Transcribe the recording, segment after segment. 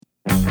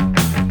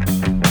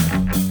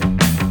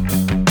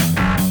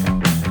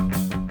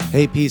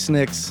Hey,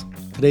 Peaceniks.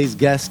 Today's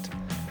guest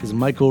is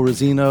Michael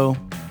Rosino.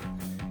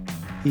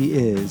 He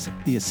is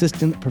the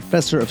assistant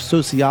professor of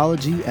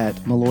sociology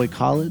at Molloy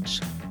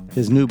College.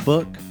 His new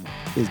book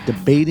is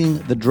Debating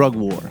the Drug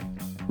War,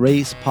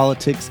 Race,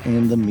 Politics,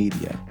 and the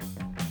Media.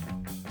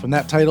 From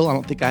that title, I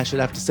don't think I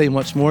should have to say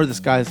much more. This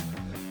guy's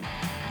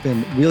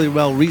been really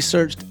well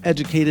researched,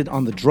 educated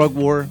on the drug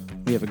war.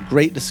 We have a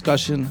great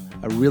discussion.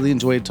 I really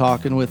enjoyed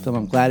talking with him.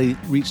 I'm glad he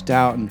reached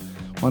out and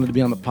wanted to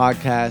be on the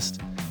podcast.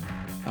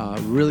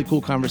 Really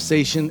cool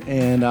conversation.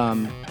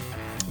 And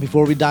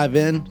before we dive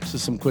in,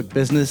 just some quick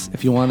business.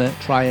 If you want to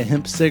try a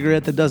hemp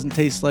cigarette that doesn't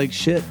taste like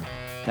shit,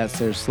 that's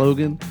their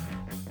slogan.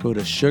 Go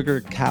to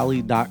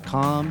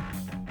sugarcali.com.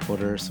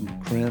 Order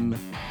some Crim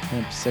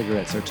hemp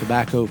cigarettes. They're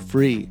tobacco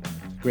free.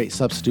 Great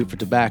substitute for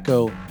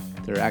tobacco.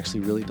 They're actually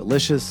really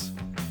delicious.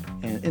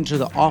 And enter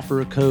the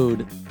offer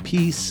code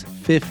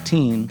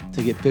PEACE15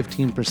 to get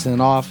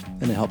 15% off,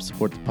 and it helps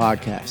support the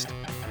podcast.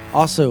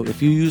 Also,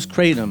 if you use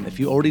Kratom, if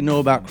you already know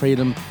about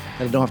Kratom,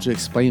 I don't have to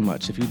explain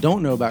much. If you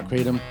don't know about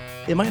Kratom,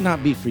 it might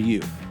not be for you.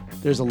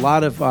 There's a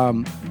lot of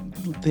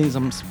things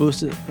I'm supposed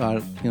to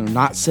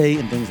not say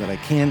and things that I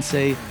can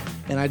say.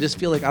 And I just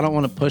feel like I don't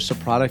want to push a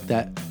product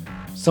that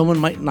someone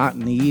might not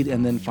need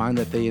and then find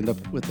that they end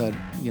up with it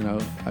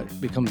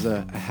becomes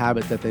a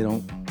habit that they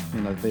don't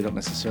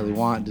necessarily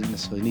want, didn't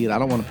necessarily need. I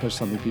don't want to push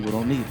something people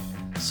don't need.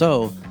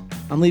 So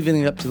I'm leaving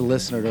it up to the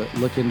listener to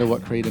look into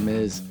what Kratom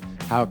is,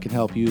 how it can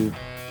help you.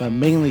 But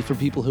mainly for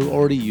people who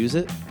already use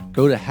it,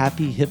 go to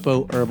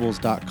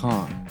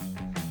happyhippoherbals.com.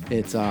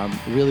 It's a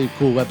really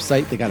cool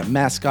website. They got a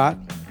mascot.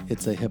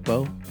 It's a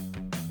hippo.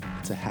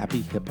 It's a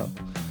happy hippo. All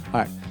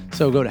right.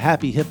 So go to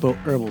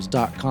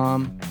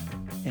happyhippoherbals.com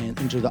and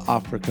enter the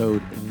offer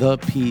code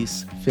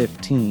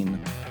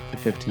THEPEACE15 for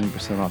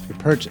 15% off your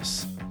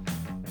purchase.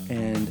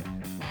 And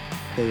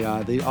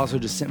they also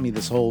just sent me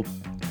this whole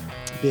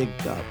big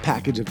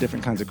package of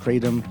different kinds of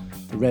Kratom.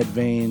 The red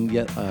vein,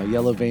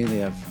 yellow vein. They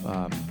have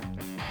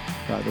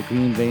the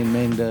green vein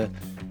Mangda,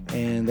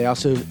 and they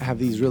also have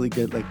these really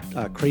good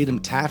Kratom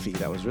taffy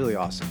that was really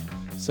awesome.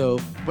 So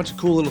a bunch of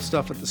cool little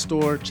stuff at the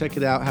store. Check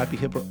it out,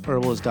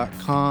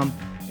 happyhippoherbals.com.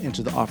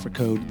 Enter the offer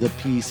code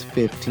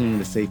THEPEACE15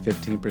 to save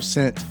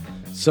 15%.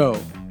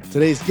 So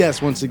today's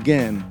guest once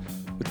again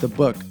with the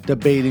book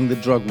Debating the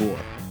Drug War,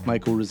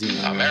 Michael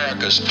Rosino.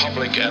 America's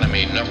public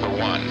enemy number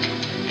one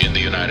in the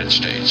United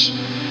States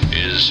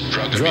is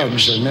drug abuse.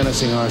 Drugs are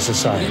menacing our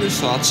society. What are your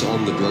thoughts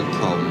on the drug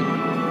problem?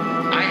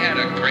 I had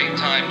a great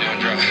time doing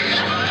drugs.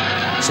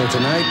 So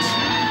tonight,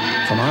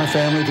 from our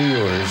family to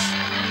yours,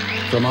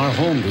 from our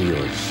home to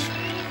yours,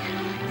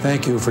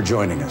 thank you for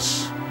joining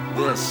us.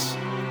 This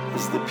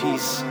is the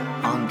Peace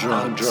on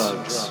Drugs.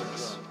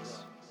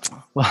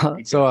 Well,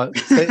 so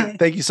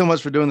thank you so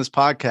much for doing this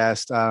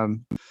podcast.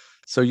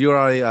 So you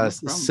are a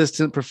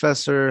assistant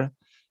professor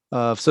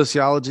of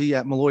sociology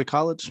at Molloy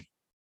College?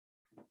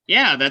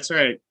 Yeah, that's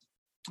right.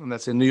 And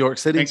that's in New York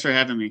City? Thanks for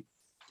having me.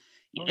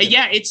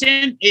 Yeah, it's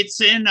in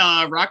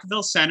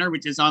Rockville Center,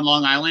 which is on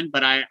Long Island,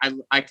 but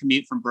I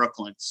commute from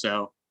Brooklyn,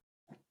 so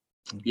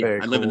yeah,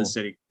 I live in the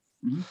city.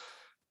 Mm-hmm.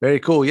 Very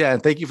cool. Yeah,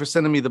 and thank you for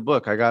sending me the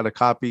book. I got a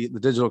copy,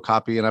 the digital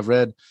copy, and I've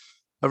read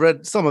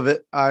some of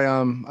it. I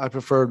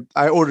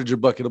ordered your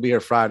book. It'll be here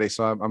Friday,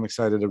 so I'm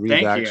excited to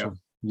read that. Actually.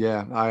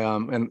 Yeah,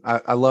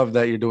 I love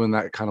that you're doing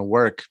that kind of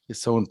work.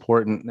 It's so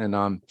important, and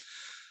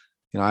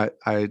I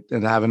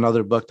have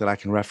another book that I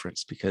can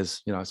reference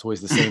because it's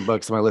always the same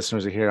books. My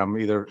listeners are here.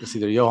 It's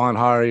either Johann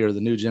Hari or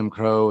The New Jim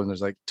Crow, and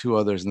there's like two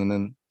others, and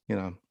then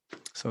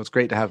so it's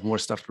great to have more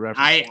stuff to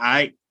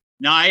reference.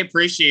 I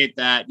appreciate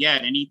that. Yeah,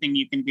 anything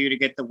you can do to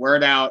get the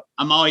word out.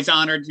 I'm always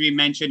honored to be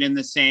mentioned in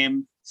the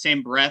same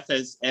breath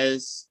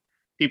as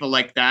people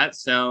like that.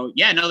 So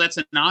yeah, no, that's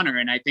an honor,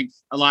 and I think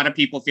a lot of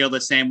people feel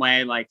the same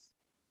way. Like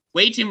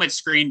way too much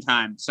screen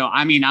time. So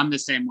I'm the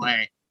same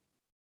way.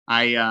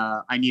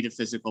 I need a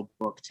physical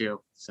book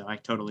too, so I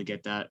totally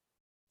get that.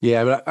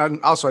 Yeah, but I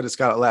just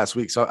got it last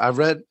week, so I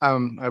read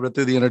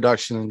through the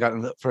introduction and got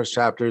into the first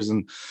chapters,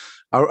 and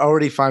I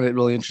already find it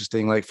really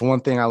interesting. Like for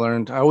one thing, I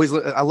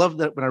love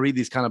that when I read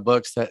these kind of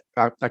books that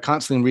I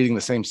constantly am reading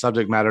the same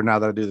subject matter now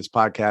that I do this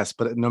podcast.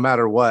 But no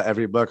matter what,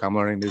 every book I'm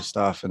learning new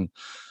stuff. And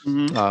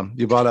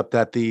you brought up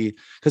that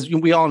because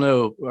we all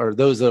know, or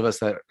those of us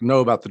that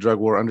know about the drug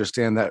war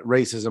understand that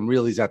racism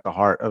really is at the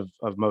heart of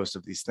most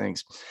of these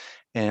things.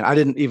 And I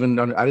didn't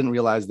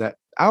realize that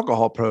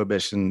alcohol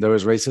prohibition, there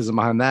was racism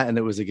behind that, and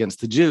it was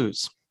against the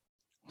Jews.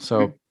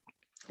 So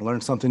I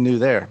learned something new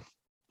there.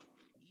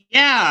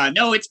 Yeah,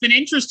 no, it's been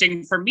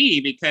interesting for me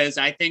because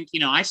I think,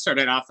 I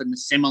started off in the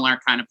similar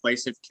kind of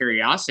place of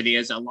curiosity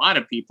as a lot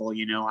of people.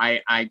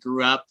 I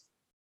grew up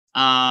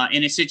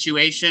in a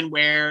situation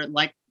where,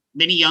 like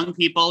many young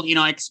people,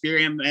 I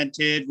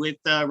experimented with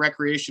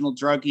recreational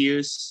drug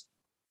use.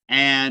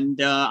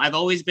 And I've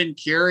always been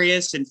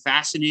curious and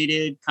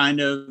fascinated kind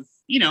of,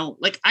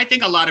 I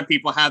think a lot of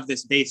people have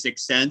this basic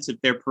sense if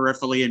they're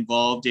peripherally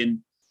involved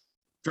in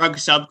drug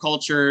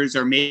subcultures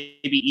or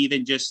maybe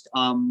even just,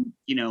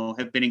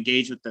 have been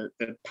engaged with the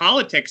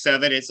politics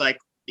of it. It's like,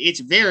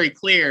 it's very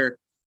clear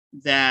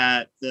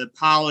that the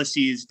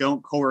policies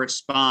don't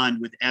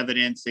correspond with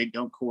evidence, they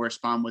don't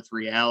correspond with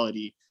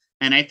reality.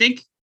 And I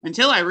think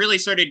until I really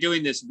started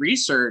doing this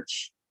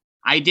research,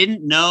 I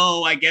didn't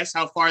know, I guess,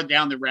 how far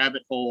down the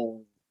rabbit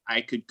hole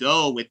I could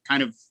go with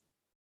kind of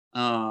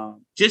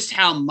just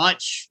how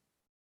much,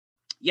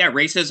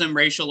 racism,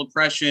 racial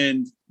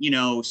oppression,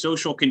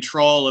 social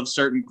control of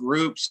certain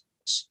groups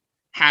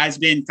has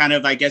been kind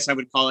of, I guess I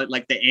would call it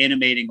like the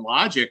animating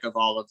logic of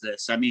all of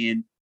this. I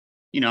mean,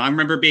 I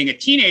remember being a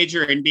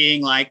teenager and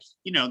being like,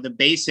 the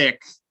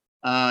basic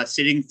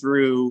sitting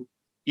through,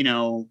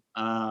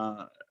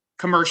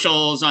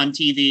 commercials on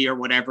TV or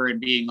whatever and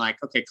being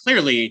like, okay,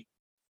 clearly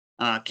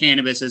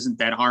cannabis isn't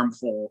that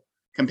harmful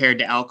compared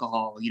to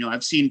alcohol.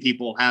 I've seen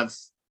people have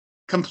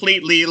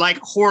completely like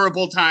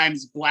horrible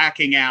times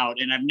blacking out,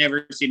 and I've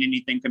never seen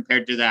anything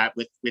compared to that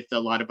with a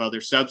lot of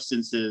other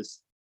substances.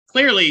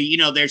 Clearly,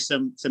 there's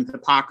some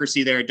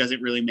hypocrisy there. It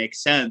doesn't really make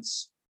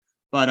sense.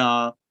 But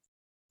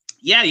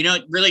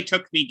it really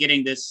took me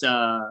getting this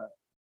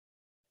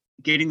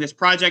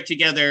project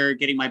together,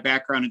 getting my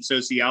background in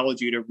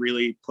sociology to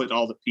really put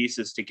all the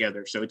pieces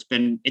together. So it's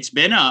been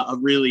a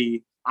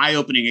really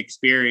eye-opening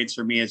experience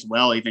for me as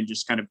well, even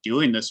just kind of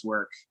doing this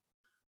work.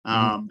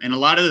 And a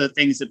lot of the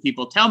things that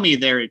people tell me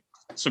they're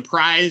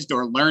surprised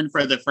or learned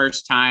for the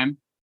first time,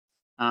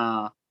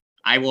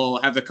 I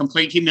will have the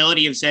complete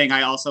humility of saying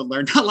I also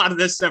learned a lot of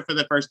this stuff for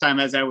the first time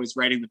as I was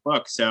writing the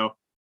book. So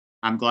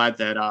I'm glad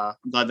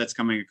that's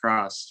coming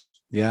across.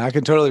 Yeah, I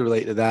can totally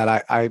relate to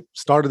that. I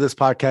started this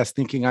podcast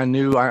thinking I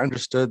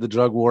understood the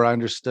drug war. I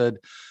understood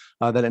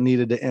that it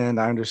needed to end.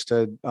 I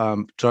understood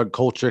drug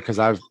culture because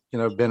I've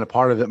been a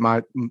part of it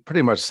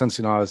pretty much since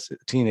I was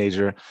a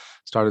teenager.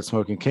 Started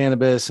smoking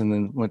cannabis and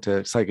then went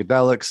to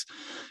psychedelics.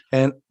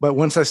 But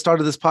once I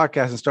started this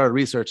podcast and started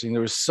researching,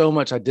 there was so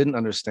much I didn't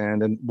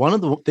understand. And one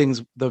of the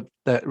things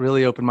that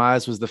really opened my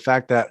eyes was the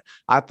fact that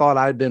I thought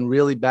I'd been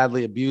really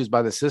badly abused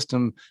by the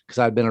system because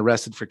I'd been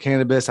arrested for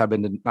cannabis. I've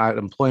been denied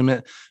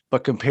employment.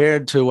 But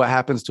compared to what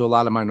happens to a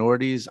lot of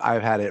minorities,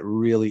 I've had it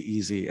really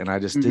easy. And I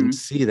just didn't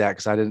see that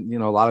because I didn't,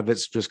 a lot of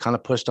it's just kind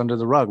of pushed under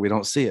the rug. We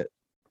don't see it.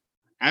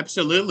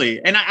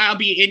 Absolutely. And I'll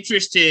be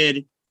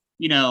interested,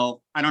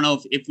 I don't know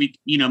if we,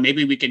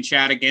 maybe we can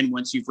chat again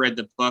once you've read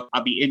the book.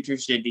 I'll be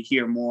interested to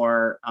hear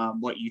more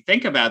what you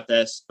think about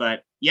this.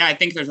 But yeah, I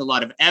think there's a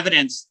lot of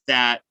evidence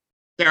that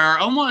there are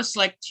almost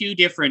like two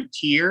different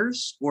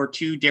tiers or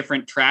two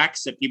different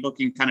tracks that people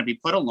can kind of be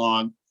put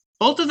along.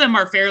 Both of them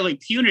are fairly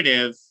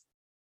punitive,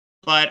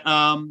 but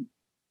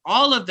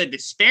all of the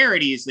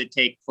disparities that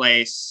take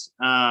place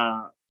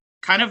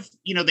kind of,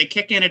 they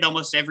kick in at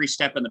almost every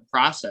step in the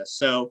process.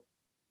 So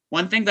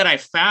one thing that I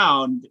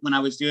found when I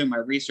was doing my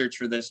research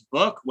for this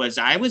book was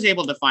I was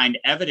able to find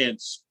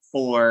evidence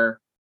for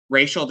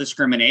racial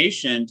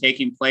discrimination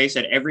taking place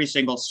at every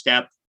single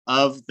step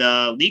of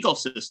the legal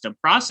system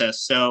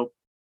process. So,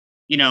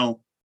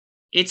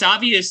 it's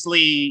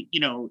obviously,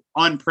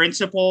 on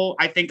principle,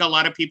 I think a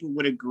lot of people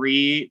would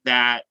agree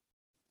that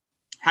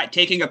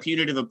taking a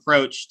punitive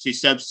approach to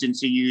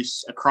substance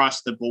use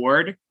across the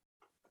board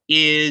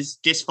is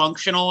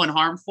dysfunctional and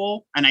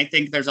harmful. And I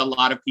think there's a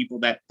lot of people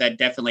that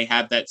definitely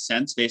have that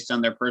sense based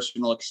on their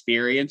personal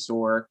experience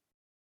or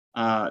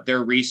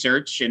their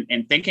research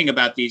and thinking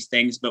about these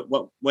things. But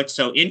what's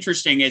so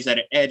interesting is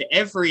that at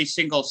every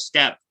single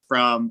step,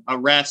 from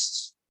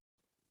arrests,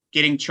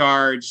 getting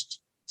charged,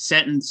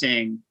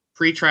 sentencing,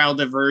 pretrial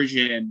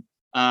diversion,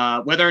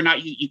 whether or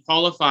not you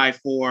qualify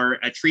for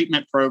a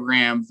treatment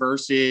program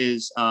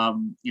versus,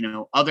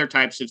 other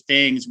types of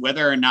things,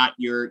 whether or not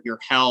you're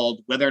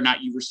held, whether or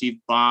not you receive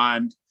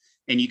bond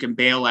and you can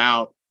bail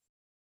out.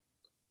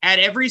 At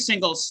every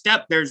single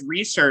step, there's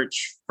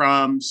research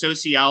from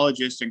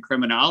sociologists and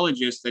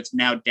criminologists that's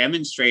now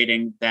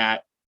demonstrating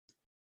that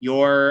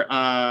your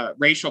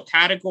racial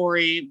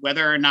category,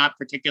 whether or not,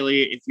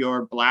 particularly if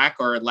you're Black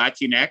or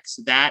Latinx,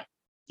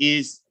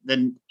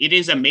 it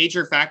is a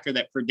major factor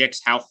that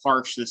predicts how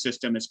harsh the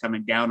system is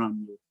coming down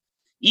on you.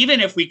 Even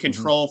if we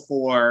control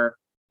for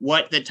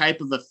what the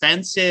type of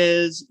offense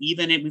is,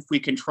 even if we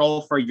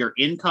control for your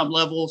income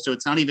level, so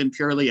it's not even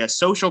purely a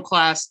social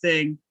class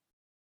thing.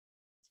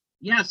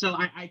 Yeah, so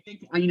I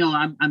think,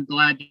 I'm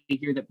glad to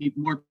hear that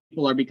more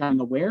people are becoming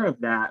aware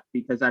of that,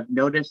 because I've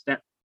noticed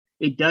that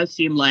it does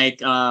seem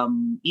like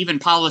even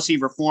policy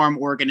reform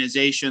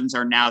organizations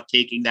are now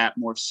taking that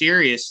more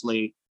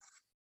seriously.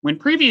 When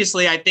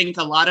previously, I think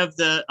a lot of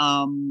the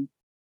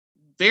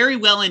very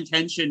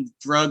well-intentioned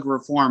drug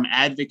reform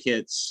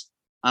advocates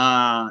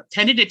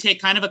tended to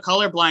take kind of a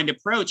colorblind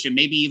approach and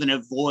maybe even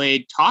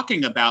avoid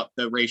talking about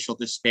the racial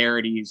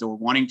disparities or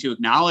wanting to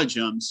acknowledge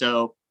them.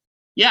 So,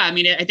 yeah, I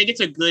think it's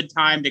a good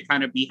time to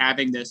kind of be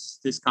having this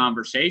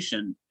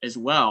conversation as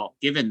well,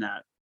 given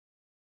that.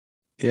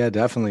 Yeah,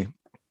 definitely.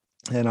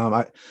 And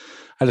I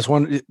just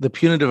wanted, the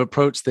punitive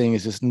approach thing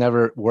has just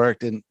never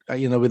worked. And,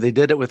 they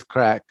did it with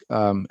crack.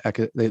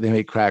 They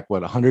made crack,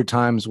 100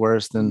 times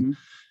worse than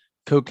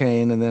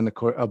cocaine, and then of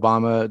course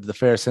Obama, the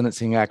Fair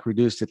Sentencing Act,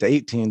 reduced it to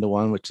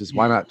 18-1, which is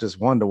why not just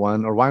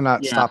 1-1, or why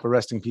not stop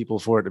arresting people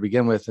for it to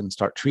begin with and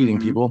start treating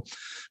people.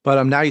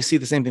 But now you see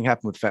the same thing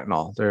happen with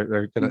fentanyl.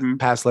 They're going to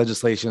pass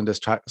legislation to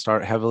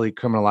start heavily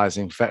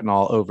criminalizing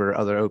fentanyl over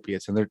other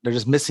opiates, and they're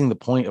just missing the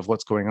point of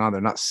what's going on.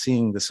 They're not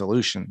seeing the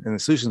solution, and the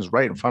solution is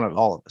right in front of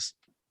all of us.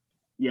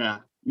 Yeah,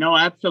 no,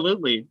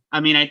 absolutely.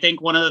 I mean, I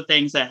think one of the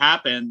things that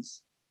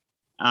happens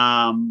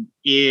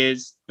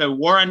is the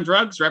war on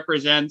drugs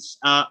represents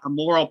a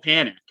moral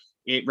panic.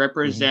 It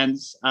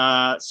represents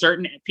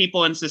certain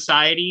people in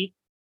society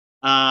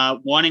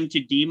wanting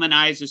to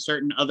demonize a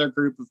certain other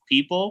group of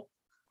people.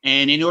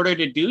 And in order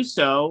to do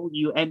so,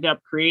 you end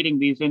up creating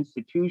these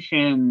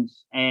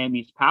institutions and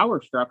these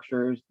power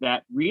structures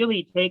that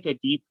really take a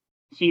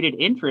deep-seated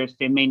interest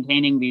in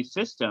maintaining these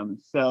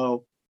systems.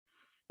 So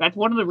that's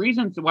one of the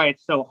reasons why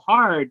it's so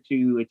hard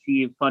to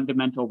achieve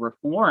fundamental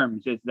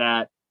reforms, is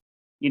that,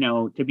 you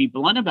know, to be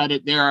blunt about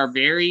it, there are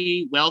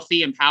very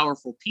wealthy and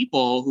powerful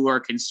people who are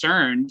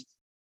concerned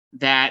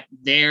that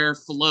their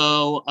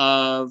flow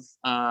of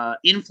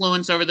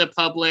influence over the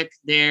public,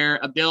 their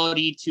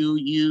ability to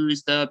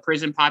use the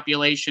prison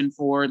population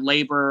for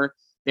labor,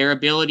 their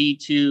ability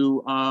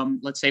to,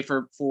 let's say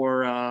for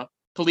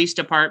police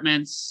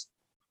departments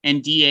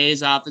and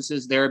DA's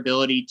offices, their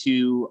ability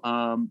to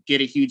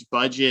get a huge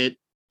budget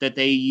that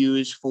they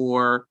use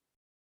for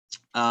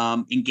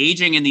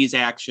engaging in these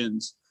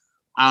actions.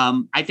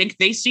 I think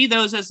they see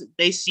those as,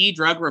 they see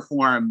drug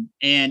reform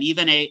and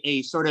even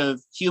a sort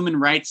of human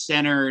rights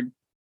centered,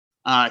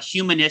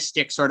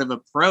 humanistic sort of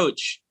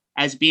approach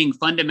as being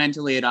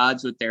fundamentally at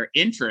odds with their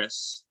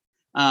interests.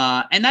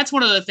 And that's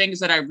one of the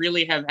things that I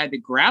really have had to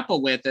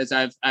grapple with as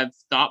I've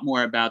thought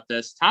more about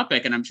this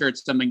topic. And I'm sure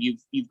it's something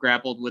you've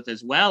grappled with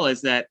as well,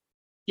 is that,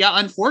 yeah,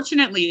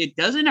 unfortunately, it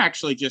doesn't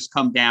actually just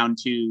come down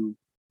to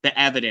the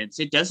evidence.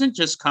 It doesn't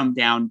just come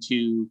down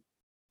to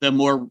the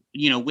more,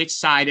 you know, which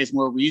side is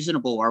more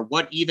reasonable or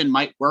what even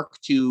might work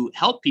to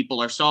help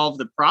people or solve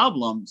the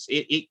problems.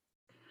 It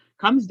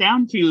comes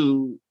down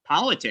to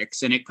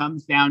politics, and it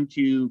comes down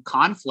to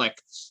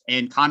conflicts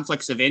and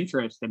conflicts of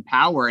interest and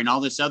power and all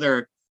this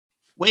other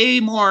way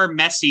more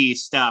messy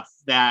stuff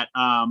that,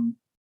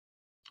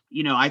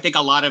 you know, I think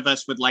a lot of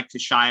us would like to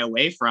shy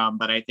away from,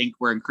 but I think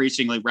we're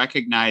increasingly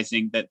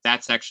recognizing that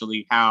that's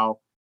actually how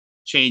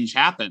change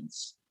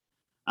happens.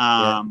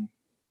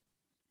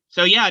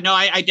 So yeah, no,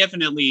 I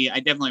definitely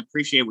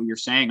appreciate what you're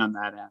saying on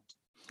that end.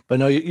 But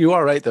no, you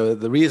are right though.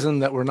 The reason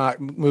that we're not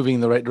moving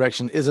in the right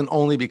direction isn't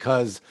only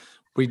because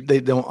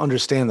they don't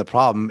understand the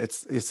problem.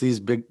 It's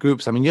these big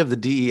groups. I mean, you have the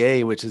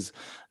DEA, which is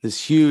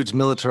this huge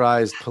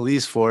militarized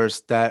police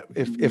force that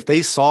if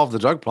they solve the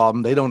drug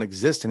problem, they don't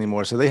exist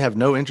anymore. So they have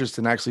no interest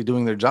in actually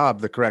doing their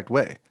job the correct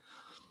way.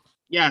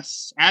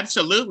 Yes,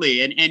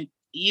 absolutely. And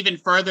even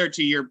further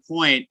to your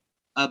point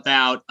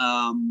about,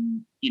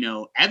 you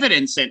know,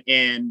 evidence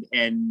and,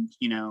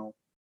 you know,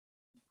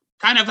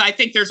 kind of, I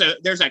think there's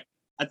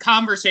a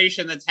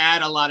conversation that's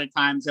had a lot of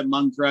times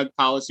among drug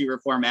policy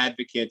reform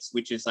advocates,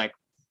 which is like,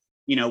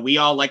 you know, we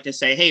all like to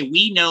say, hey,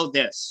 we know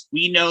this,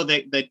 we know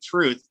the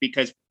truth,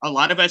 because a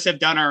lot of us have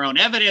done our own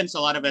evidence.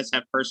 A lot of us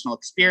have personal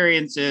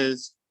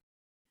experiences.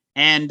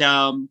 And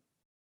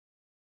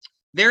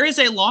there is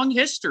a long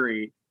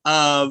history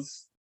of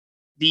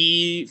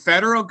the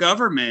federal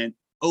government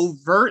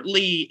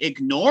overtly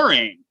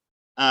ignoring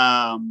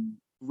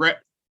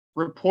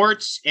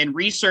reports and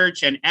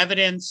research and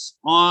evidence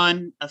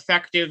on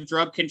effective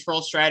drug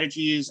control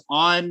strategies,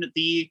 on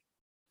the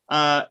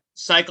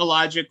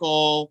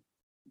psychological,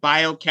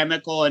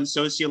 biochemical, and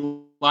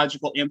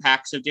sociological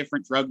impacts of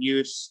different drug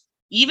use,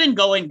 even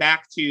going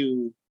back to,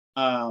 you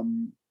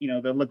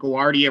know, the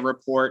LaGuardia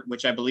report,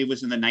 which I believe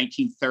was in the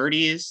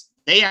 1930s.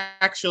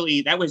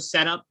 That was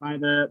set up by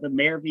the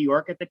mayor of New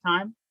York at the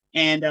time.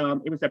 And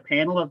it was a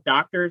panel of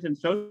doctors and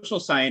social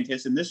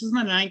scientists. And this was in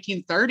the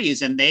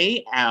 1930s. And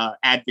they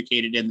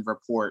advocated in the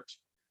report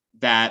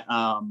that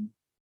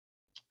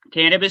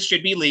cannabis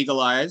should be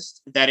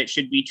legalized, that it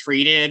should be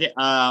treated,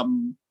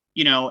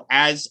 you know,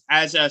 as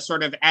a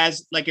sort of,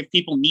 as like if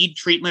people need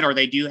treatment or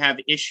they do have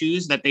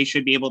issues, that they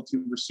should be able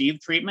to receive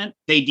treatment.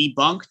 They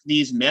debunked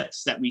these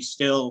myths that we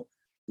still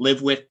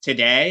live with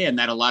today, and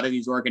that a lot of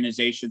these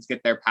organizations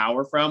get their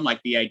power from, like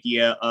the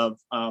idea of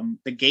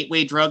the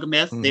gateway drug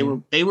myth. Mm-hmm.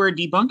 They were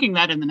debunking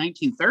that in the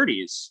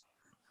 1930s.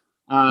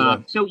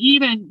 So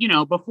even, you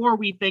know, before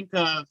we think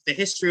of the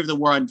history of the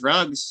war on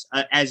drugs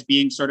as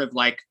being sort of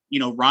like, you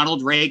know,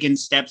 Ronald Reagan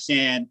steps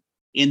in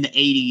the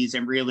 80s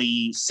and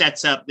really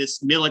sets up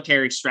this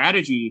military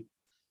strategy,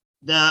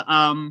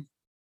 the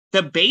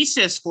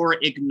basis for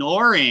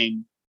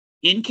ignoring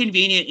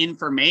inconvenient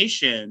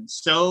information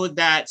so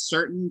that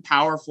certain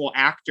powerful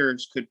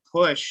actors could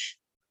push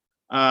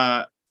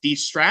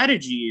these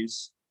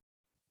strategies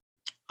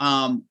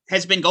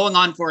has been going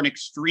on for an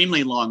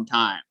extremely long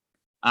time.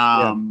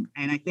 And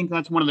I think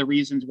that's one of the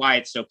reasons why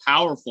it's so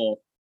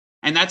powerful.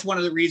 And that's one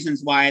of the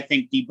reasons why I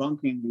think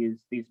debunking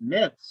these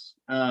myths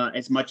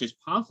as much as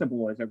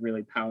possible is a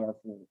really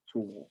powerful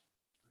tool.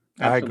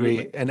 I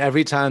agree. And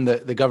every time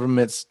the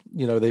government's,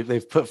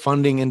 they've put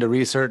funding into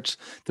research,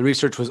 the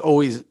research was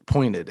always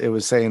pointed. It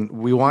was saying,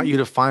 we want you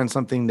to find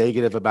something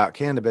negative about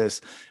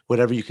cannabis,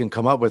 whatever you can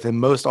come up with.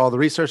 And all the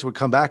research would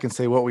come back and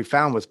say, what we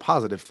found was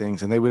positive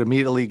things. And they would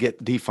immediately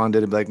get defunded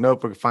and be like, nope,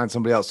 we're going to find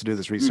somebody else to do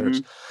this research,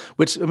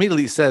 which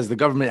immediately says the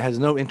government has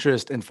no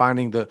interest in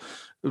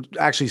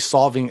actually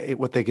solving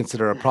what they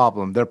consider a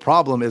problem. Their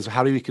problem is,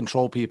 how do we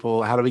control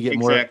people? How do we get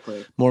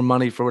more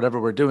money for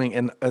whatever we're doing?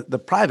 And the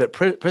private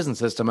prison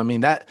system, I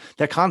mean, that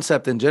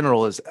concept in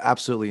general is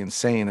absolutely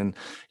insane. And,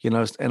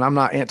 and I'm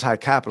not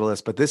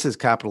anti-capitalist, but this is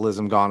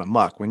capitalism gone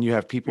amok. When you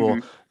have people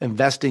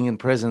investing in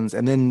prisons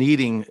and then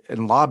needing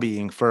and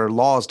lobbying for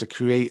laws to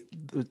create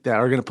that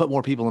are going to put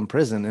more people in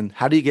prison. And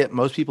how do you get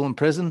most people in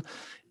prison?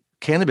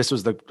 Cannabis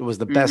was the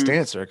best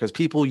answer, because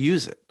people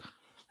use it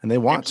and they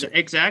want to.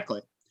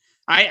 Exactly.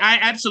 I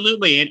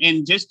absolutely.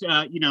 And just,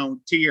 to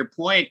your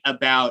point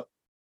about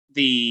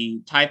the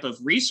type of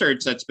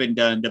research that's been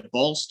done to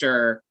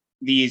bolster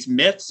these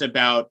myths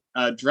about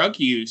drug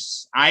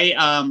use,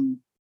 I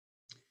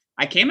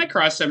came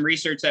across some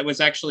research that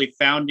was actually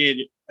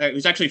funded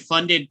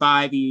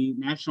by the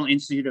National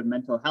Institute of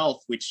Mental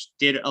Health, which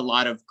did a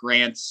lot of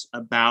grants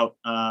about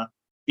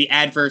the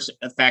adverse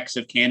effects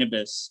of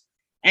cannabis.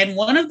 And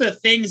one of the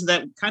things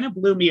that kind of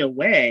blew me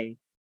away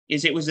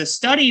is it was a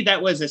study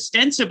that was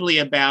ostensibly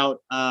about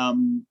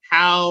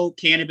how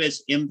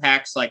cannabis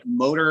impacts like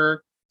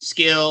motor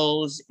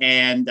skills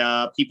and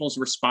people's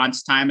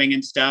response timing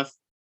and stuff,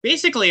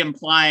 basically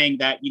implying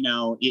that,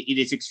 it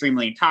is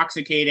extremely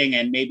intoxicating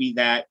and maybe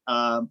that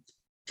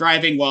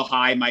driving while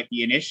high might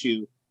be an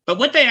issue. But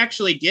what they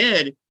actually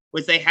did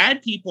was they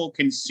had people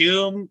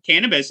consume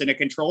cannabis in a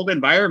controlled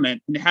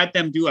environment and had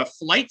them do a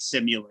flight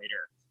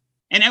simulator.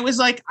 And I was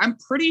like, I'm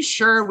pretty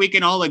sure we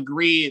can all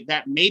agree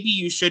that maybe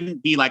you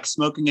shouldn't be like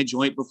smoking a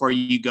joint before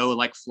you go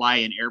like fly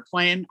an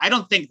airplane. I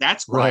don't think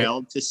that's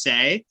wild to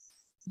say,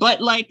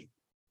 but like,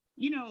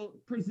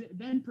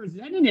 then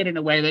presenting it in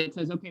a way that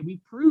says, okay,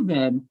 we've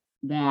proven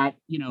that,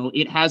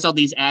 it has all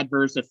these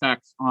adverse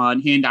effects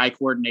on hand-eye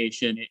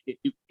coordination.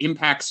 It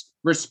impacts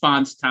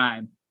response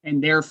time.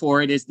 And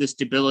therefore it is this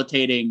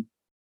debilitating,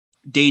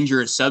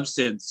 dangerous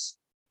substance.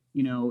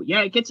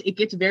 It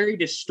gets very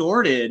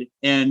distorted.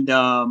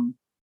 And,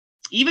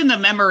 even the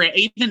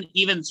memory,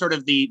 even sort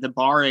of the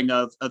barring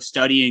of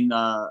studying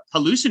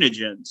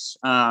hallucinogens,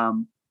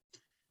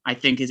 I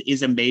think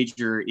is a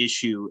major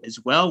issue as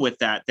well with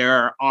that.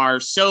 There are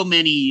so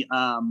many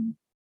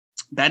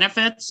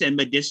benefits and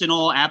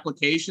medicinal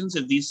applications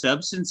of these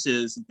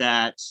substances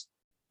that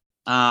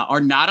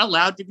are not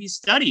allowed to be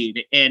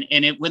studied. And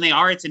when they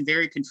are, it's in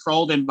very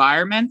controlled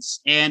environments.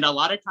 And a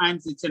lot of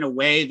times it's in a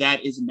way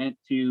that is meant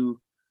to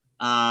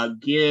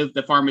give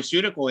the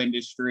pharmaceutical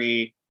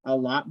industry a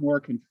lot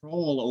more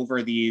control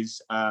over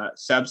these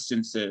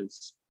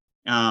substances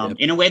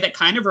in a way that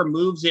kind of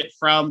removes it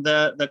from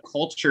the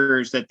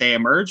cultures that they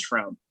emerge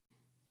from.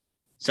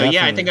 So,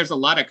 definitely. I think there's a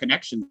lot of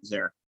connections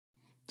there.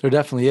 There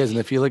definitely is. And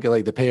if you look at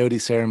like the peyote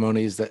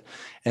ceremonies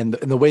and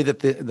the way that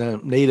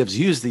the natives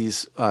use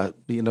these,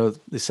 the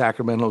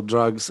sacramental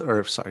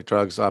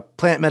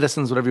plant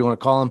medicines, whatever you want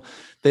to call them,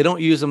 they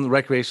don't use them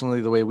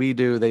recreationally the way we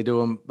do. They do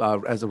them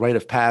as a rite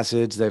of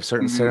passage. They have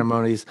certain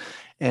ceremonies.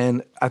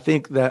 And I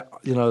think that,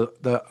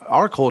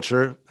 our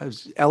culture,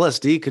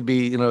 LSD could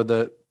be,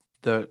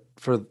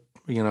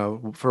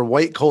 for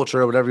white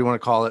culture or whatever you want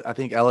to call it, I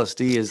think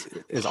LSD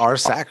is our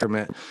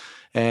sacrament.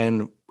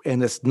 And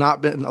it's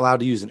not been allowed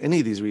to use in any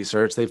of these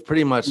research. They've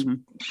pretty much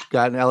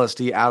gotten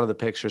LSD out of the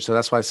picture. So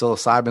that's why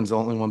psilocybin's the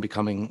only one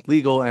becoming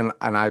legal. And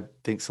I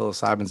think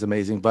psilocybin's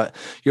amazing. But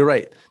you're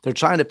right. They're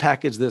trying to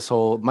package this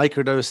whole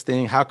microdose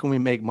thing. How can we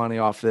make money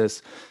off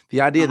this?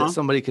 The idea that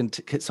somebody can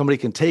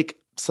take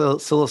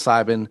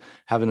psilocybin,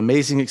 have an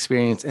amazing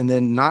experience, and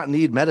then not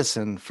need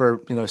medicine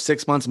for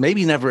 6 months,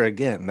 maybe never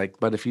again.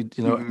 But if you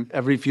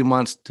every few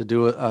months to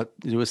do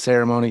a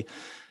ceremony,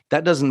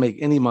 that doesn't make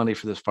any money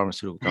for those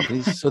pharmaceutical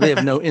companies, so they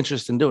have no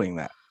interest in doing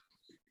that.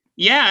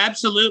 Yeah,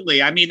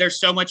 absolutely. I mean, there's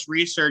so much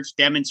research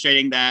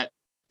demonstrating that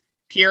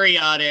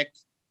periodic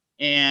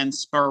and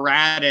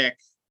sporadic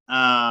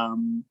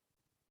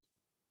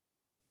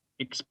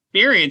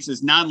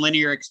experiences,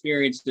 nonlinear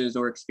experiences,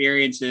 or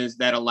experiences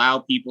that allow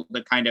people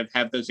to kind of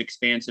have those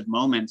expansive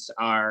moments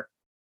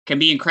can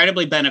be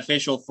incredibly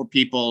beneficial for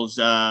people's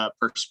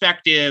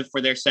perspective,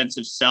 for their sense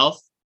of self.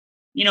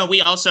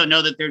 We also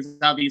know that there's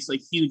obviously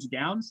huge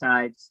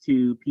downsides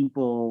to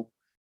people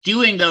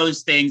doing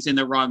those things in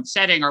the wrong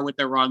setting or with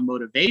the wrong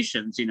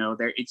motivations.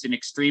 It's an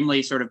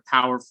extremely sort of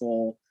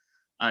powerful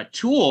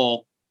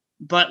tool,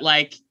 but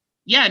I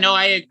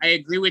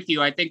agree with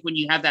you. I think when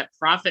you have that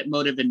profit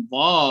motive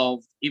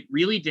involved, it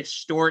really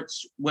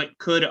distorts what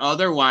could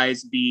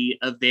otherwise be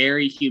a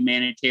very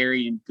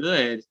humanitarian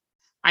good.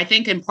 I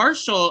think in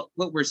partial,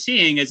 what we're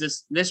seeing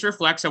is this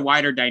reflects a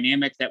wider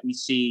dynamic that we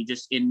see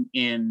just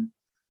in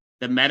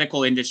the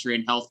medical industry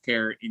and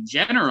healthcare in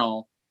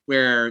general,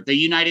 where the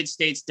United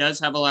States does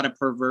have a lot of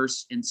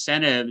perverse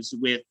incentives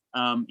with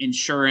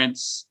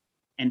insurance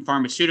and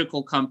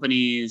pharmaceutical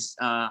companies,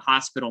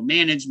 hospital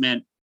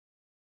management,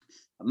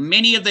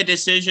 many of the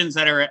decisions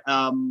that are,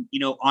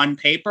 on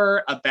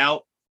paper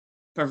about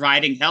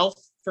providing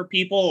health for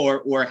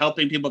people or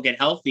helping people get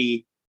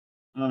healthy,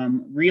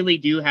 really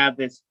do have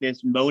this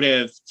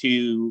motive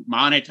to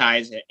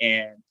monetize it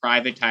and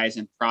privatize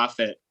and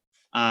profit.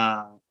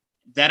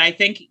 That I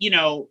think,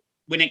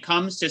 when it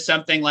comes to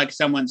something like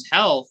someone's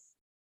health,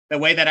 the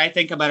way that I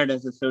think about it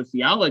as a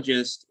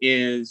sociologist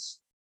is,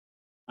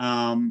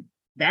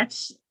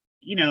 that's,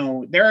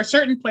 there are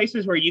certain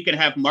places where you can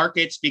have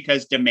markets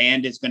because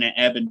demand is going to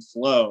ebb and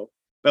flow.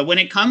 But when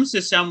it comes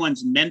to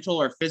someone's mental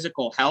or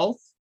physical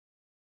health,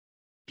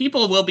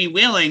 people will be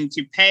willing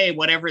to pay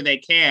whatever they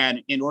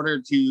can in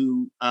order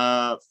to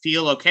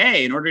feel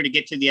okay, in order to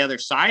get to the other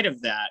side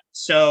of that.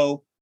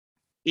 So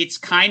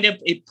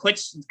it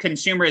puts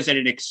consumers at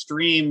an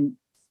extreme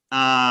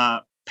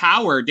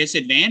power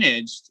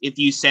disadvantaged if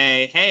you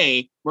say,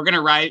 hey, we're going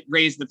to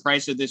raise the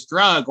price of this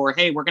drug, or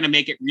hey, we're going to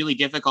make it really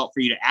difficult for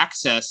you to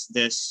access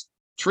this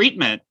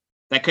treatment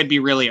that could be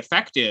really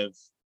effective,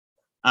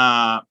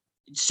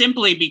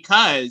 simply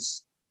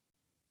because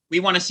we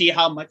want to see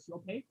how much you'll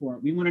pay for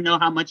it. We want to know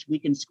how much we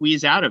can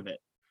squeeze out of it.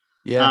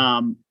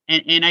 Yeah.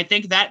 And I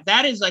think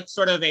that is like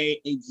sort of a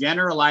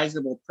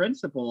generalizable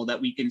principle that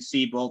we can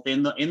see both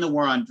in the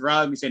war on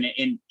drugs and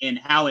in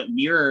how it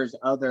mirrors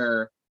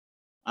other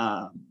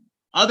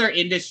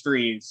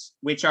industries,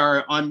 which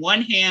are on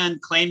one hand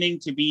claiming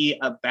to be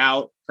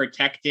about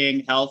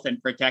protecting health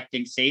and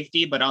protecting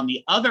safety, but on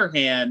the other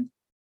hand,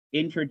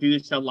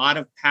 introduce a lot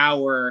of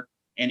power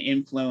and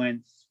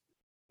influence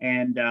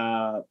and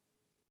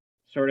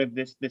sort of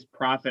this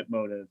profit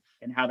motive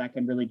and how that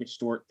can really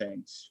distort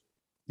things.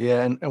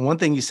 Yeah. And one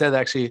thing you said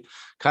actually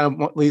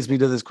kind of leads me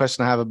to this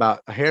question I have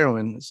about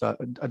heroin. It's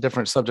a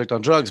different subject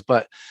on drugs,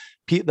 but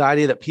the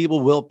idea that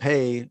people will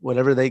pay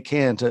whatever they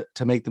can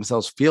to make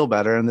themselves feel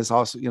better. And this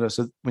also,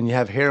 so when you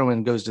have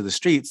heroin goes to the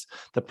streets,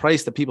 the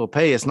price that people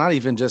pay, it's not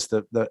even just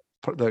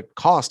the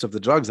cost of the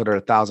drugs that are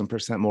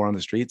 1,000% more on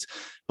the streets,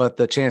 but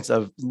the chance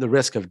of the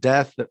risk of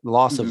death, the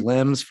loss of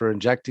limbs for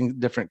injecting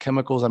different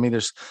chemicals. I mean,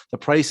 the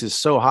price is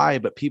so high,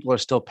 but people are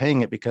still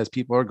paying it because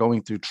people are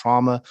going through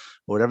trauma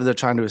or whatever they're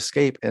trying to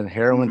escape, and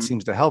heroin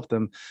seems to help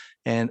them.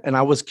 And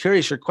I was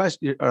curious, I was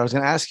going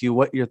to ask you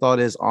what your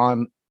thought is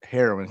on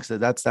heroin, because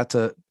that's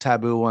a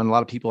taboo one. A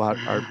lot of people are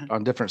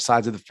on different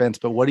sides of the fence,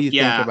 but what do you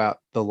think about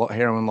the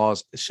heroin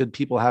laws? Should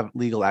people have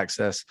legal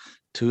access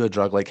to a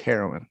drug like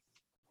heroin?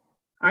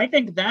 I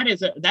think that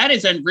is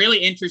a really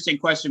interesting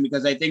question,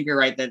 because I think you're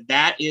right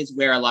that is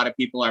where a lot of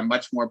people are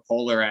much more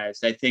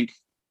polarized. I think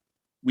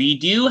we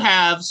do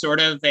have sort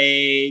of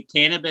a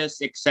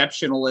cannabis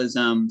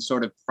exceptionalism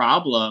sort of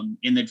problem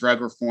in the drug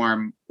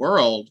reform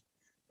world,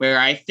 where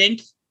I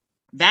think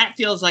that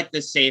feels like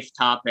the safe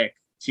topic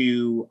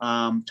to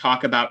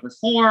talk about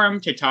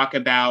reform, to talk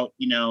about,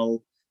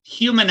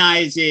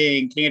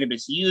 humanizing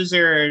cannabis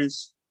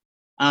users.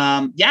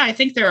 I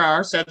think there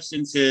are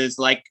substances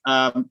like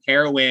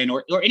heroin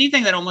or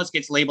anything that almost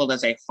gets labeled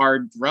as a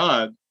hard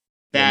drug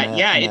that,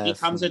 it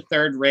becomes a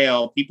third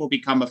rail. People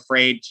become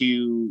afraid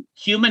to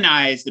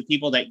humanize the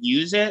people that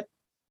use it.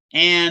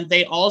 And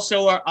they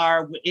also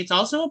are it's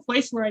also a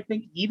place where I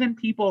think even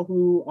people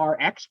who are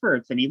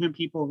experts and even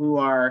people who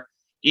are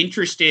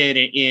interested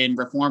in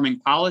reforming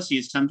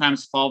policies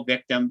sometimes fall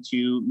victim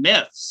to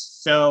myths.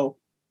 So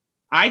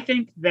I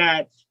think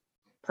that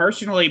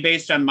personally,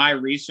 based on my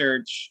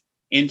research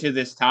into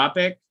this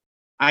topic,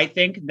 I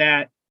think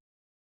that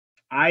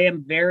I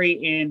am very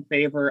in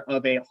favor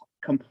of a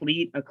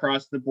complete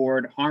across the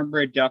board harm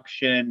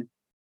reduction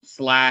 /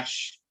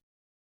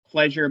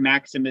 pleasure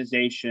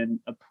maximization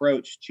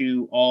approach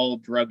to all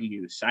drug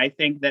use. I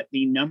think that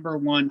the number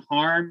one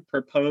harm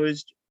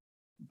proposed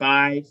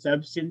by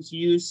substance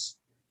use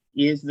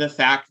is the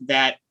fact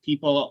that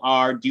people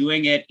are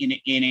doing it in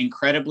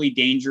incredibly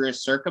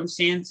dangerous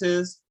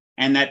circumstances,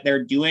 and that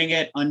they're doing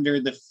it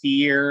under the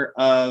fear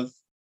of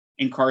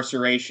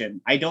incarceration.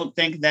 I don't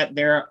think that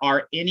there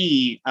are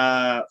any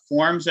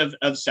forms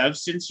of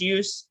substance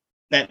use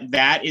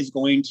that is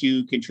going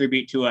to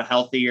contribute to a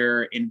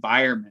healthier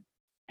environment.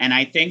 And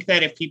I think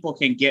that if people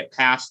can get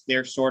past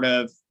their sort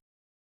of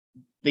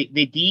the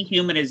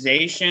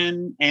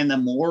dehumanization and the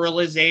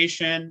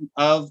moralization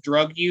of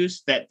drug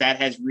use that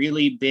has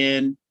really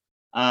been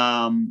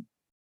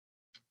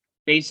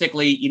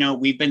basically,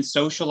 we've been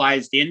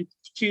socialized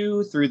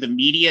into through the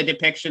media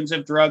depictions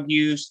of drug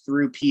use,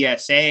 through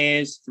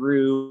PSAs,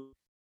 through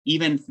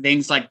even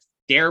things like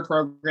DARE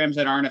programs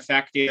that aren't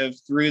effective,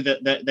 through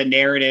the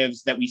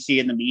narratives that we see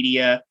in the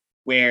media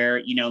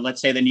where,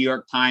 let's say the New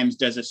York Times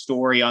does a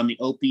story on the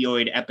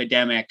opioid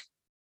epidemic,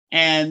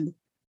 and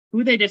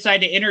who they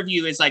decide to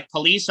interview is like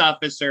police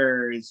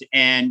officers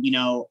and,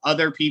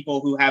 other people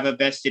who have a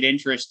vested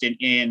interest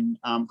in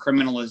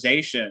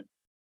criminalization.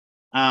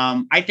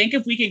 I think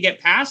if we can get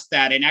past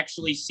that and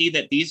actually see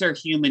that these are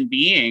human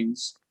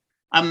beings,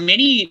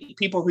 many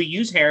people who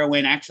use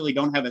heroin actually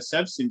don't have a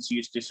substance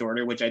use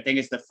disorder, which I think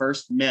is the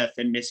first myth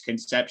and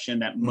misconception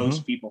that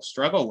most people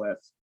struggle with.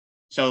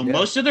 So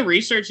most of the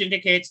research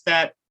indicates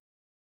that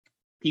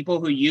people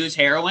who use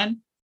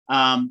heroin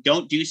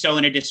don't do so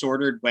in a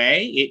disordered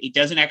way. It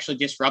doesn't actually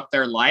disrupt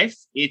their life.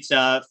 It's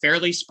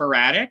fairly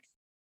sporadic.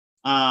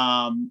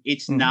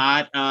 It's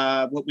not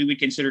what we would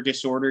consider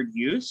disordered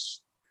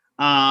use.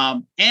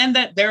 And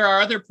that there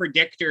are other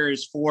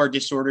predictors for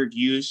disordered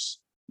use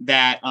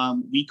that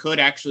we could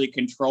actually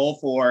control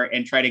for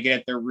and try to get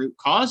at the root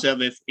cause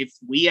of if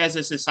we as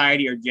a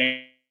society are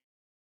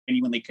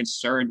genuinely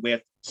concerned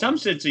with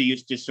substance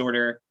use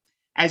disorder.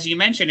 As you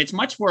mentioned, it's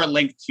much more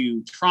linked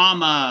to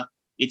trauma.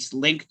 It's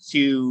linked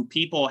to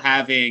people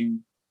having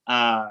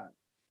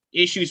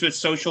issues with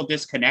social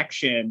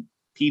disconnection,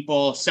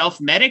 people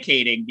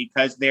self-medicating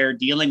because they're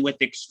dealing with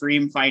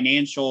extreme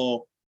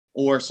financial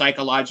or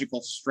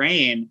psychological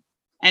strain.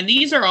 And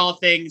these are all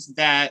things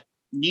that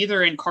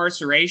neither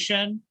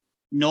incarceration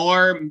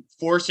nor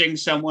forcing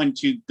someone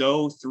to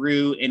go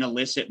through an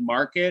illicit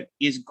market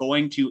is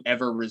going to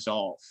ever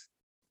resolve.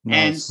 No,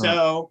 and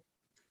so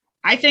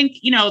I think,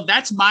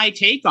 that's my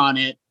take on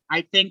it.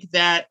 I think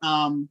that,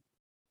 I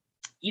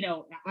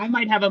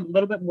might have a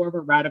little bit more of a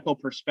radical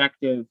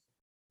perspective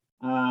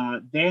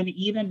than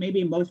even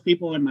maybe most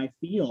people in my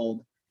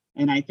field.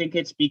 And I think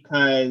it's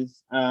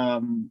because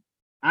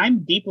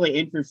I'm deeply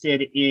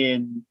interested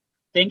in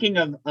thinking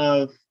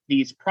of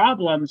these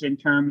problems in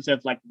terms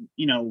of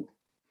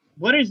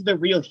what is the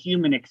real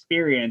human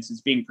experience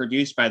that's being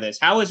produced by this?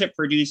 How is it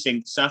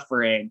producing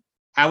suffering?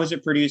 How is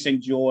it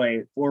producing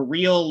joy for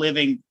real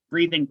living,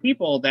 breathing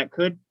people that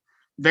could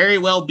very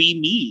well be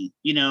me?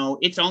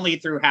 It's only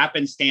through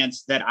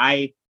happenstance that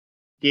I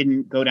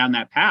didn't go down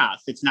that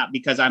path. It's not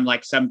because I'm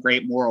like some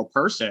great moral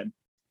person.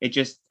 It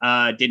just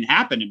didn't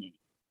happen to me.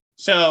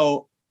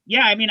 So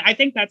yeah, I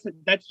think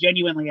that's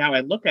genuinely how I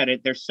look at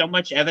it. There's so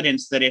much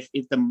evidence that if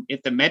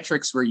the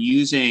metrics we're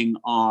using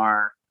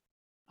are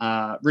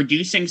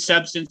reducing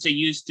substance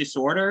use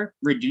disorder,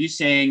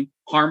 reducing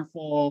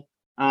harmful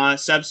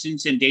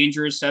substance and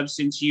dangerous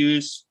substance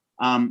use,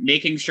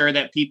 making sure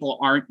that people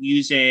aren't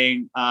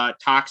using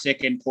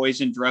toxic and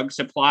poison drug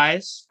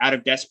supplies out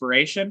of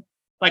desperation.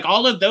 Like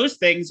all of those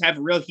things have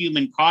real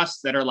human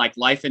costs that are like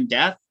life and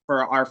death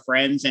for our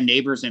friends and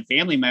neighbors and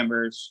family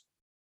members.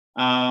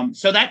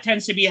 So that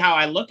tends to be how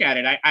I look at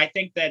it. I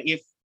think that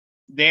if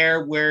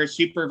there were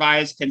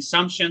supervised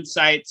consumption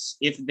sites,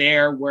 if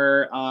there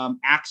were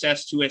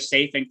access to a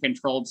safe and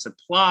controlled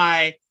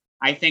supply,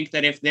 I think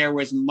that if there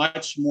was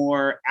much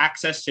more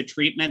access to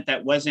treatment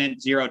that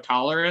wasn't zero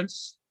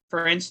tolerance,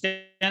 for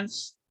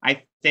instance,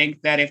 I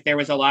think that if there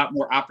was a lot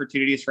more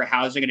opportunities for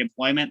housing and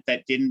employment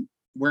that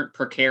weren't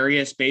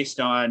precarious based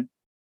on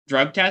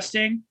drug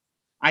testing,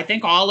 I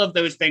think all of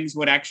those things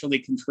would actually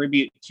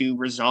contribute to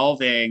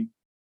resolving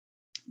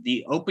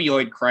the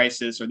opioid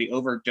crisis or the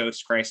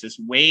overdose crisis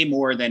way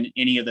more than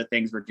any of the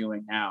things we're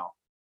doing now.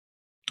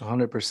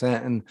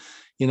 100%. And,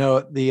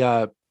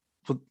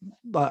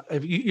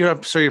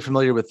 I'm sure you're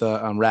familiar with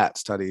the rat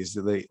studies,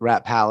 the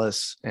rat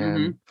palace.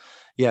 And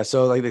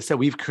so like they said,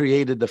 we've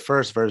created the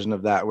first version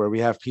of that where we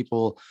have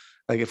people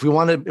like if we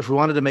wanted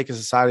to make a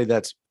society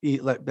that's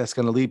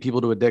going to lead people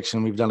to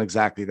addiction, we've done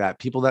exactly that.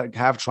 People that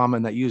have trauma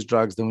and that use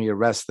drugs, then we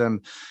arrest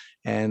them.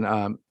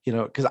 And,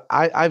 because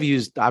I've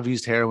used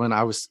heroin.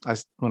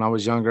 When I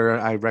was younger,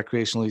 I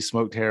recreationally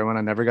smoked heroin.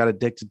 I never got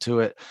addicted to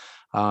it.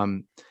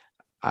 Had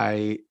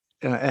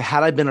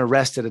I been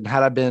arrested and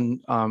had I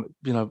been,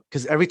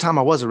 because every time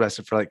I was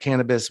arrested for like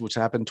cannabis, which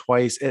happened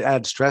twice, it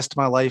added stress to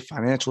my life,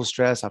 financial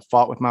stress. I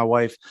fought with my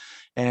wife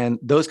and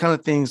those kind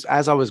of things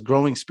as I was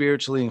growing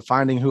spiritually and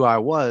finding who I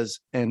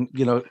was. And,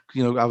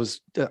 I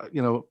was,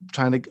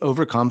 trying to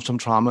overcome some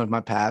trauma in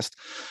my past.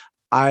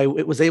 I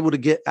was able to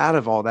get out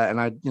of all that. And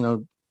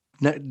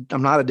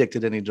I'm not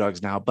addicted to any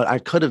drugs now, but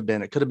it could have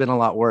been a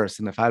lot worse.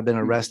 And if I'd been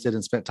arrested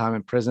and spent time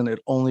in prison, it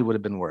only would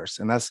have been worse.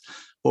 And that's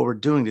what we're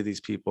doing to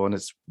these people. And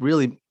it's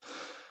really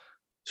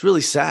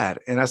sad.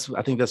 And I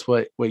think that's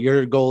what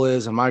your goal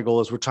is. And my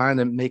goal is we're trying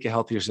to make a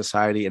healthier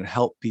society and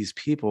help these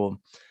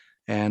people.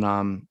 And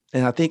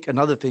I think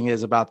another thing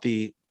is about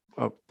the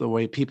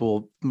way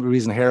the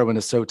reason heroin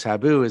is so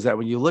taboo is that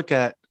when you look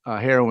at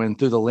heroin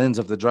through the lens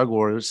of the drug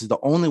war, which is the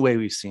only way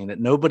we've seen it.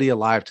 Nobody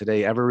alive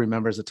today ever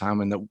remembers a time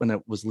when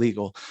it was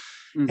legal.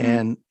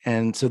 And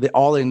so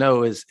all they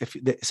know is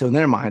so in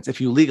their minds, if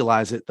you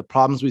legalize it, the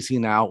problems we see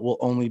now will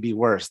only be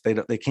worse.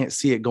 They can't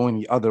see it going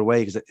the other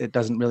way because it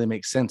doesn't really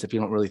make sense if you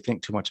don't really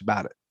think too much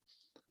about it.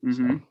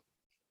 So.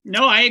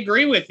 No, I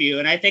agree with you.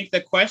 And I think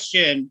the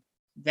question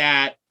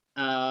that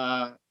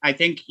I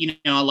think,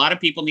 a lot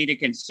of people need to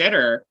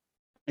consider,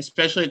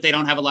 especially if they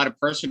don't have a lot of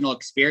personal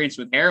experience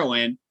with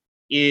heroin,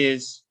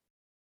 is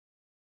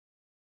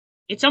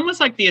it's almost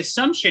like the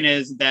assumption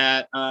is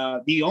that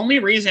the only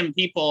reason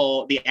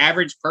the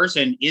average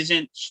person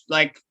isn't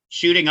like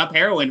shooting up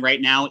heroin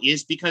right now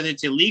is because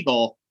it's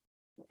illegal.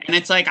 And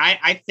it's like,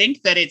 I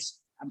think that it's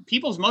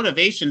people's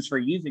motivations for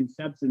using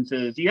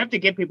substances. You have to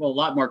give people a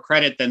lot more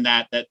credit than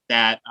that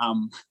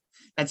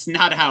that's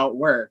not how it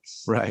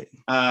works. Right.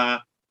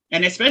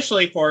 And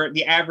especially for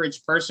the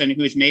average person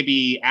who's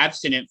maybe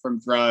abstinent from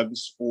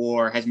drugs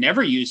or has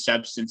never used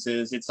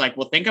substances, it's like,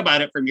 well, think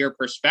about it from your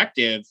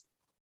perspective.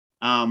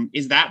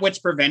 Is that what's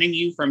preventing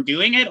you from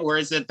doing it? Or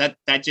is it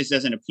that just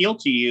doesn't appeal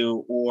to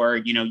you, or,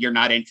 you're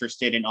not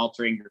interested in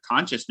altering your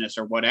consciousness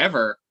or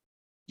whatever?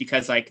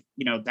 Because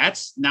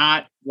that's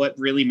not what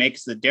really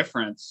makes the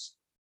difference.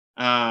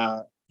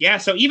 Yeah.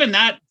 So even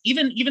that,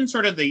 even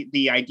sort of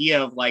the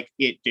idea of like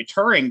it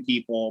deterring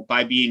people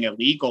by being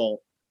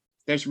illegal,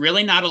 there's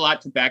really not a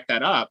lot to back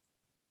that up.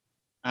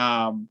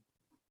 No,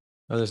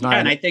 there's not. Yeah,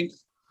 and I think,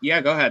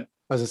 go ahead.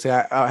 I was gonna say,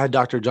 I had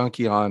Dr.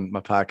 Junkie on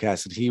my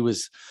podcast, and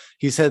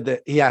he said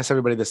that he asked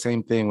everybody the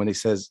same thing when he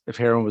says, if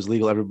heroin was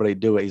legal, everybody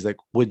do it. He's like,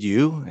 would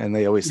you? And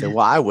they always say,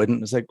 well, I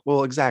wouldn't. It's like,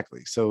 well,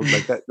 exactly. So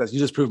like that's you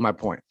just proved my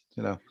point,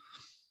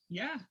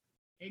 Yeah,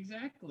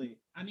 exactly.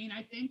 I mean,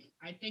 I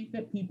think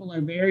that people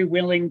are very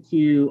willing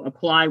to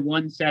apply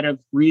one set of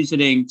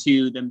reasoning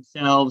to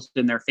themselves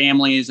and their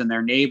families and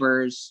their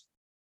neighbors.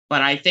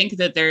 But I think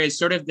that there is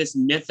sort of this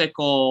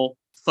mythical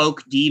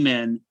folk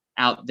demon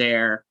out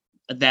there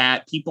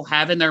that people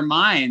have in their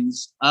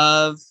minds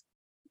of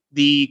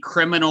the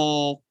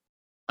criminal.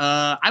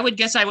 I would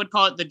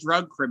call it the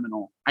drug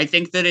criminal. I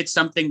think that it's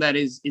something that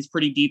is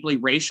pretty deeply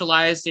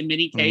racialized in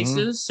many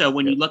cases. Mm-hmm. So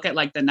when you look at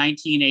like the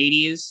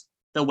 1980s,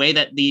 the way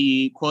that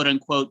the quote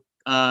unquote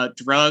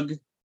drug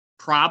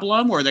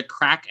problem or the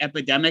crack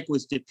epidemic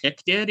was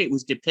depicted, it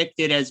was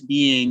depicted as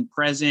being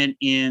present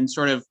in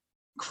sort of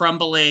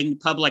crumbling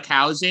public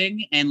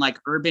housing and like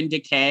urban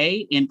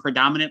decay in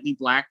predominantly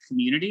Black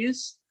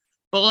communities.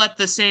 But at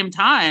the same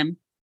time,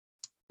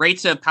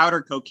 rates of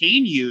powder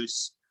cocaine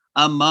use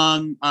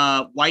among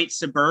white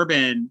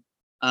suburban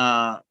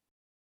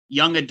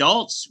young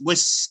adults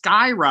was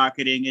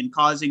skyrocketing and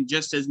causing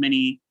just as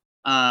many,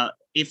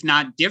 if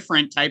not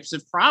different types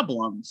of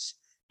problems.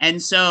 And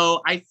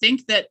so I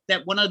think that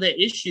one of the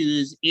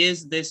issues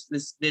is this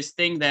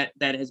thing that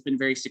has been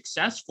very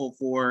successful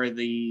for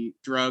the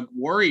drug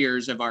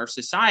warriors of our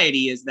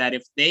society is that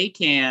if they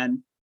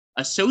can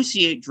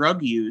associate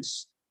drug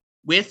use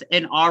with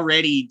an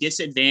already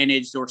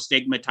disadvantaged or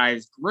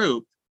stigmatized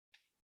group,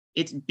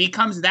 it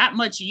becomes that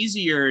much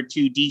easier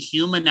to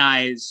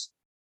dehumanize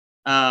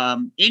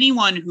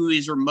anyone who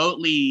is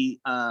remotely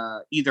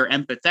either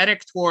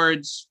empathetic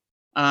towards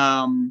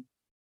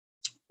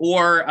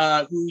or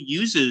who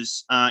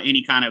uses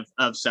any kind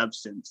of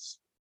substance.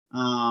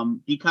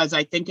 Because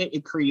I think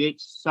it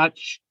creates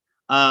such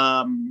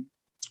an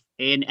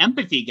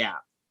empathy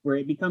gap where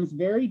it becomes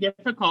very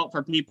difficult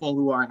for people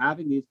who are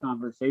having these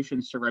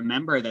conversations to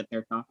remember that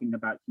they're talking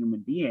about human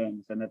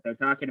beings and that they're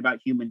talking about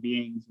human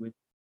beings with,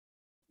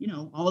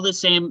 all the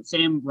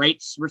same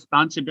rights,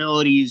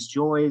 responsibilities,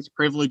 joys,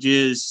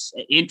 privileges,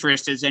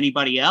 interests as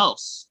anybody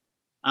else.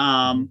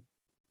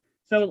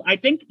 So I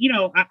think,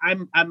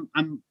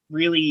 I'm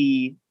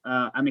really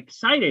I'm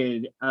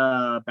excited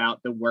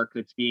about the work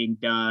that's being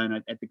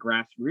done at the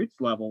grassroots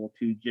level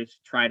to just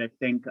try to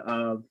think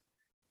of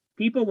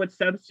people with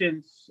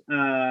substance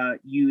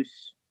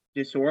use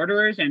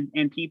disorders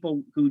and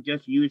people who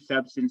just use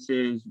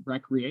substances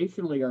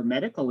recreationally or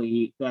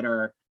medically that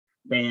are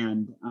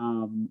banned,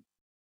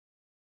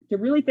 to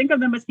really think of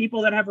them as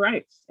people that have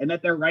rights and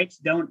that their rights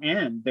don't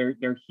end.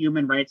 Their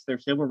human rights, their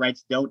civil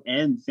rights don't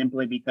end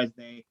simply because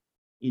they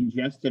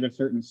ingested a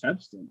certain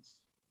substance.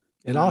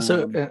 And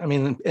also,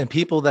 and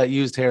people that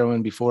used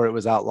heroin before it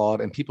was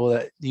outlawed and people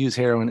that use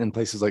heroin in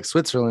places like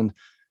Switzerland,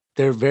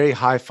 they're very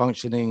high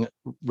functioning,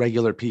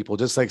 regular people,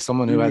 just like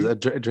someone who has a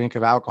drink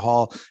of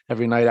alcohol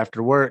every night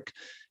after work.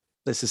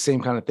 It's the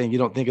same kind of thing. You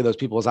don't think of those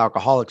people as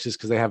alcoholics just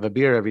because they have a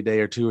beer every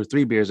day or 2 or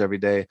 3 beers every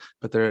day,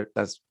 but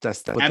that's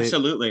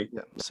absolutely.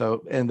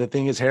 So, and the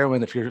thing is,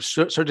 heroin, if you're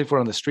searching for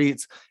it on the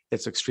streets,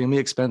 it's extremely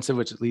expensive,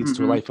 which leads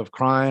to a life of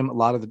crime. A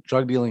lot of the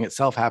drug dealing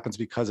itself happens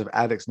because of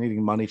addicts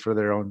needing money for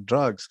their own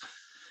drugs.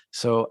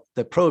 So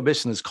the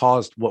prohibition has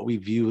caused what we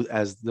view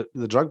as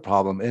the drug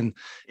problem. And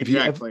if you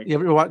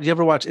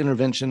ever watch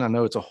Intervention, I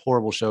know it's a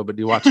horrible show, but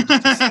do you watch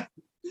it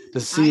to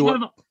see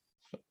what?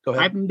 Go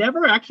ahead. I've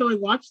never actually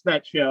watched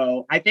that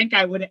show. I think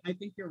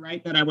you're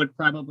right that I would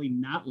probably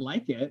not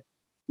like it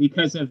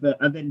because of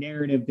the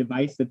narrative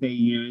device that they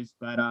use.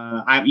 But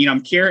I'm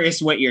curious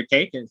what your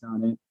take is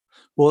on it.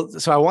 Well,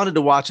 so I wanted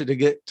to watch it to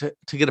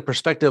get a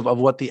perspective of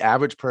what the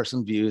average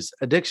person views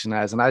addiction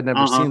as, and I'd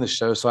never seen the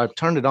show, so I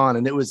turned it on,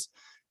 and it was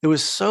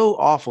so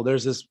awful.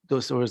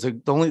 I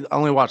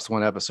only watched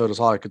one episode. It's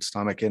all I could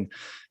stomach. And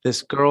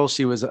this girl,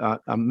 she was a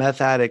meth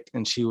addict,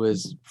 and she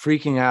was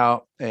freaking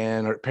out,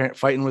 and her parent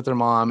fighting with her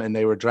mom, and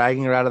they were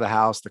dragging her out of the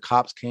house. The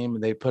cops came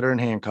and they put her in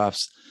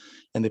handcuffs,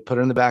 and they put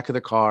her in the back of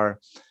the car.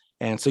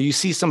 And so you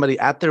see somebody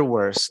at their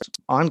worst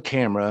on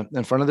camera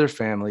in front of their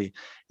family.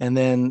 And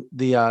then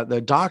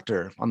the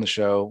doctor on the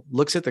show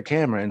looks at the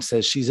camera and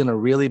says, she's in a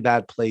really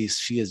bad place.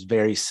 She is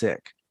very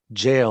sick.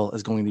 Jail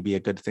is going to be a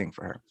good thing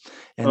for her.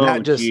 And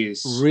that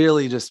just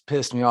really just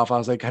pissed me off. I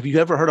was like, have you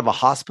ever heard of a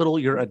hospital?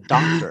 You're a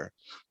doctor.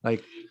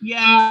 Like,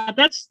 yeah,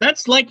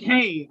 that's like,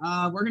 hey,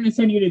 we're going to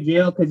send you to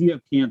jail because you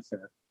have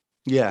cancer.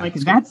 Yeah. Like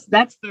that's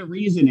the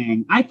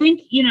reasoning. I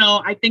think,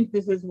 I think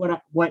this is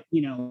what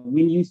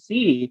when you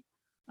see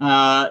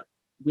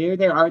where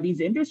there are these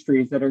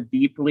industries that are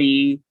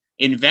deeply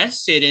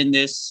invested in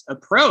this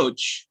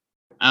approach.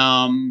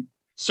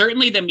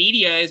 Certainly the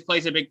media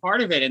plays a big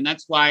part of it. And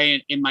that's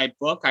why in my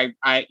book,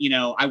 I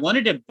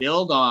wanted to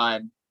build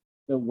on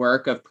the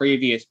work of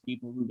previous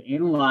people who've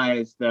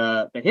analyzed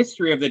the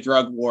history of the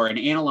drug war and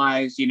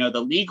analyzed,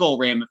 the legal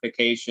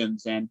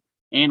ramifications and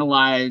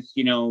analyzed,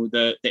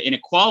 the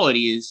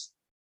inequalities.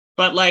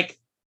 But like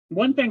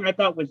one thing I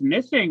thought was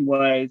missing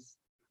was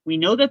we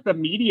know that the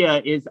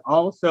media is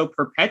also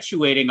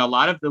perpetuating a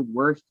lot of the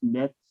worst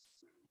myths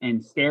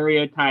and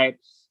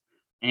stereotypes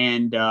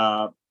and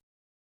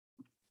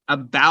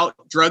about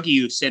drug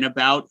use and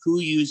about who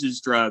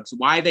uses drugs,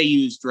 why they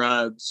use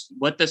drugs,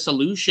 what the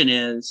solution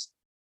is.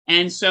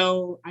 And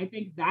so I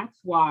think that's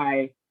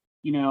why,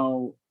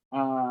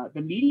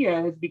 the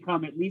media has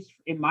become, at least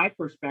in my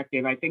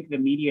perspective, I think the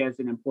media is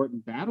an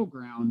important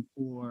battleground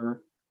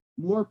for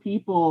more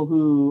people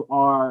who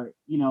are,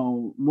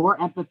 more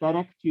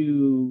empathetic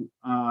to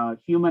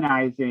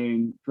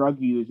humanizing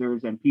drug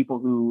users and people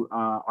who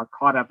are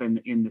caught up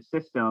in the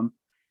system.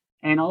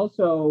 And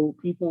also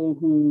people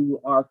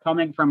who are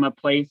coming from a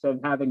place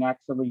of having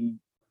actually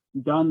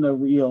done the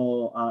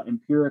real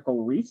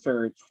empirical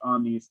research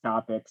on these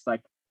topics.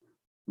 Like,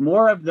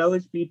 more of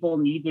those people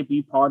need to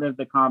be part of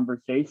the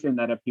conversation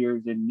that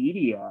appears in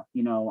media.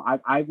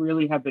 I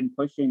really have been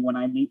pushing when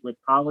I meet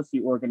with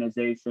policy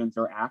organizations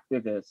or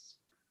activists,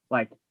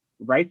 like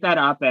write that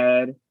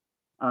op-ed,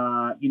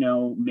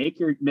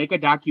 make a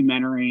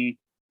documentary,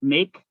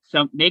 make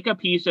a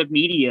piece of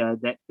media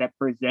that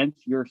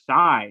presents your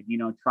side.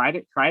 Try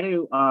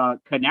to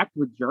connect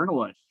with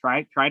journalists,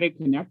 try to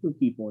connect with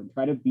people and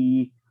try to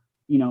be,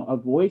 a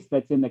voice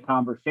that's in the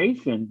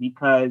conversation,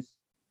 because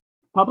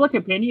public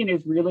opinion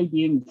is really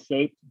being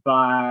shaped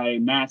by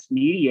mass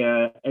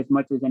media as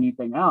much as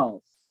anything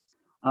else.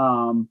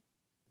 And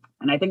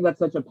I think that's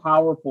such a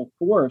powerful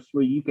force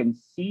where you can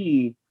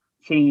see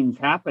change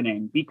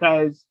happening,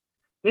 because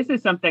this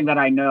is something that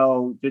I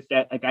know just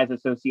as a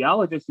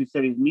sociologist who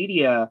studies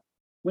media.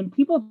 When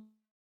people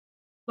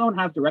don't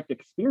have direct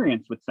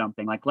experience with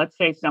something, like let's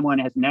say someone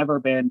has never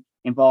been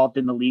involved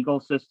in the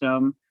legal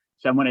system,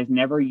 someone has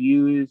never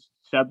used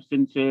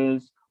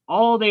substances,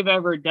 all they've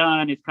ever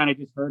done is kind of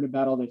just heard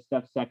about all this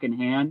stuff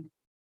secondhand.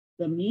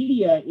 The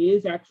media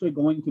is actually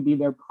going to be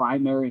their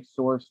primary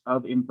source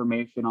of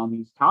information on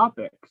these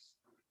topics.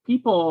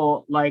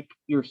 People like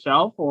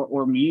yourself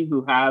or me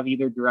who have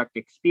either direct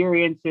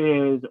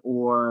experiences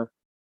or,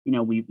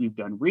 we've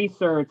done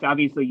research.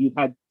 Obviously, you've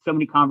had so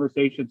many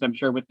conversations, I'm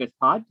sure, with this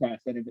podcast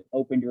that have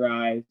opened your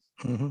eyes,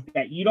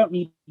 that you don't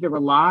need to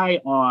rely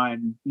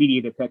on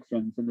media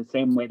depictions in the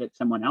same way that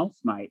someone else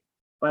might.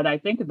 But I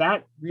think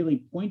that really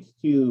points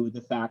to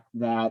the fact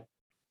that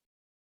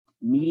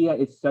media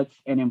is such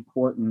an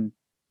important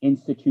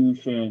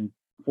institution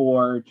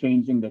for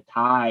changing the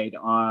tide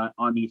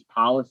on these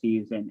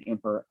policies and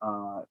for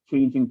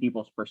changing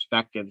people's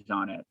perspectives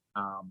on it.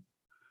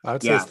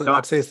 I'd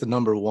say it's the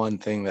number one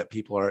thing that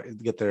people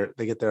get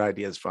their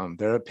ideas from.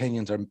 Their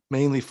opinions are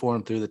mainly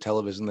formed through the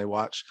television they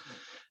watch,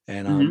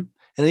 and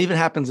and it even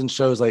happens in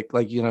shows like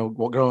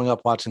growing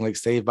up watching like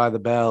Saved by the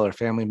Bell or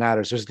Family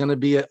Matters. There's going to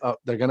be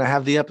they're going to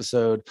have the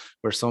episode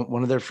where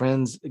one of their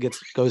friends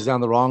goes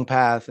down the wrong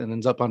path and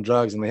ends up on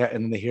drugs, and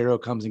then the hero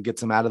comes and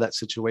gets them out of that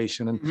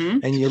situation,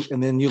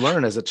 and then you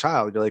learn as a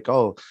child, you're like,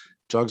 oh,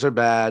 drugs are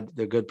bad.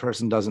 The good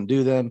person doesn't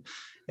do them.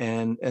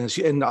 And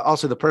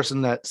also the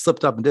person that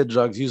slipped up and did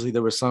drugs, usually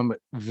there was some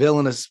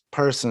villainous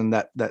person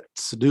that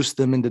seduced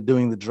them into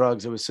doing the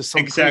drugs. It was just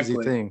some crazy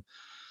thing.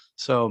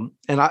 So,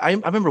 and I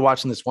remember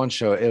watching this one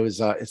show. It was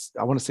I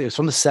want to say it was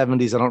from the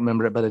 70s. I don't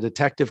remember it, but a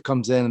detective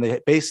comes in and they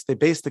base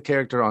the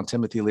character on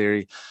Timothy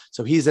Leary.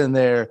 So he's in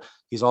there,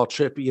 he's all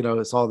trippy,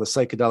 it's all the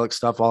psychedelic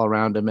stuff all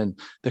around him, and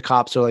the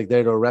cops are like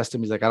there to arrest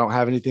him. He's like, I don't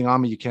have anything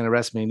on me, you can't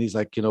arrest me. And he's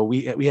like,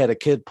 we had a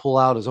kid pull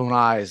out his own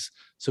eyes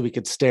so he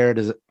could stare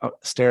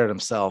at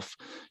himself.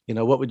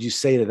 What would you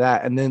say to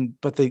that? And then,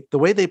 but the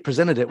way they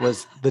presented it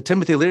was the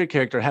Timothy Leary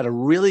character had a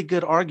really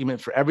good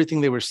argument for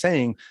everything they were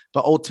saying,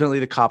 but ultimately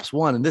the cops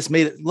won. And this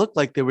made it look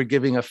like they were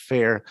giving a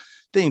fair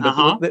thing.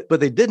 But what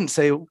they didn't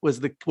say was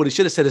what he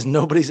should have said is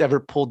nobody's ever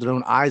pulled their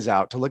own eyes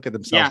out to look at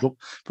themselves. Yeah.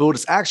 But what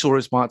his actual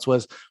response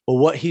was, well,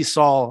 what he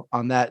saw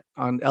on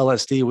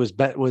LSD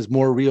was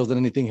more real than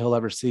anything he'll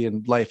ever see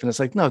in life. And it's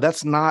like, no,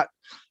 that's not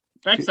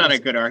a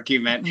good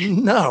argument.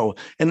 No.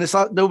 And it's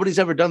not, nobody's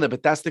ever done that,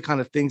 but that's the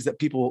kind of things that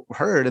people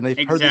heard, and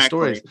they've heard the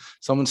stories.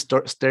 Someone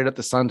stared at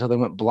the sun until they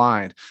went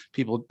blind.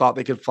 People thought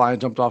they could fly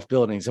and jumped off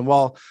buildings. And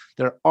while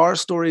there are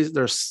stories,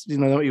 there's,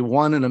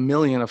 one in a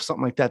million of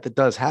something like that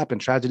does happen.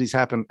 Tragedies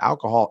happen,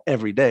 alcohol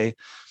every day,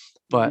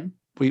 but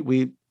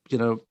we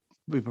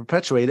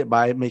perpetuate it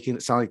by making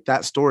it sound like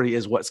that story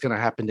is what's going to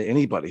happen to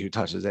anybody who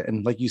touches it.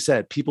 And like you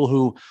said, people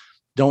who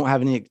don't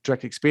have any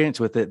direct experience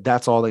with it,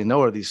 that's all they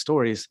know are these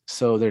stories.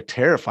 So they're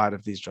terrified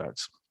of these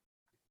drugs.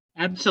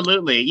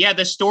 Absolutely. Yeah,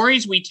 the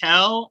stories we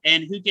tell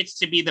and who gets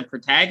to be the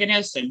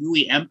protagonist and who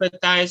we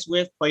empathize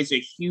with plays a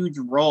huge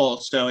role.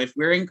 So if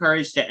we're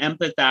encouraged to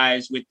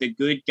empathize with the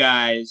good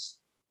guys,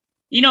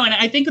 and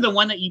I think of the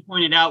one that you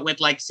pointed out with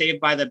like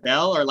Saved by the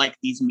Bell or like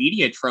these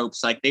media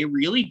tropes, like they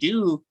really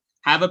do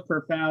have a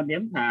profound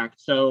impact.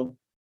 So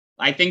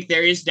I think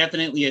there is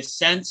definitely a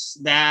sense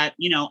that,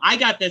 I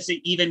got this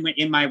even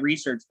in my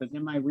research, because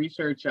in my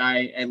research,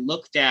 I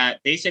looked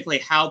at basically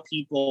how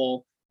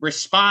people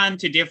respond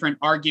to different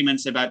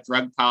arguments about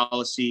drug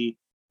policy,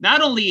 not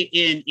only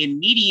in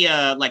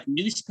media, like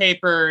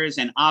newspapers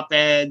and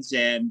op-eds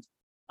and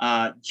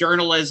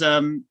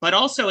journalism, but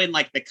also in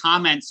like the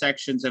comment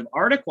sections of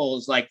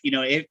articles. Like,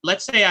 if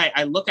let's say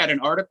I look at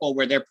an article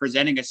where they're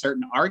presenting a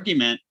certain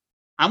argument,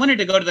 I wanted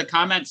to go to the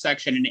comment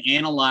section and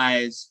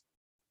analyze,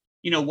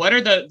 what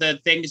are the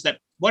things that,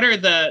 what are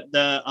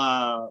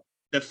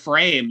the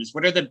frames,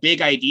 what are the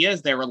big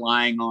ideas they're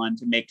relying on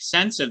to make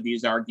sense of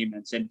these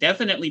arguments? And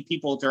definitely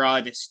people draw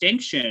a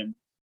distinction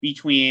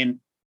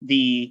between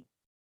the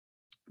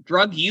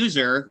drug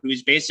user,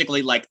 who's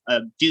basically like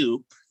a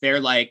dupe, they're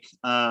like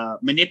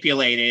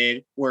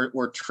manipulated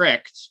or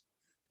tricked,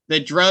 the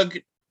drug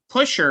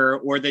pusher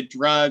or the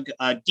drug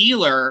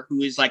dealer,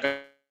 who is like a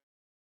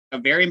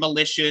very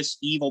malicious,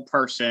 evil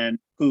person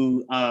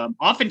who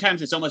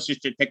oftentimes is almost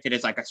just depicted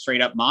as like a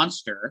straight up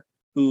monster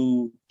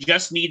who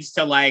just needs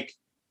to like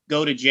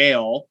go to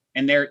jail,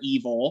 and they're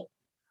evil.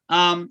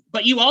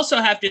 But you also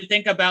have to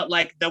think about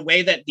like the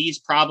way that these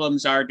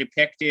problems are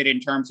depicted in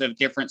terms of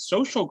different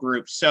social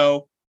groups.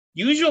 So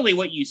usually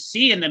what you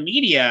see in the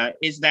media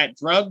is that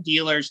drug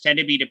dealers tend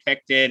to be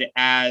depicted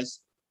as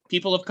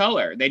people of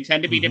color. They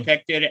tend to be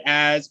depicted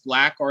as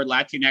Black or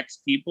Latinx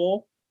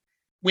people,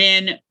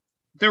 when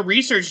the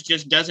research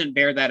just doesn't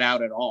bear that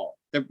out at all.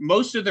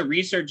 Most of the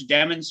research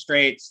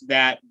demonstrates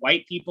that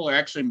white people are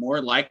actually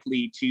more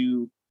likely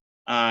to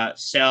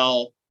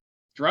sell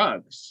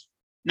drugs,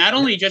 not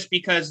only just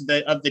because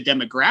of the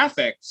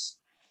demographics,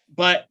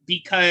 but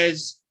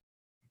because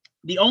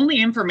the only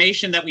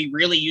information that we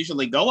really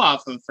usually go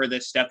off of for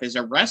this stuff is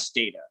arrest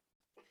data.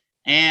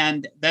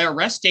 And the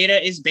arrest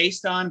data is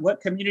based on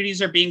what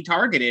communities are being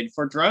targeted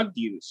for drug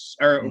use,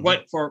 or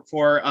what for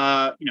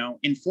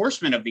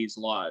enforcement of these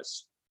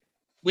laws.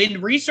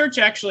 When research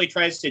actually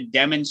tries to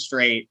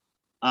demonstrate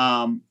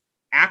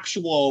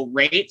actual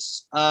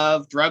rates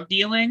of drug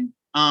dealing,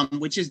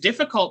 which is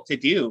difficult to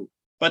do,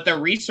 but the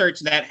research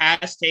that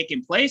has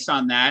taken place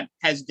on that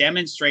has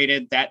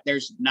demonstrated that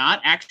there's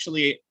not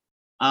actually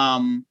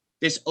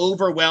this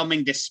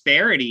overwhelming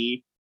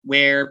disparity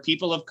where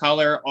people of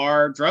color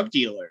are drug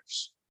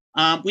dealers.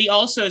 We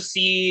also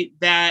see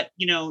that,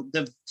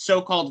 the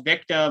so-called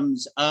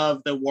victims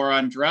of the war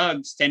on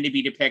drugs tend to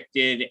be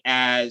depicted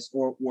as,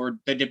 or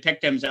the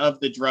victims of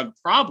the drug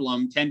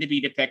problem tend to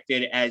be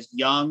depicted as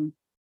young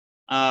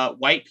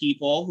white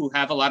people who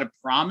have a lot of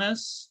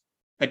promise,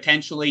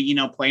 potentially,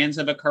 plans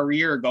of a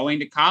career, going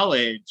to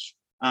college.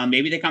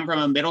 Maybe they come from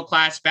a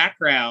middle-class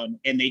background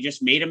and they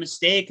just made a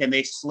mistake and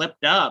they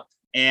slipped up,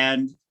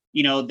 and,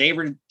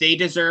 they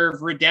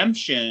deserve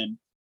redemption.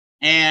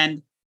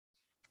 And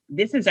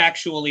this is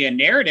actually a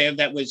narrative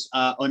that was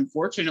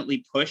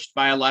unfortunately pushed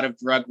by a lot of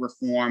drug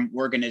reform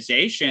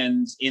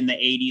organizations in the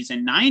 80s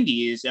and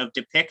 90s, of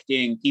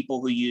depicting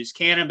people who use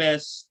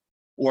cannabis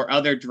or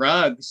other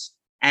drugs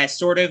as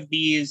sort of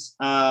these,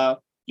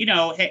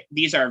 hey,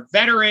 these are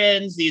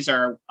veterans, these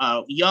are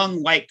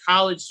young white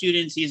college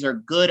students, these are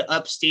good,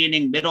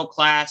 upstanding,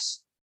 middle-class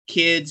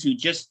kids who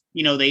just,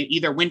 they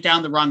either went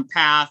down the wrong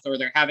path or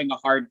they're having a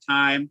hard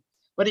time.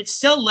 But it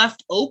still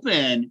left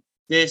open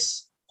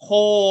this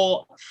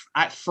whole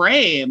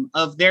frame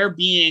of there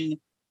being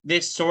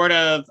this sort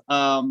of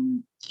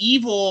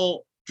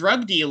evil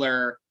drug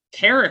dealer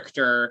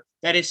character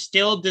that is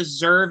still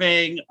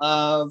deserving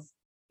of,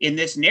 in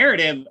this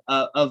narrative,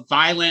 of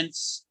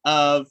violence,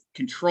 of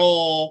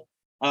control,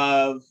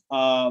 of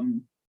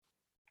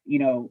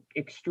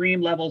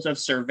extreme levels of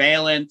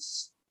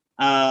surveillance,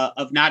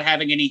 of not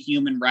having any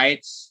human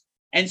rights.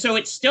 And so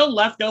it still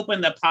left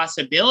open the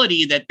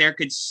possibility that there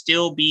could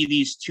still be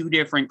these two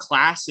different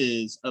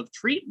classes of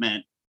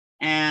treatment.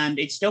 And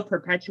it still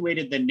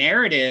perpetuated the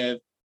narrative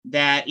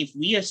that if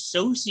we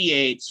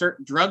associate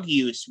certain drug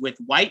use with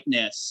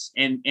whiteness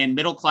and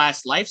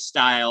middle-class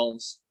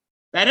lifestyles,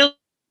 that'll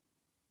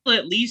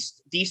at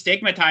least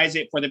destigmatize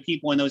it for the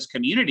people in those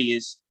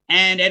communities.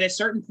 And at a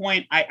certain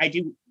point, I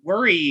do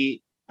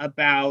worry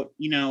about,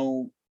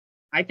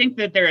 I think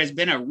that there has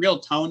been a real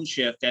tone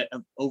shift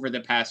over the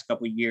past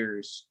couple of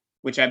years,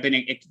 which I've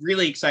been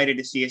really excited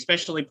to see,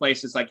 especially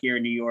places like here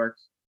in New York,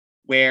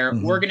 where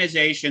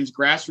organizations,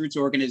 grassroots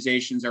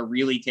organizations, are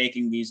really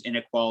taking these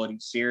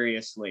inequalities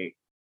seriously.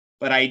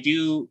 But I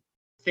do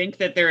think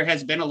that there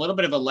has been a little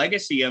bit of a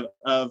legacy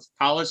of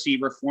policy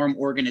reform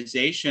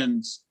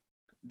organizations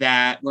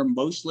that were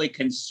mostly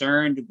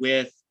concerned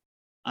with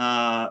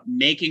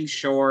making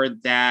sure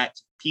that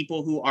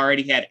people who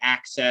already had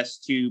access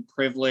to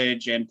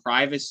privilege and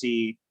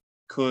privacy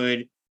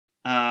could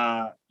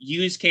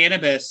use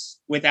cannabis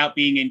without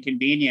being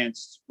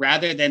inconvenienced,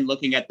 rather than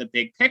looking at the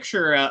big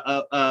picture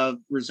of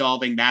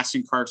resolving mass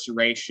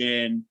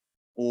incarceration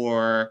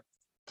or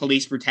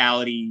police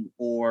brutality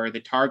or the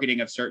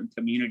targeting of certain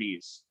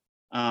communities.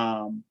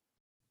 So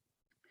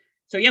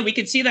yeah, we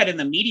can see that in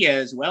the media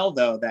as well,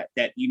 though, that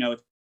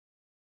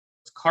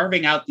it's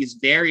carving out these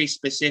very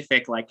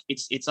specific, like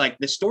it's like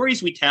the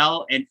stories we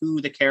tell and who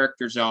the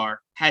characters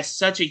are has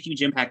such a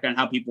huge impact on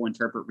how people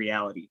interpret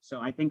reality. So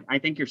I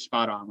think you're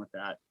spot on with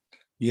that.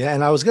 Yeah,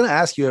 and I was going to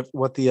ask you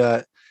what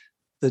the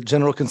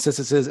general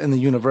consensus is in the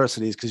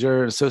universities, because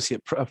you're an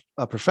associate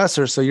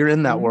professor, so you're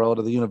in that world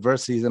of the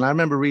universities. And I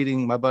remember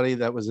reading, my buddy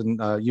that was in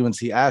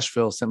UNC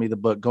Asheville sent me the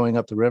book Going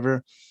Up the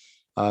River.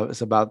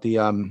 It's about the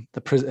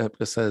prison.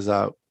 It says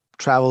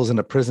travels in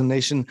a prison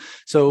nation.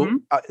 So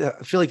I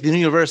feel like the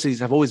universities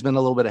have always been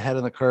a little bit ahead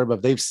of the curve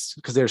because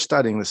they're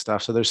studying this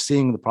stuff. So they're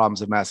seeing the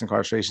problems of mass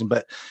incarceration.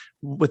 But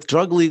with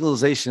drug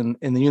legalization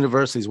in the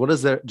universities, what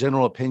is their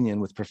general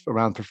opinion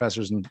around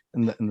professors in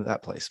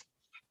that place?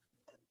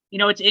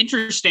 It's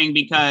interesting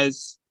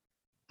because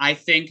I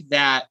think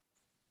that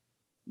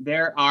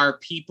there are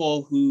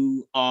people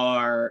who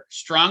are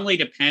strongly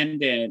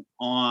dependent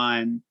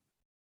on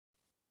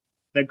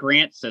the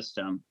grant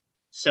system.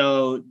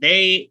 So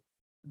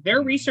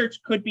their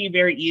research could be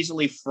very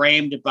easily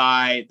framed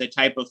by the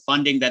type of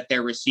funding that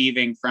they're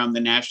receiving from the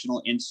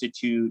National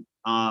Institute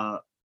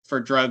for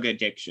Drug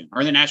Addiction,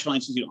 or the National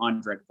Institute on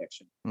Drug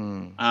Addiction,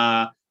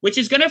 which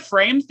is going to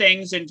frame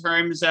things in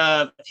terms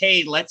of,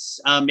 hey,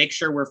 let's make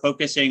sure we're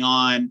focusing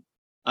on,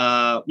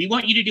 we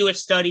want you to do a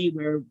study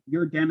where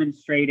you're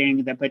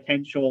demonstrating the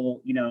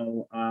potential,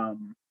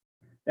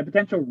 the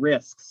potential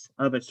risks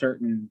of a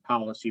certain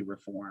policy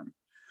reform.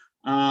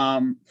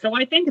 So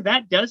I think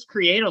that does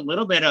create a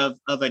little bit of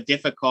a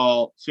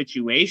difficult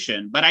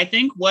situation. But I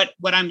think what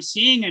I'm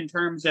seeing in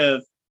terms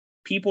of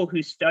people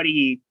who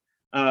study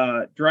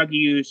drug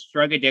use,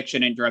 drug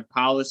addiction, and drug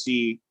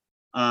policy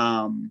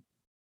that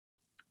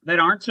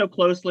aren't so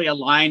closely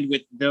aligned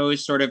with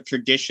those sort of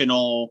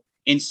traditional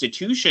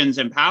institutions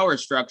and power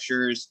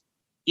structures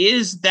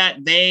is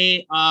that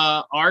they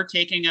are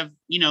taking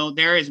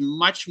there is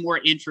much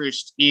more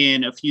interest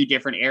in a few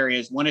different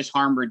areas. One is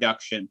harm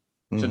reduction.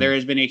 So there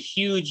has been a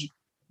huge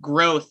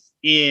growth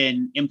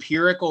in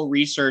empirical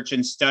research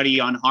and study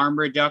on harm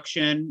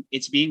reduction.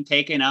 It's being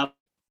taken up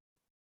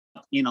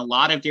in a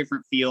lot of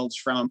different fields,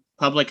 from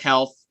public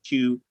health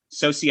to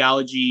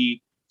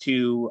sociology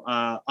to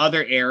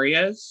other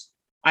areas.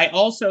 I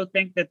also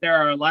think that there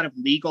are a lot of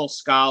legal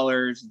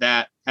scholars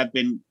that have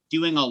been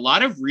doing a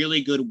lot of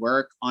really good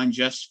work on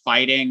just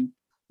fighting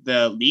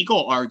the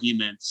legal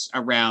arguments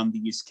around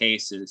these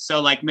cases.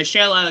 So like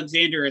Michelle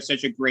Alexander is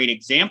such a great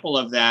example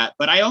of that,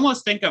 but I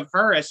almost think of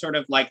her as sort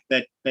of like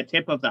the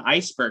tip of the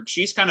iceberg.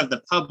 She's kind of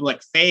the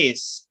public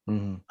face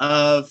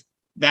of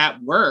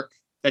that work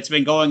that's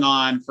been going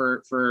on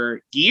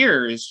for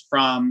years,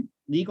 from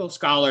legal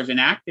scholars and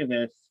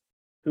activists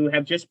who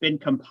have just been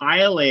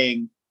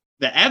compiling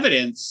the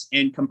evidence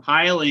and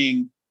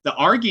compiling the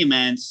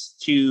arguments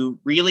to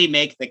really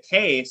make the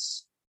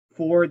case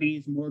for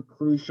these more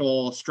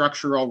crucial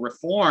structural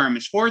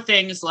reforms, for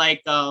things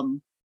like,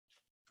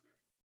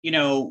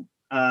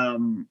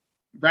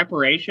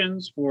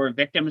 reparations for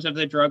victims of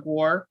the drug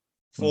war,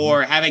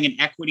 for having an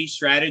equity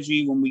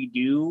strategy when we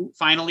do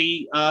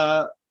finally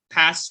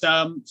pass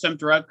some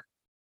drug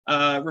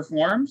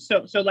reforms.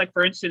 So like,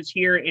 for instance,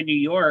 here in New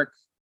York,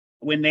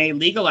 when they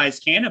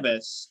legalized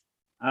cannabis,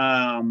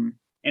 and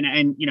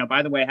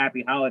by the way,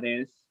 happy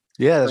holidays.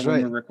 Yeah, that's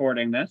right. We're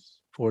recording this.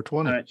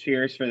 420.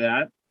 Cheers for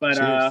that.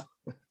 But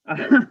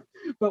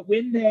but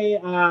when they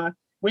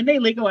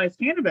legalized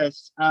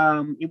cannabis,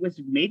 it was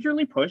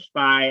majorly pushed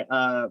by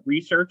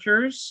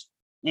researchers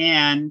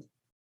and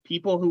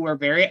people who were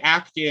very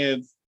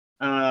active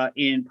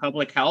in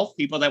public health,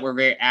 people that were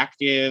very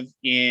active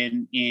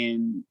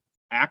in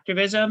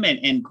activism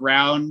and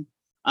ground,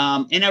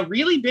 in a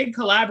really big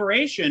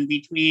collaboration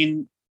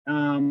between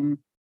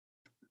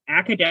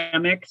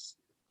academics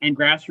and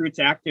grassroots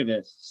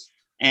activists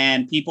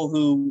and people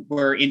who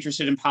were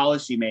interested in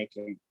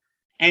policymaking.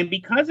 And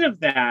because of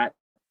that,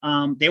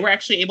 they were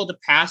actually able to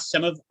pass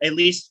some of, at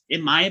least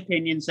in my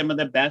opinion, some of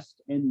the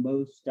best and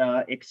most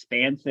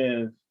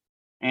expansive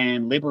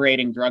and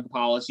liberating drug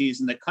policies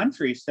in the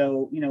country.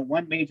 So,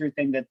 one major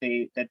thing that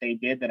they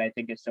did that I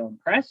think is so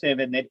impressive,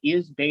 and that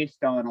is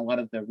based on a lot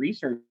of the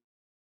research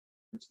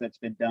that's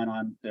been done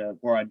on the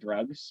war on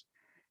drugs,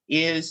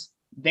 is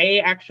they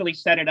actually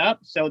set it up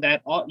so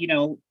that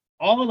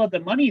all of the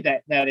money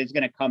that is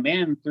going to come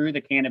in through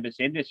the cannabis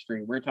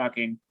industry, we're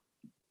talking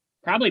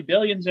probably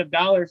billions of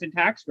dollars in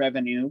tax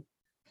revenue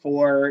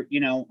for,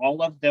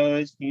 all of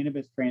those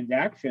cannabis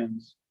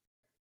transactions.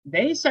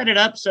 They set it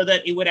up so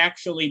that it would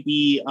actually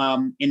be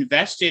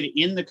invested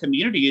in the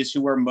communities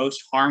who were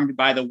most harmed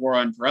by the war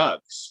on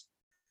drugs.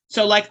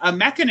 So like a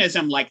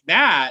mechanism like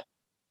that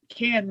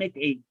can make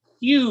a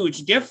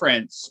huge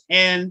difference.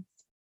 And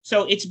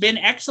So it's been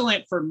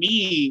excellent for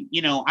me.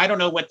 I don't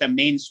know what the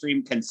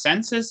mainstream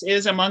consensus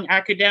is among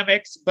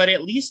academics, but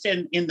at least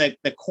in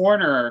the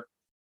corner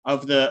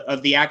of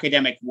the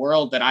academic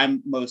world that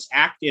I'm most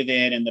active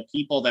in, and the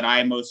people that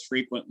I most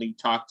frequently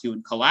talk to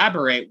and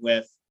collaborate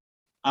with,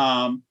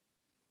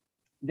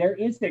 there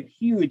is a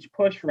huge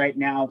push right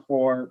now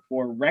for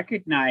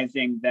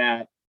recognizing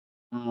that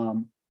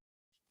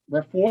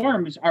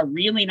reforms are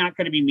really not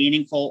going to be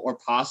meaningful or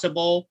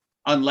possible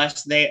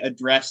unless they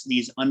address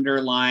these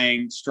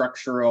underlying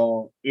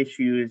structural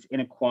issues,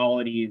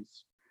 inequalities.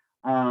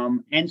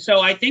 And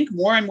so I think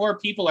more and more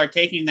people are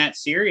taking that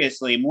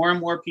seriously. More and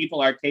more people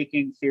are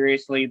taking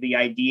seriously the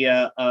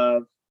idea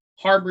of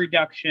harm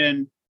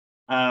reduction,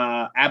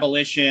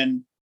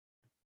 abolition,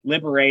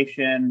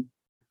 liberation,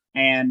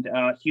 and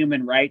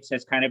human rights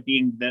as kind of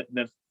being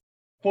the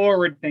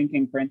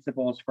forward-thinking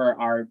principles for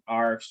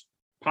our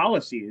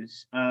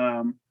policies.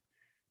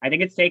 I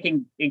think it's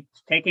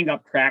taking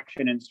up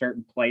traction in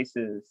certain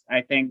places.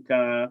 I think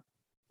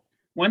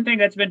one thing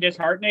that's been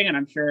disheartening, and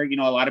I'm sure a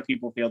lot of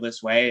people feel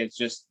this way, is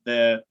just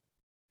the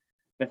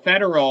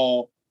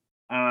federal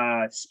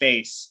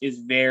space is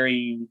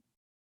very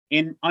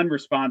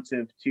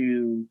unresponsive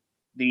to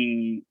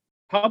the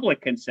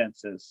public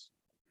consensus.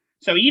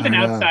 So even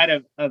outside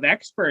of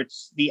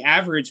experts, the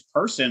average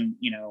person,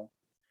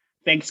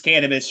 thinks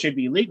cannabis should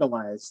be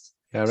legalized.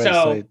 Yeah, right.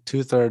 So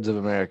 2/3 of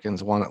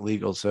Americans want it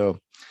legal. So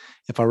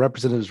if our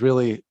representatives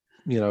really,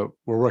 were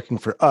working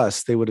for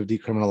us, they would have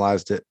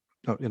decriminalized it,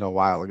 a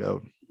while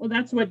ago. Well,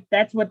 that's what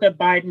the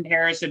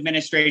Biden-Harris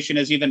administration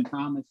has even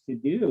promised to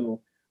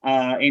do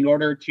in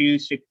order to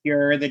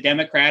secure the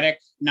Democratic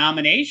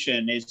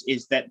nomination.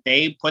 Is that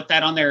they put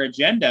that on their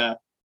agenda.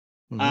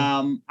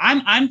 Mm-hmm.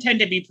 I'm tend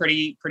to be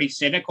pretty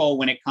cynical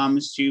when it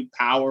comes to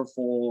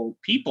powerful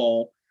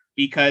people,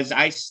 because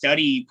I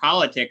study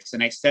politics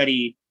and I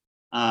study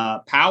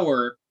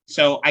power.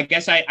 So I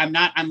guess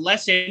I'm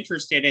less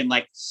interested in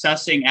like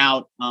sussing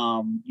out,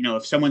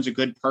 if someone's a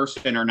good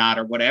person or not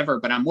or whatever,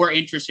 but I'm more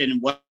interested in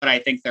what I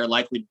think they're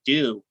likely to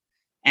do.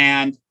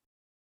 And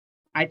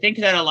I think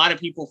that a lot of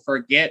people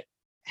forget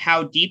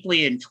how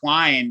deeply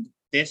entwined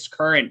this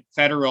current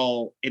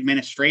federal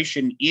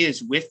administration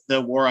is with the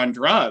war on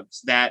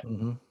drugs, that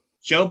mm-hmm.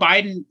 Joe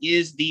Biden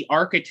is the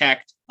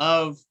architect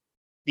of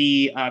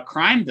the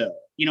crime bill.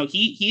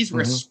 He's mm-hmm.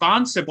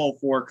 responsible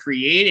for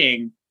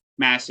creating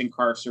mass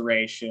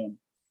incarceration.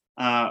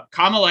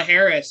 Kamala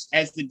Harris,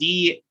 as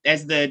the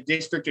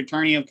district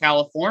attorney of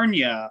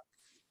California,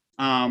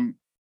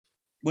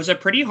 was a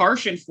pretty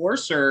harsh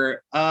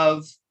enforcer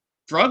of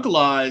drug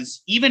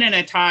laws, even in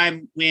a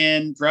time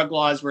when drug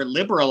laws were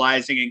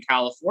liberalizing in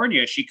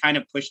California. She kind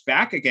of pushed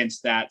back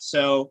against that.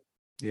 So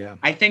yeah,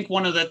 I think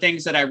one of the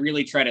things that I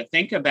really try to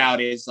think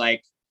about is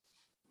like,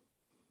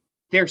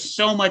 there's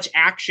so much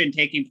action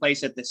taking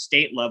place at the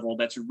state level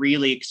that's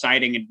really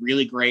exciting and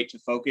really great to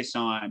focus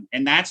on.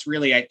 And that's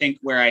really, I think,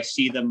 where I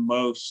see the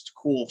most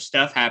cool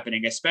stuff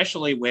happening,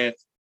 especially with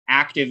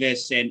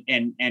activists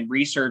and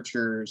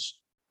researchers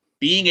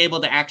being able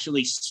to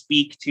actually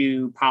speak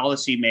to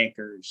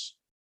policymakers.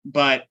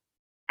 But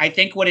I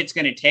think what it's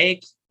going to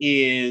take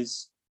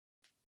is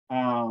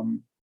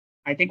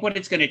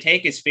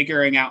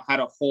figuring out how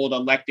to hold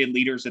elected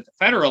leaders at the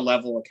federal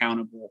level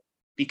accountable,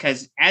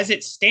 because as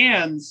it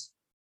stands,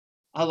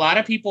 a lot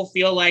of people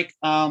feel like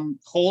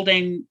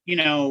holding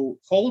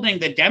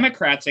the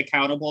Democrats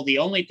accountable, the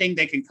only thing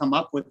they can come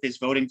up with is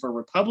voting for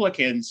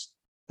Republicans,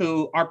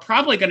 who are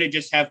probably going to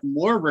just have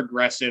more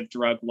regressive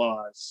drug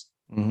laws.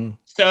 Mm-hmm.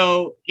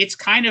 So it's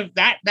kind of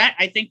that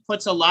I think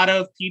puts a lot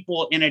of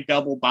people in a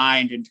double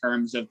bind in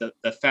terms of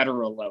the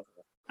federal level.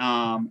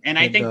 And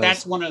I think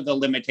that's one of the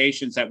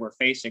limitations that we're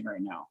facing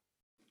right now.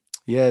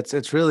 Yeah,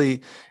 it's really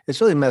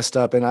messed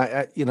up. And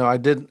I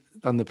did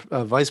on the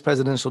vice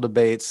presidential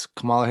debates,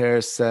 Kamala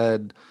Harris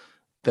said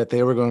that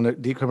they were going to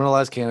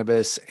decriminalize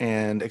cannabis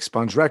and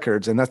expunge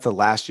records, and that's the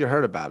last you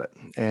heard about it.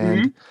 And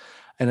mm-hmm.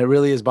 and it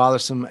really is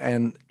bothersome.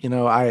 And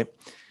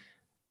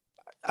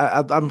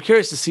I'm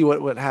curious to see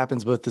what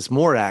happens with this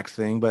MORE Act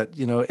thing, but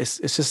it's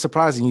just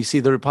surprising. You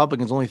see the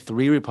Republicans, only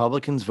 3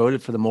 Republicans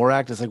voted for the MORE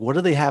Act. It's like, what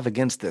do they have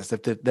against this?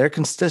 If their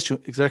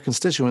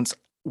constituents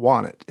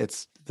want it,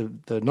 it's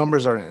the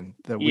numbers are in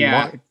that we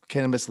want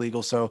cannabis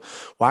legal. So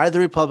why are the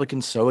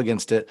Republicans so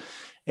against it?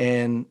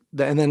 And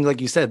then, like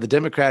you said, the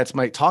Democrats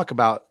might talk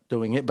about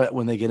doing it, but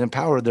when they get in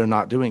power, they're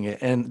not doing it.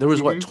 And there was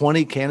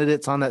 20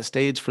 candidates on that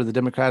stage for the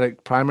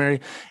Democratic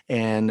primary,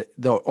 and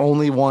the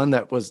only one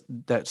that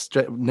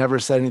never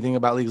said anything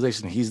about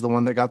legalization, he's the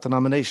one that got the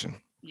nomination.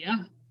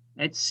 Yeah,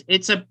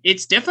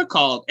 it's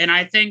difficult, and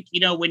I think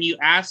when you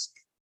ask,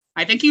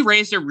 I think you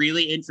raised a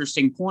really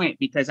interesting point,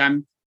 because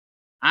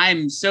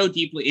I'm so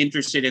deeply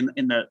interested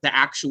in the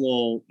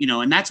actual,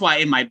 and that's why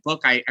in my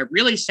book I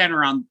really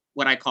center on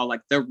what I call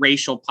like the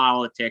racial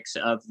politics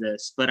of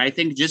this. But I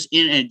think just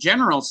in a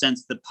general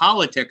sense, the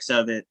politics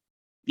of it,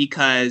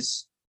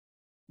 because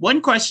one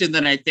question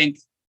that I think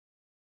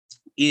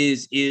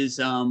is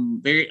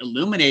very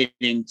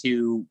illuminating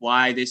to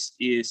why this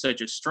is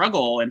such a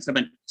struggle and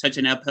such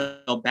an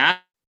uphill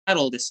battle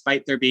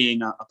despite there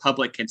being a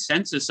public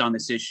consensus on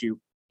this issue,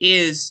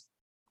 is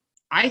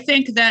I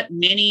think that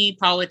many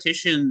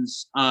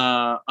politicians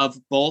of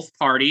both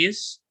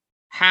parties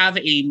have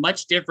a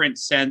much different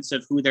sense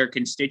of who their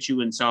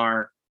constituents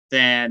are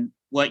than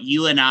what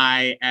you and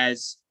I,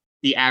 as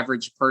the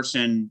average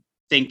person,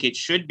 think it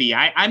should be.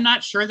 I'm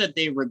not sure that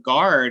they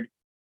regard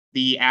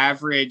the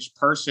average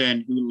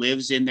person who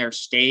lives in their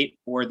state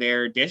or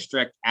their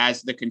district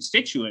as the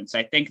constituents.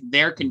 I think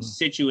their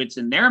constituents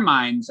in their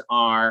minds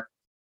are,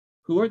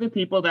 who are the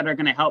people that are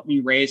going to help me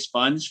raise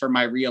funds for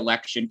my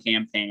reelection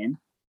campaign?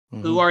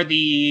 Who are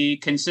the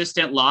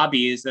consistent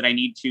lobbies that I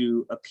need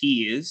to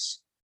appease?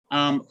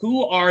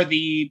 Who are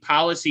the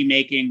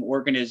policy-making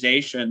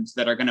organizations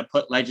that are going to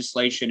put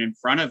legislation in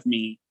front of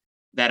me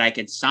that I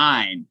can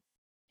sign?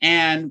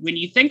 And when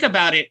you think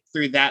about it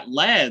through that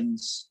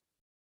lens,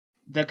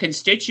 the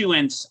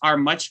constituents are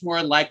much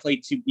more likely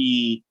to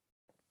be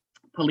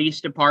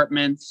police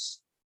departments,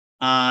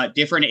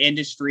 different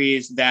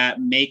industries that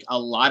make a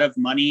lot of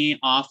money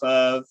off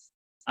of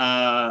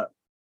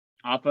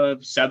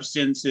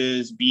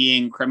substances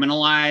being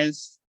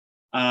criminalized,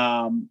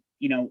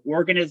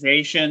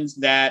 organizations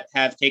that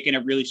have taken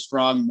a really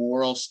strong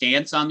moral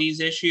stance on these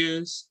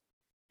issues.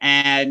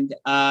 And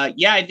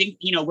I think,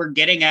 we're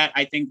getting at,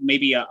 I think,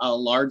 maybe a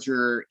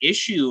larger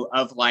issue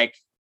of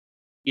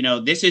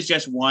this is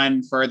just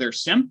one further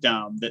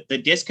symptom. The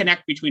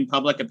disconnect between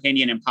public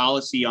opinion and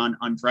policy on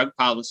drug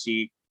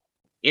policy,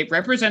 it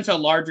represents a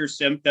larger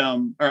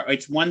symptom, or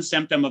it's one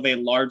symptom of a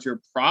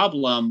larger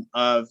problem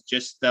of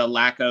just the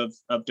lack of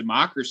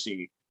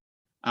democracy.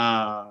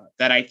 That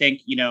I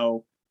think,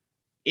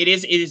 it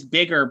is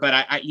bigger, but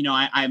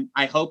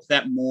I hope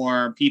that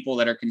more people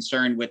that are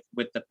concerned with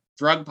the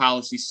drug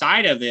policy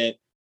side of it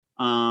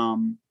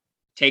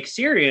take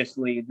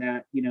seriously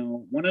that,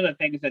 one of the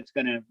things that's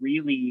going to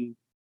really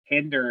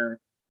hinder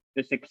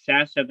the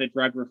success of the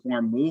drug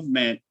reform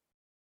movement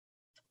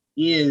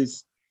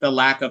is the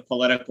lack of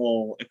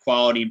political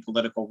equality and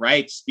political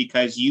rights,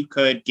 because you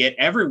could get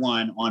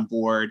everyone on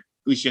board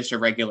who's just a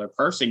regular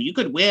person. You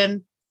could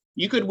win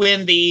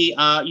the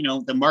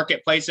the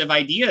marketplace of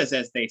ideas,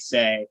 as they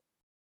say.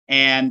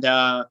 And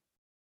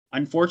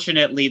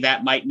unfortunately,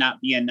 that might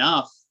not be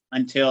enough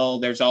until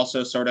there's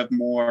also sort of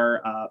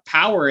more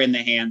power in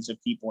the hands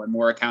of people and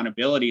more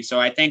accountability. So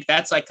I think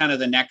that's kind of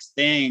the next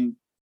thing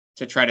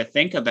to try to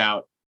think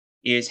about,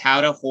 is how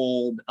to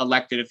hold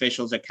elected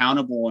officials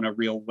accountable in a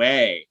real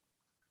way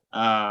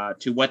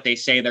to what they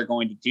say they're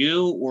going to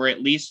do, or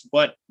at least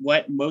what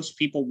most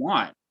people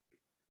want.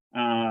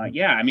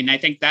 I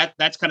think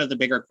that's kind of the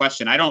bigger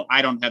question. I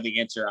don't have the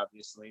answer,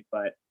 obviously,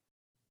 but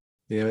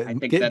I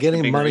think that's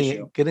the bigger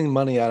issue. Getting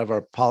money out of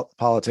our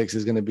politics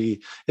is going to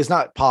be, it's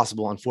not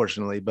possible,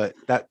 unfortunately, but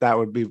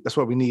that's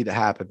what we need to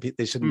happen.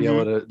 They shouldn't be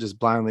able to just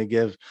blindly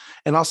give.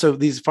 And also,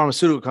 these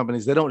pharmaceutical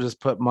companies, they don't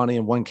just put money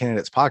in one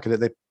candidate's pocket.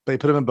 They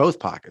put them in both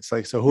pockets.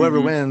 So whoever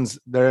wins,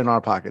 they're in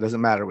our pocket. It doesn't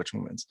matter which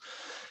one wins.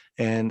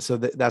 And so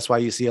that's why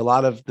you see a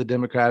lot of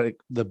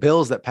the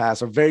bills that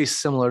pass are very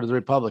similar to the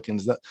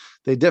Republicans.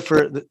 They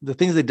differ. The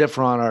things they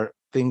differ on are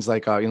things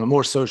like,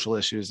 more social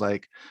issues.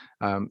 Like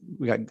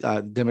we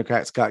got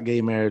Democrats got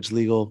gay marriage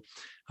legal.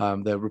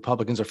 The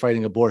Republicans are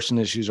fighting abortion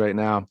issues right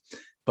now.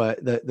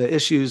 But the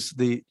issues,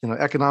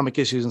 economic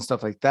issues and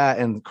stuff like that,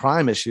 and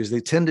crime issues,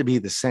 they tend to be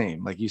the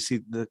same. Like you see,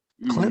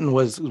 Clinton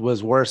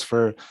was worse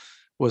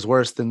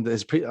than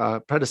his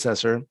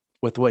predecessor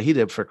with what he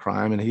did for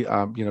crime, and he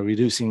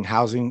reducing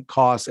housing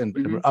costs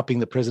and upping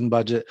the prison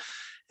budget,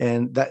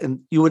 and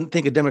you wouldn't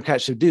think a Democrat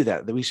should do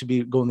that we should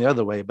be going the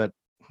other way, but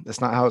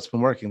that's not how it's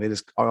been working. They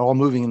just are all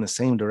moving in the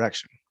same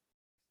direction.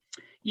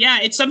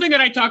 Yeah, it's something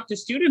that I talk to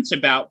students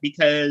about,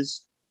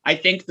 because I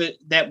think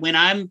that when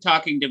I'm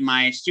talking to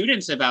my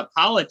students about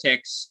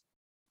politics,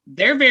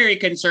 they're very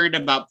concerned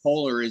about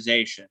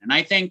polarization, and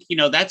I think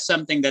that's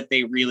something that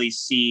they really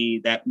see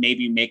that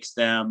maybe makes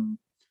them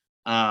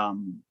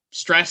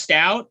stressed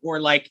out,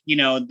 or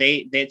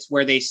that's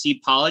where they see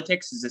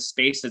politics as a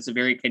space that's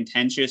very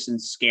contentious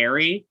and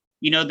scary.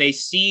 They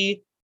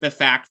see the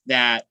fact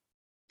that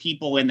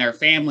people in their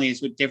families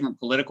with different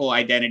political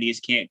identities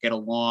can't get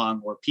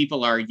along, or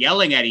people are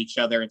yelling at each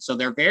other, and so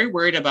they're very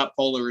worried about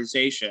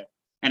polarization,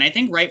 and I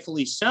think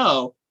rightfully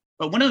so.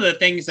 But one of the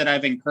things that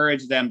I've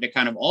encouraged them to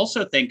kind of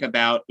also think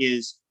about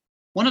is,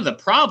 one of the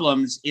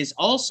problems is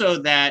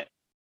also that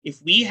if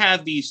we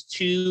have these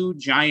two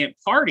giant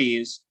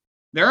parties,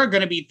 there are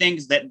going to be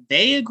things that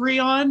they agree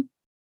on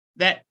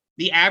that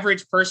the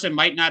average person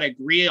might not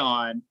agree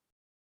on,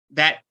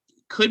 that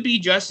could be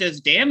just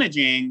as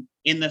damaging,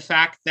 in the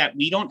fact that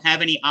we don't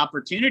have any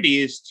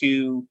opportunities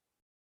to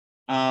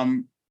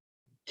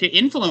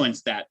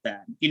influence that.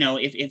 Then,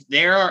 if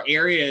there are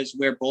areas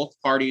where both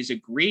parties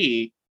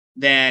agree,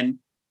 then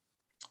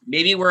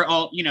maybe we're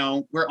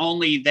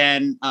only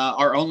then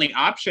our only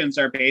options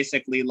are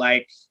basically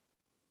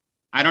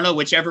I don't know,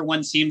 whichever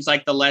one seems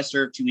like the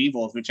lesser of two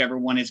evils, whichever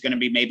one is going to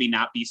be maybe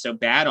not be so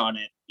bad on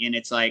it. And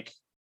it's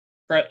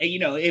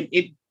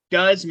it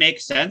does make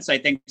sense. I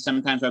think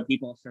sometimes when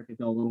people start to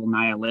go a little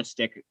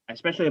nihilistic,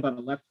 especially about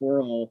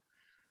electoral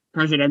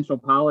presidential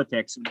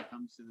politics when it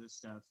comes to this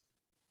stuff.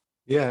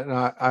 Yeah,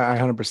 no, I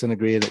 100%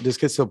 agree. And it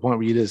just gets to a point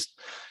where you just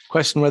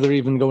question whether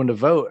even going to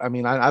vote. I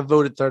mean, I've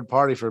voted third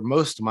party for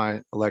most of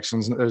my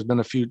elections. There's been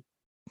a few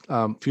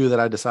that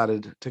I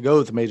decided to go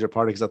with the major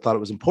party because I thought it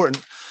was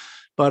important.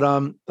 But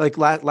like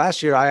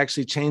last year, I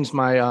actually changed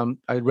my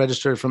I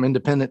registered from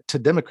independent to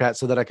Democrat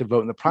so that I could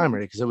vote in the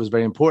primary because it was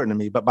very important to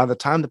me. But by the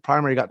time the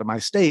primary got to my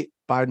state,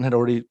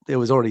 Biden it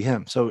was already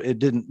him. So it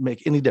didn't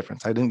make any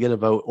difference. I didn't get a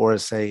vote or a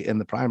say in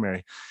the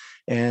primary.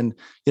 And,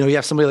 you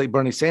have somebody like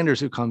Bernie Sanders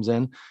who comes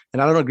in,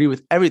 and I don't agree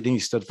with everything he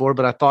stood for,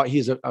 but I thought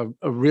he's a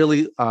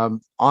really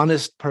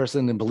honest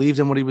person and believed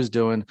in what he was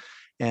doing.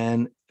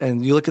 And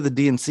you look at the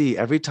DNC,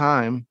 every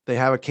time they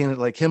have a candidate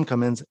like him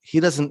come in,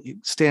 he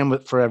doesn't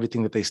stand for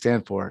everything that they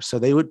stand for. So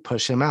they would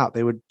push him out.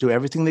 They would do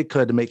everything they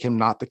could to make him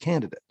not the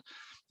candidate.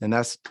 And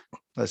I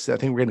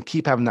think we're going to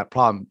keep having that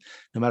problem,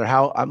 no matter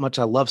how much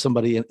I love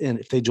somebody. And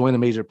if they join a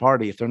major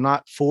party, if they're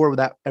not for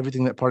that,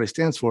 everything that party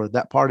stands for,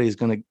 that party is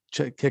going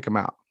to kick them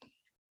out.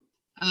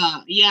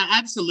 Yeah,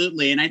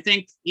 absolutely. And I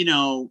think,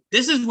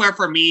 this is where,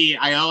 for me,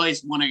 I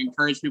always want to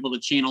encourage people to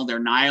channel their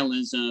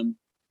nihilism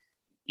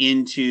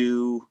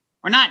into,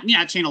 or not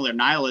channel their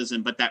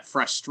nihilism, but that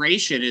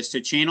frustration is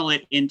to channel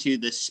it into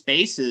the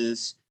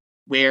spaces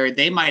where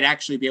they might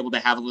actually be able to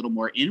have a little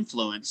more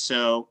influence.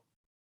 So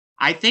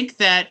I think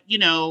that,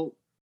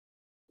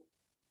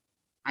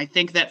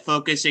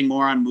 focusing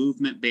more on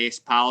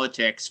movement-based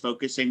politics,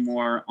 focusing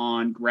more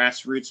on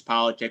grassroots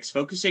politics,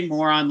 focusing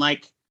more on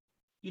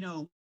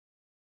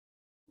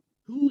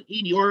who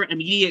in your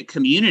immediate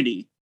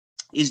community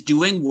is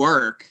doing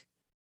work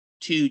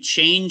to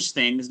change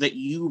things that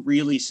you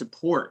really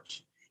support.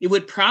 It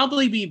would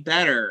probably be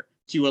better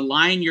to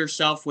align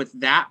yourself with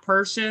that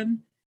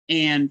person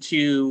and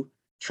to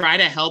try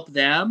to help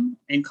them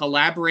and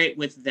collaborate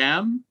with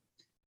them.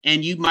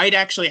 And you might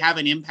actually have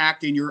an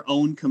impact in your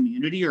own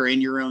community or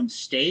in your own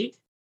state,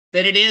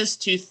 than it is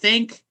to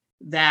think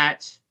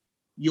that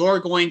you're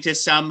going to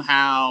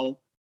somehow,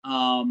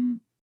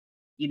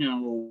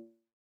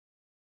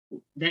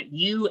 that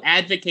you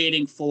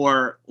advocating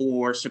for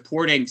or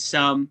supporting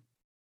some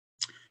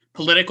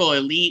political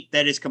elite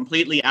that is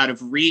completely out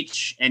of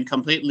reach and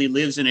completely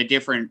lives in a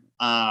different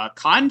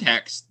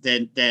context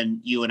than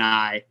you and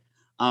I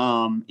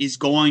is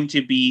going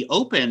to be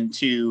open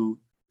to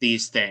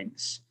these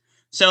things.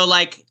 So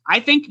I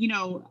think,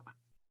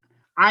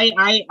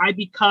 I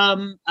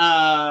become,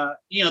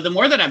 the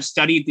more that I've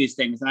studied these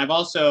things, and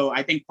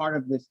I think part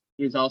of this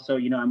is also,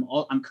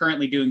 I'm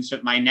currently doing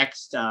my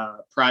next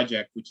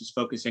project, which is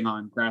focusing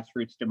on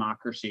grassroots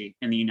democracy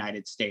in the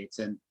United States.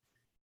 And,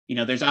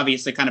 there's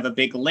obviously kind of a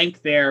big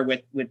link there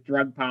with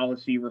drug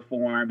policy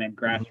reform and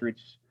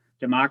grassroots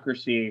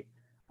democracy.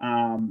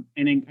 I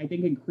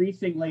think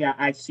increasingly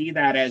I see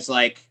that as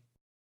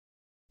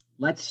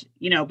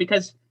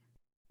because,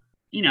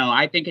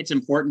 I think it's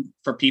important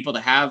for people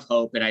to have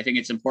hope, and I think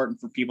it's important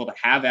for people to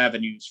have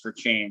avenues for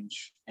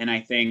change. And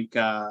I think,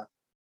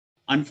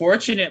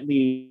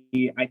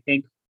 unfortunately, I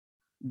think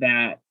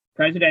that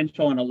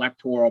presidential and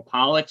electoral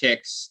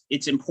politics,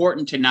 it's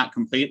important to not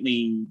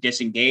completely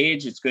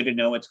disengage. It's good to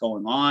know what's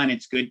going on.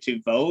 It's good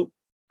to vote.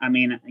 I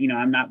mean,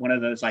 I'm not one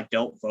of those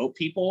don't vote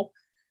people,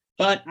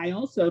 but I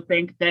also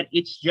think that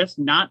it's just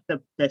not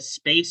the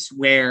space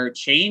where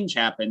change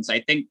happens. I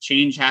think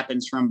change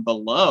happens from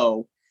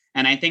below.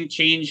 And I think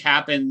change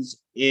happens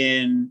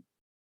in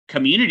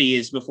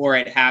communities before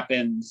it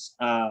happens.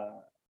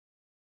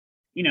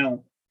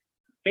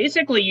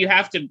 Basically, you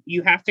have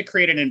to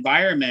create an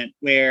environment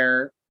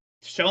where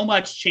so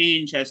much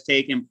change has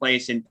taken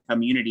place in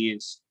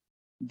communities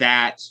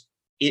that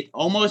it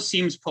almost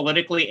seems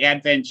politically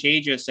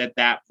advantageous at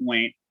that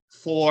point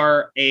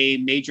for a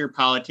major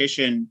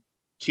politician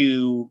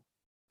to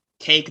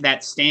take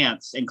that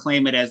stance and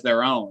claim it as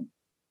their own.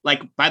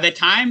 By the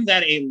time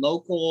that a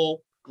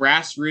local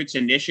grassroots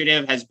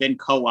initiative has been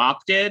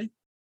co-opted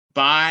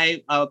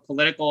by a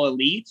political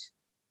elite,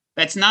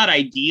 that's not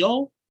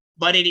ideal,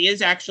 but it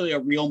is actually a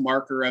real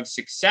marker of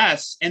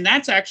success. And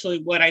that's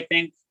actually what I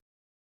think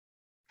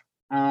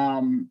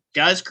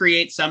does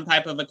create some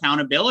type of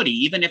accountability,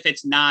 even if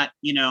it's not,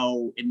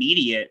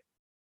 immediate.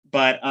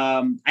 But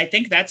I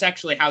think that's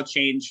actually how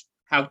change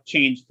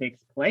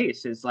takes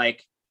place, is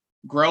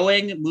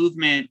growing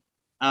movement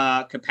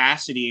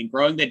capacity and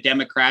growing the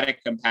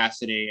democratic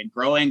capacity and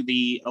growing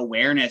the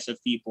awareness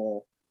of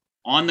people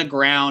on the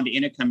ground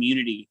in a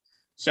community.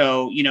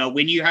 So,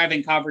 when you're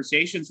having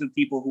conversations with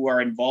people who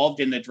are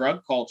involved in the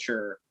drug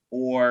culture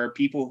or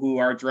people who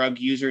are drug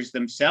users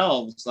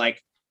themselves,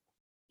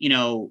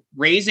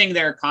 raising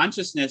their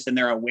consciousness and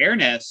their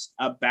awareness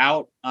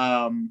about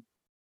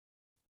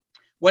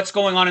what's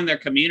going on in their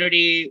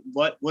community,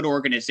 what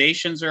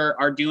organizations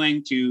are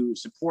doing to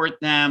support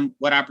them,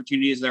 what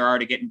opportunities there are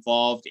to get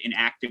involved in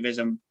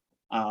activism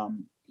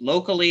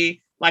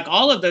locally.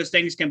 All of those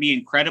things can be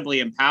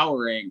incredibly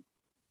empowering.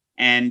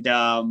 And,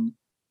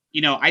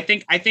 I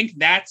think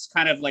that's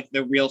kind of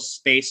the real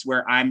space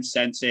where I'm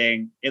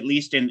sensing, at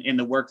least in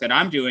the work that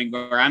I'm doing,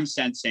 where I'm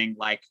sensing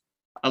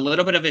a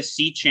little bit of a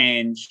sea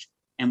change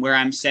and where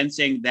I'm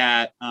sensing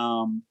that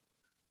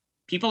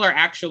people are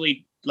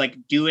actually like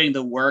doing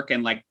the work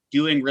and like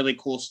doing really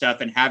cool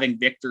stuff and having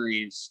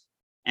victories.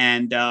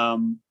 And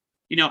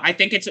I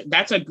think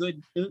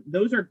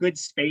those are good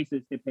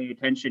spaces to pay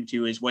attention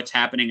to, is what's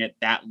happening at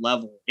that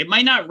level. It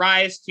might not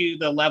rise to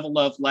the level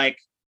of like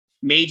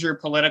major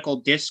political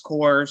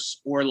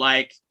discourse or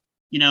like,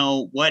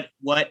 what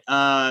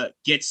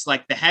gets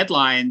like the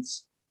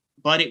headlines,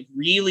 but it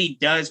really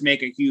does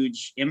make a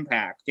huge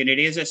impact. And it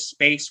is a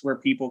space where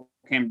people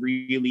can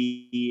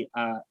really,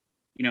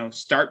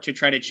 start to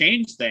try to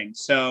change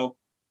things. So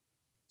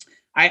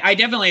I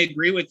definitely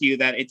agree with you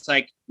that it's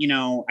like,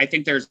 I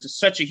think there's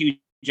such a huge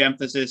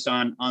emphasis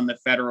on the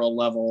federal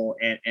level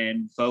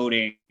and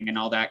voting and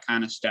all that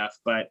kind of stuff.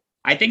 But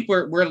I think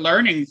we're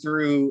learning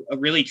through a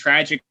really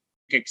tragic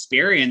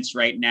experience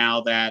right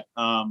now that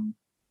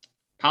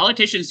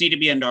politicians need to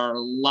be under a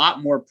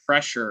lot more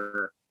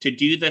pressure to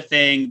do the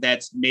thing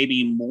that's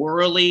maybe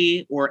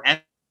morally or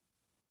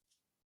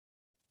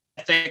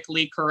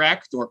ethically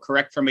correct or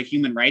correct from a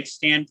human rights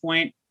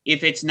standpoint,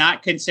 if it's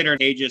not considered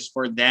contagious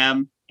for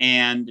them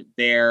and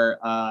their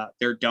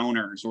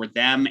donors, or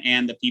them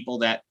and the people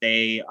that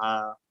they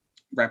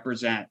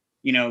represent.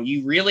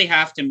 You really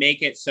have to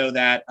make it so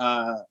that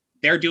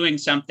they're doing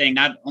something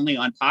not only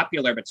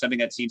unpopular, but something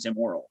that seems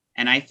immoral.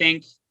 And I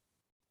think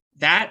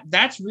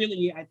that's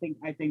really, I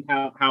think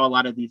how a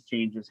lot of these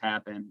changes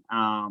happen.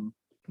 I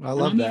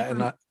love that.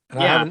 And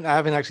I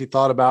haven't actually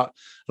thought about,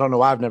 I don't know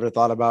why I've never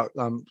thought about,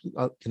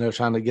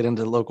 trying to get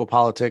into local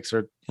politics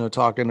or,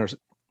 talking or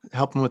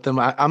helping with them.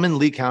 I'm in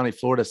Lee County,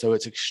 Florida. So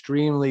it's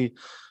extremely,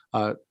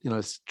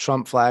 it's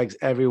Trump flags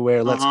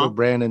everywhere. Let's go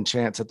Brandon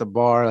chants at the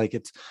bar.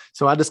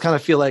 So I just kind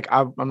of feel like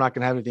I'm not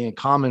going to have anything in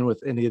common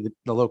with any of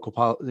the local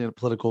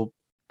political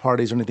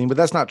parties or anything, but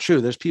that's not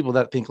true. There's people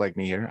that think like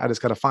me here. I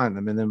just got to find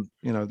them and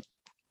then,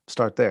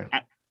 start there.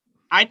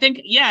 I think,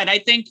 and I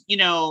think,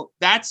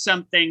 that's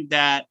something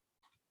that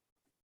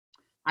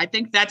I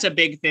think that's a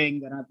big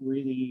thing that I've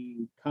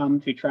really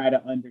come to try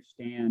to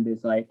understand,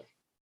 is like,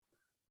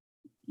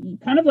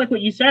 kind of like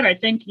what you said. I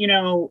think,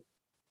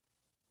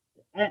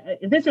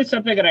 this is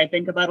something that I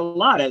think about a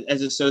lot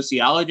as a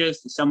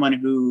sociologist, as someone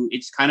who,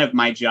 it's kind of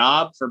my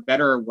job, for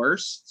better or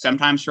worse,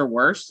 sometimes for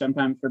worse,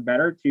 sometimes for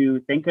better, to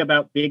think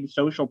about big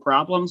social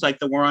problems like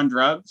the war on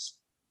drugs.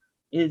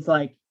 Is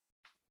like,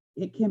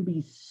 it can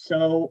be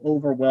so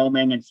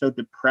overwhelming and so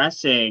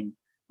depressing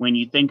when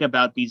you think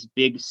about these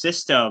big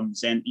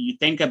systems, and you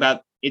think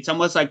about, it's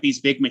almost like these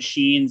big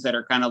machines that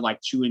are kind of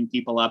like chewing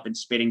people up and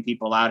spitting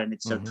people out. And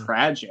it's so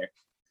tragic.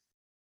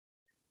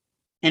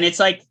 And it's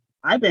like,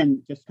 I've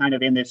been just kind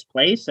of in this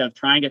place of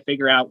trying to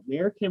figure out,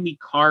 where can we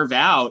carve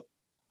out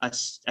a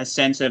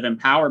sense of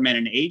empowerment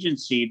and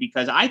agency?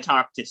 Because I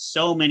talk to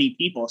so many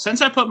people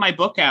since I put my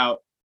book out,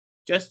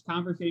 just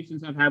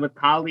conversations I've had with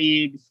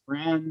colleagues,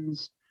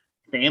 friends,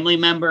 family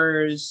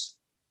members,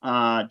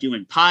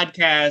 doing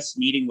podcasts,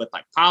 meeting with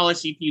like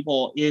policy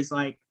people, is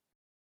like,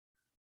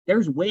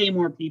 there's way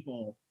more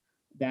people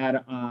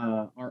that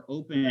are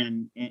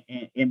open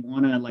and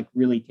want to like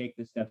really take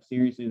this stuff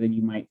seriously than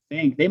you might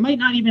think. They might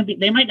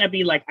not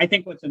be like, I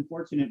think what's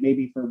unfortunate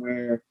maybe for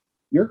where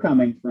you're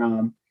coming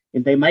from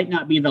is they might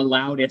not be the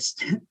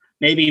loudest,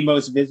 maybe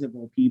most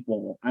visible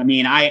people. I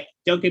mean,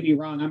 don't get me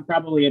wrong, I'm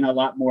probably in a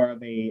lot more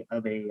of a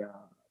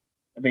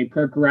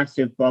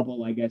progressive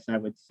bubble, I guess I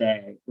would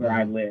say, where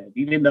I live,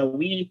 even though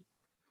we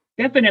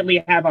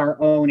definitely have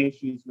our own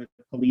issues with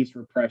police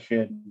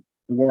repression,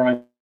 the war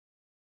on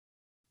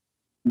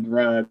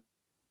drugs,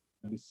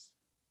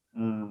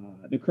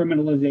 the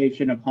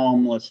criminalization of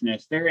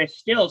homelessness. There is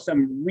still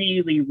some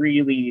really,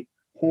 really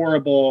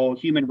horrible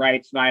human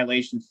rights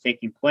violations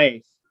taking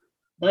place.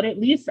 But at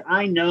least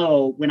I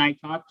know, when I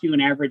talk to an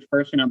average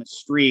person on the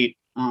street,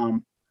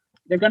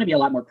 there's going to be a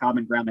lot more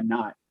common ground than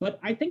not. But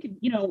I think,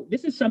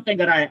 this is something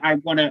that I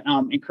want to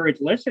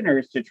encourage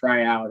listeners to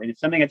try out. And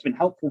it's something that's been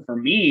helpful for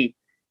me,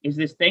 is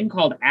this thing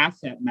called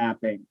asset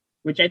mapping,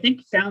 which I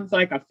think sounds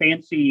like a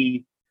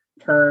fancy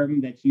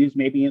term that's used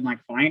maybe in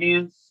like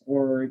finance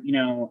or,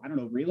 I don't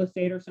know, real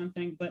estate or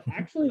something. But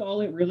actually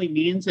all it really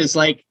means is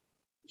like,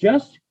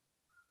 just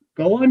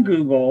go on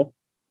Google,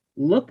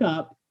 look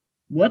up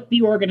what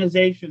the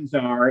organizations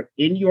are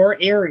in your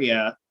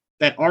area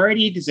that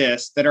already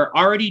exist, that are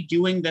already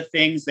doing the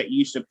things that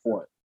you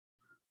support.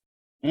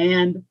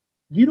 And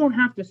you don't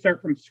have to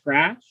start from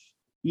scratch.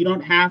 You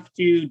don't have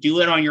to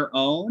do it on your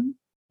own.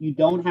 You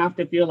don't have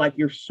to feel like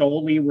you're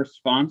solely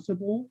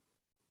responsible.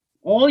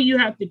 All you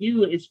have to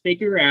do is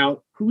figure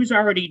out who's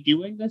already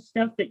doing the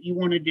stuff that you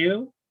want to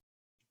do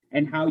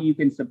and how you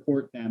can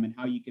support them and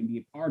how you can be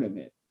a part of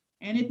it.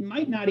 And it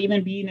might not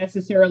even be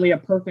necessarily a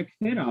perfect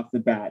fit off the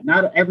bat.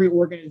 Not every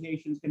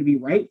organization is going to be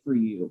right for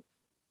you,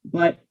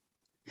 but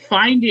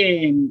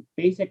finding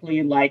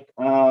basically like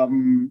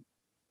finding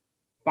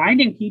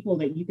people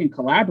that you can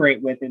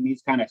collaborate with in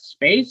these kind of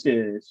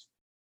spaces,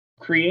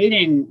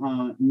 creating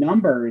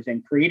numbers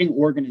and creating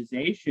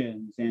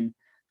organizations and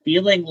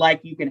feeling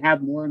like you can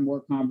have more and more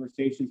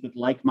conversations with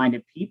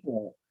like-minded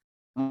people.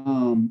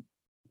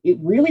 It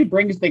really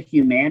brings the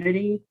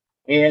humanity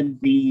and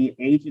the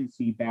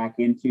agency back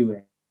into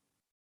it,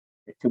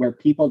 to where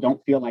people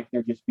don't feel like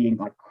they're just being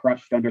like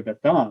crushed under the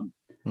thumb.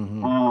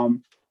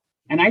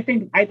 And I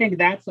think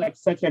that's like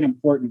such an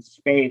important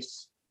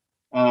space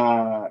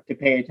to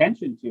pay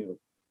attention to.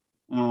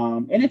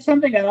 And it's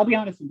something that, I'll be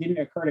honest, it didn't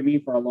occur to me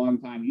for a long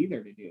time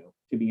either to do,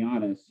 to be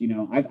honest. You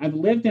know, I've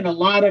lived in a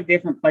lot of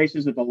different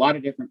places with a lot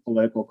of different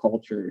political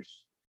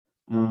cultures.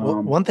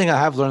 Well, one thing I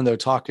have learned though,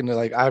 talking to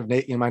like,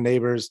 my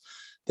neighbors,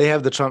 they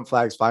have the Trump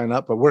flags flying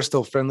up, but we're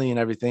still friendly and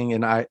everything.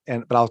 But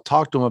I'll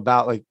talk to them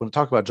about, like, when I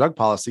talk about drug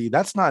policy,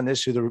 that's not an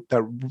issue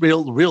that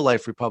real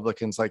life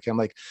Republicans like him,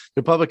 like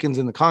Republicans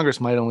in the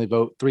Congress might only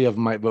vote, 3 of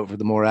them might vote for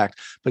the MORE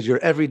Act, but your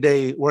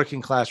everyday working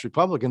class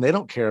Republican, they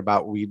don't care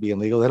about weed being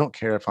legal. They don't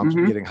care if I'm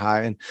getting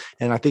high.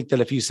 And I think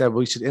that if you said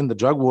we should end the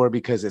drug war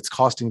because it's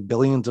costing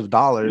billions of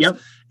dollars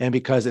and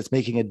because it's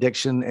making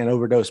addiction and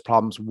overdose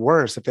problems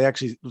worse, if they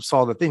actually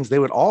saw the things, they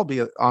would all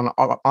be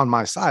on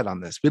my side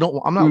on this.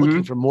 I'm not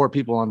looking for more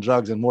people on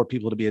drugs and more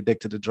people to be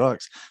addicted to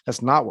drugs.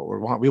 That's not what we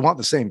want. We want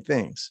the same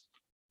things.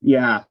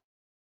 Yeah,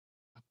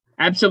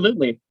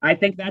 absolutely. I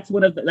think that's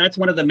one of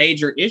the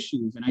major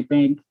issues. And I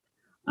think,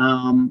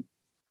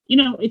 you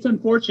know, it's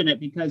unfortunate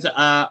because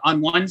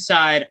on one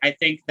side, I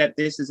think that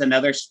this is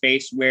another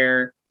space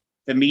where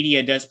the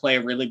media does play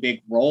a really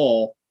big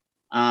role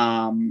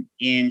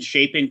in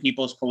shaping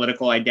people's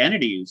political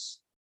identities.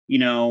 You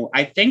know,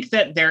 I think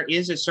that there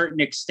is a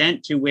certain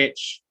extent to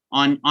which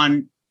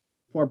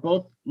for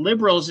both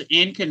liberals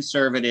and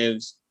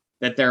conservatives,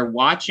 that they're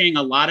watching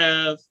a lot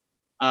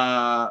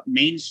of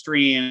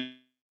mainstream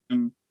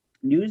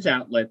news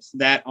outlets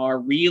that are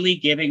really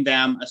giving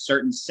them a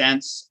certain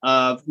sense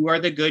of who are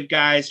the good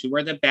guys, who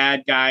are the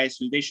bad guys,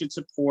 who they should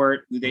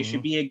support, who they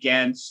should be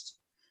against.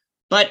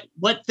 But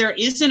what there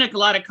isn't a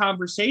lot of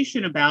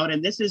conversation about,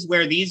 and this is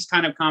where these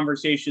kind of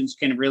conversations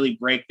can really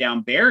break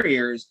down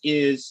barriers,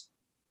 is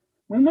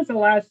when was the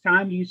last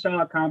time you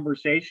saw a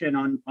conversation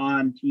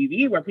on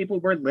TV where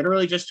people were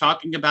literally just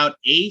talking about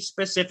a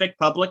specific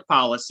public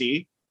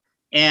policy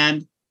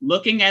and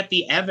looking at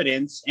the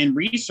evidence and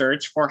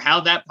research for how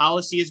that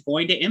policy is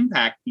going to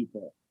impact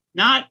people?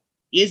 Not,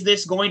 is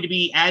this going to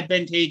be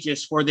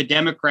advantageous for the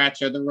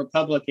Democrats or the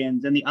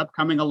Republicans in the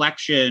upcoming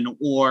election?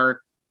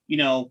 Or, you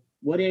know,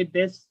 what did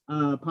this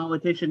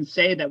politician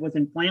say that was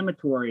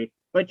inflammatory?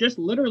 But just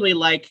literally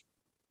like,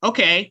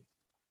 okay,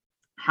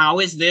 how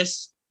is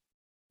this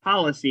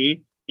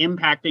policy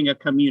impacting a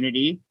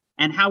community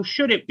and how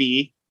should it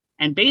be?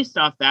 And based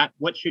off that,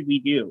 what should we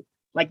do?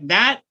 Like,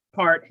 that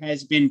part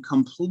has been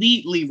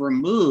completely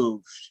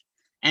removed.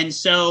 And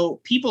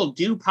so people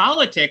do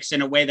politics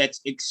in a way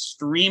that's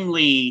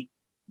extremely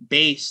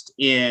based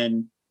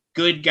in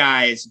good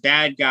guys,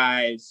 bad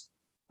guys.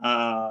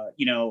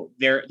 You know,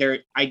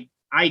 their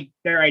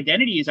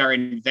identities are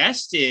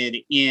invested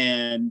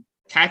in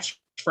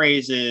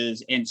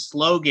catchphrases and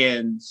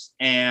slogans,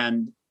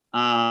 and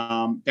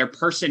their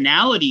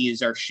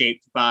personalities are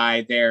shaped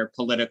by their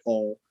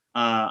political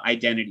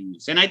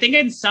identities. And I think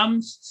in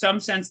some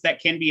sense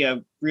that can be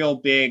a real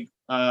big,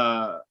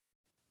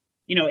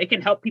 you know, it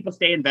can help people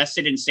stay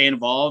invested and stay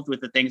involved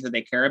with the things that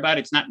they care about.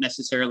 It's not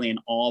necessarily an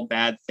all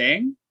bad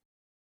thing,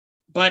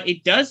 but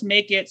it does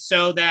make it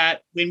so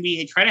that when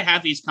we try to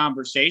have these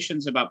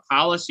conversations about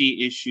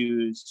policy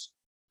issues,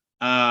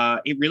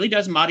 it really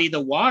does muddy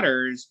the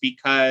waters,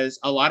 because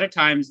a lot of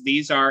times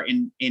these are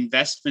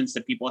investments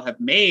that people have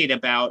made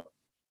about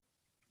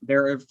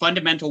their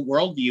fundamental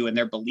worldview and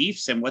their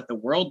beliefs and what the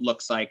world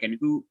looks like, and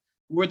who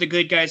are the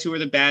good guys, who are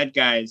the bad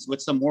guys,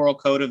 what's the moral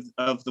code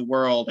of the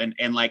world.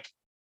 And like,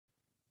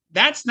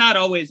 that's not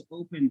always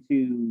open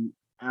to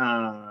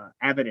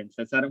evidence.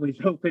 That's not always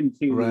open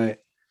to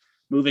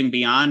moving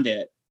beyond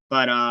it.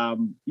 But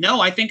no,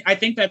 I think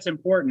that's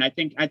important. I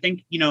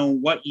think you know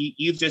what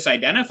you've just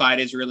identified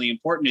is really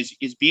important,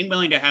 is being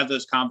willing to have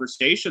those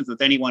conversations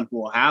with anyone who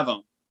will have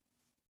them,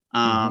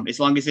 as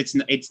long as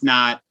it's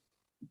not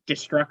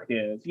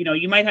destructive. You know,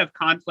 you might have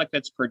conflict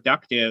that's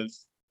productive,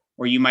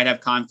 or you might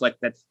have conflict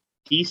that's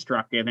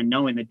destructive, and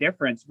knowing the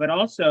difference, but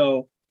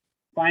also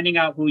finding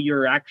out who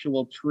your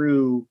actual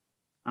true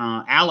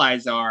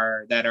allies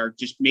are, that are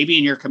just maybe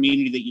in your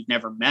community that you've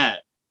never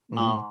met.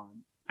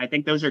 I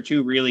think those are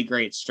 2 really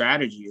great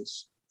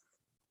strategies.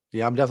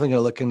 Yeah, I'm definitely going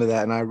to look into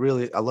that. And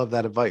I love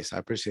that advice. I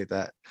appreciate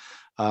that.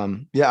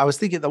 I was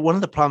thinking that one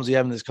of the problems we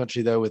have in this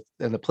country, though,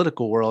 in the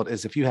political world,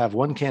 is if you have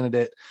one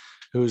candidate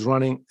who's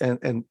running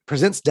and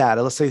presents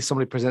data. Let's say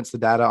somebody presents the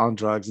data on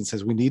drugs and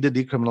says, we need to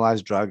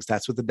decriminalize drugs.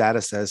 That's what the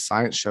data says.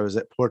 Science shows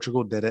it.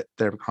 Portugal did it.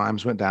 Their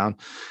crimes went down.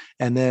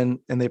 And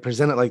they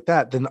present it like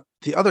that. Then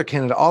the other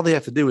candidate, all they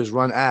have to do is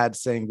run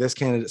ads saying this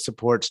candidate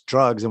supports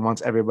drugs and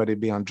wants everybody to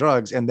be on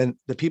drugs. And then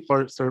the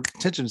their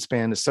attention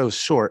span is so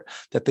short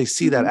that they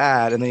see that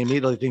ad and they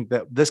immediately think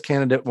that this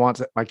candidate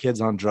wants my kids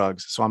on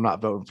drugs, so I'm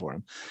not voting for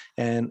him.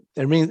 And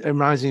it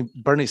reminds me,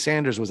 Bernie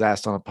Sanders was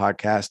asked on a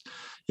podcast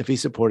if he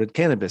supported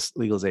cannabis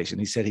legalization.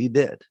 He said he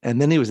did.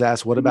 And then he was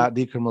asked, what about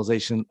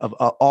decriminalization of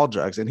all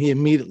drugs? And he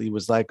immediately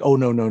was like, oh,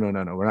 no,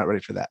 we're not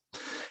ready for that.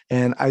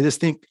 And I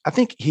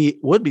think he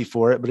would be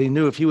for it, but he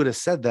knew if he would have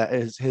said that,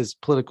 his his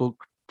political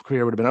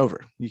career would have been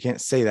over. You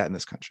can't say that in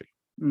this country.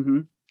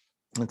 Mm-hmm.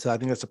 And so I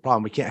think that's a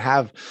problem. We can't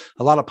have,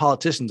 a lot of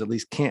politicians at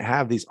least can't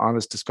have these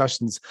honest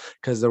discussions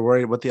because they're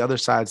worried what the other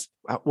side's,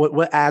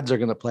 what ads are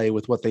going to play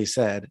with what they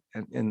said,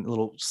 and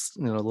little,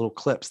 little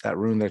clips that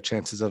ruin their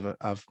chances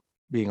of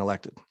being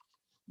elected.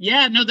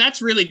 Yeah, no,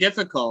 that's really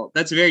difficult.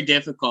 That's very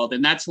difficult.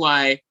 And that's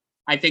why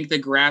I think the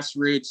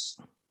grassroots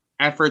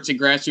efforts and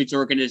grassroots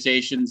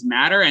organizations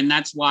matter. And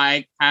that's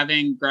why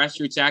having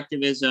grassroots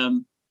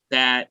activism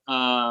that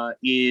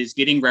is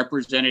getting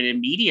represented in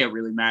media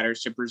really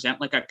matters, to present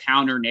like a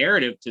counter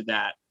narrative to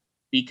that.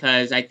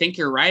 Because I think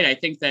you're right. I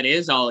think that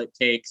is all it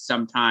takes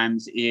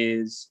sometimes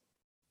is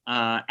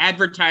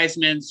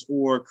advertisements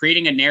or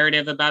creating a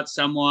narrative about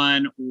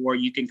someone, or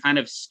you can kind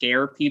of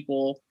scare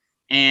people.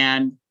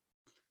 And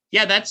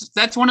yeah,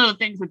 that's one of the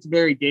things that's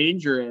very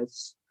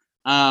dangerous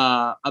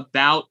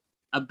about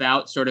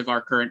sort of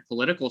our current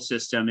political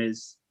system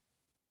is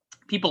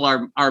people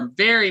are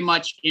very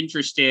much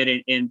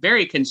interested and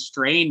very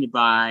constrained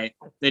by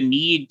the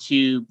need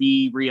to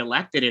be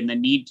reelected and the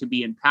need to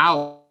be in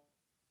power.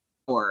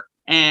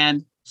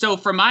 And so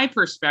from my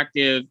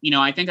perspective,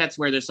 I think that's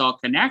where this all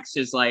connects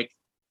is like,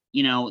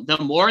 the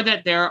more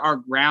that there are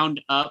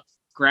ground up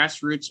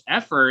grassroots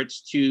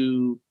efforts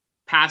to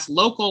pass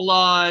local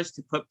laws,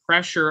 to put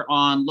pressure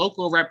on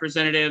local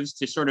representatives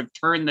to sort of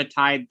turn the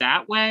tide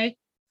that way,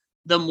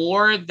 the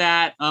more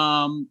that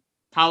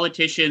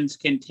politicians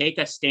can take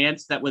a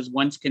stance that was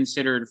once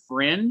considered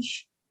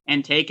fringe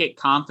and take it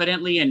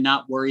confidently and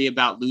not worry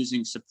about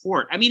losing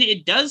support. I mean,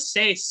 it does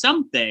say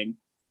something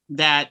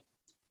that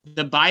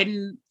the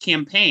Biden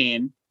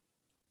campaign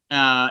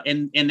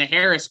and the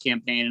Harris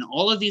campaign and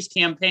all of these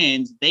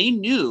campaigns, they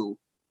knew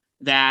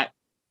that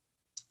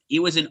it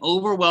was an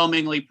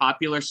overwhelmingly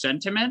popular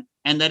sentiment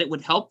and that it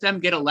would help them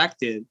get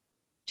elected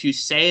to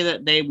say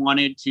that they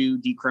wanted to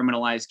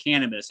decriminalize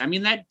cannabis. I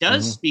mean, that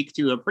does speak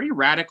to a pretty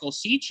radical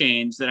sea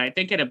change that I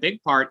think at a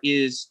big part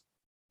is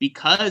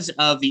because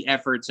of the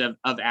efforts of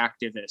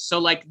activists. So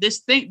like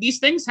these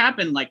things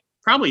happen like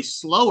probably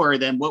slower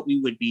than what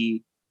we would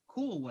be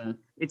cool with.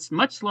 It's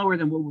much slower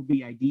than what would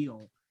be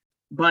ideal.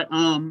 But,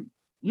 in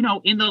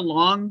the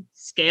long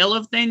scale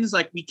of things,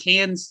 like we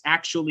can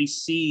actually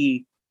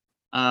see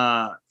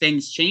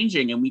things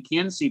changing, and we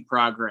can see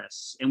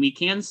progress, and we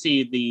can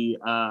see the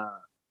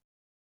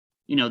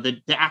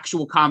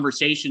actual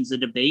conversations, the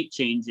debate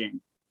changing.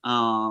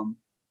 And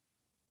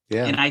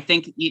I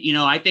think,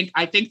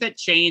 I think that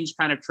change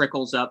kind of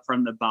trickles up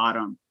from the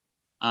bottom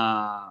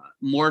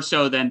more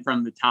so than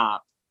from the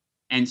top.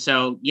 And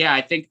so, yeah,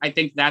 I think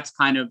that's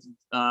kind of,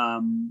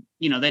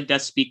 that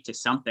does speak to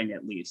something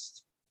at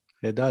least.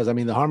 It does. I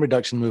mean, the harm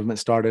reduction movement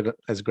started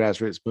as a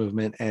grassroots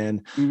movement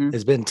and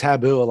has been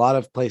taboo. A lot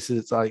of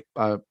places, like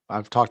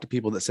I've talked to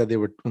people that said they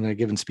were, when they're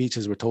giving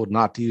speeches, were told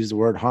not to use the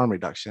word harm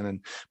reduction.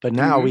 But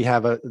now we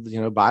have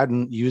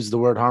Biden used the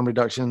word harm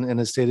reduction in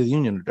his State of the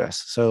Union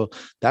address. So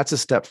that's a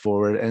step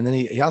forward. And then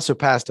he also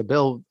passed a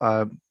bill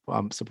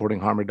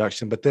supporting harm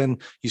reduction. But then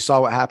you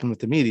saw what happened with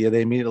the media.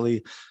 They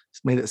immediately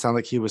made it sound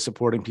like he was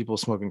supporting people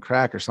smoking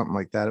crack or something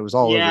like that. It was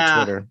all over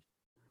Twitter.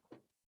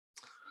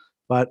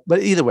 But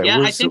either way,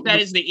 I think that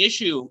is the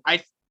issue.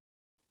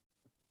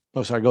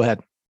 Oh, sorry. Go ahead.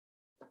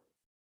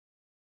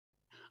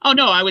 Oh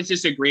no, I was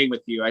just agreeing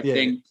with you. I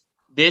think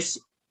this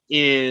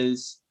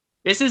is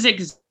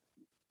exactly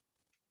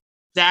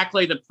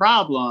the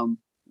problem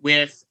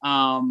with,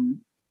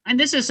 and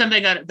this is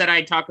something that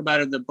I talk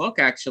about in the book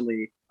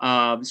actually.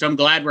 So I'm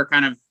glad we're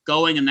kind of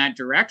going in that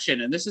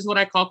direction. And this is what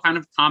I call kind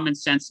of common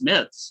sense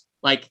myths.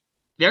 Like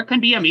there can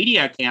be a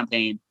media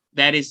campaign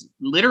that is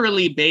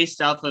literally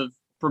based off of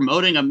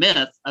promoting a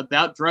myth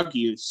about drug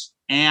use,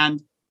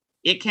 and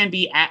it can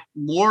be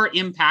more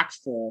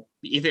impactful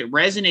if it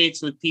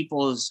resonates with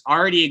people's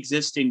already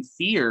existing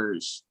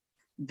fears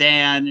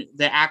than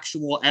the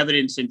actual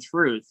evidence and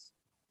truth.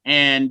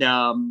 And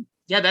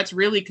that's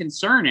really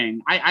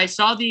concerning. I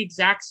saw the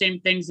exact same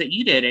things that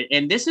you did,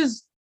 and this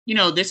is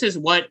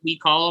what we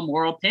call a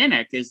moral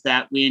panic, is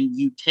that when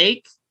you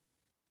take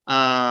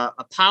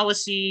a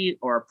policy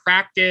or a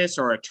practice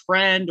or a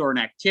trend or an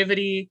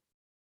activity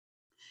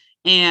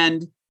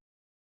and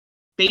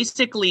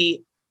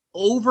basically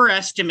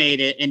overestimate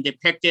it and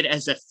depict it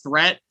as a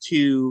threat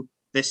to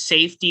the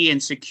safety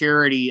and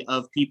security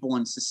of people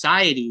in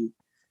society,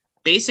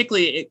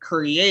 basically it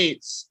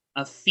creates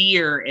a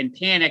fear and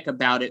panic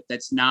about it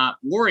that's not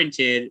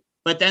warranted.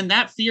 But then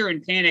that fear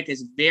and panic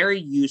is very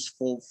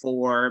useful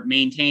for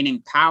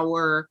maintaining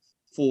power,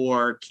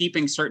 for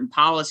keeping certain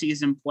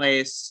policies in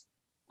place.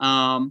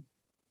 And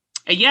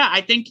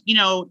I think,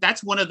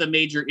 that's one of the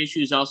major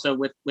issues also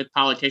with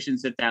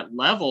politicians at that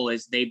level,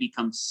 is they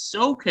become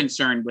so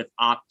concerned with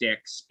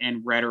optics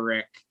and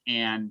rhetoric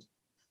and,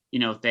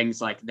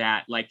 things like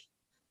that. Like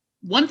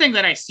one thing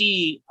that I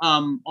see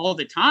all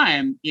the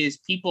time is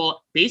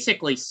people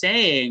basically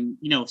saying,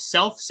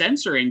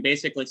 self-censoring,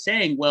 basically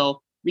saying,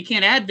 well, we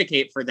can't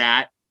advocate for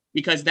that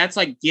because that's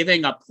like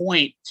giving a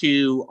point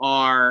to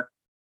our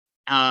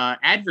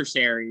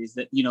adversaries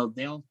that,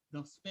 they'll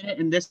spin it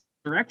in this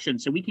direction.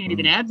 So we can't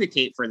even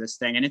advocate for this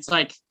thing. And it's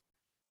like,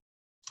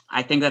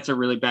 I think that's a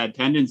really bad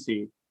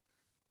tendency.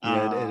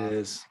 Yeah, it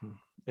is.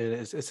 It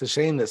is. It's a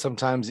shame that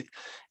sometimes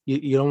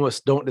you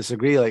almost don't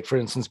disagree. Like, for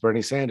instance,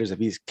 Bernie Sanders, if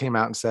he came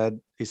out and said,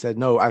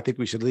 no, I think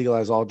we should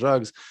legalize all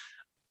drugs.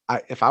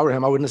 If I were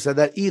him, I wouldn't have said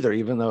that either,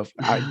 even though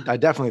I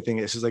definitely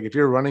think it's just like, if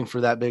you're running for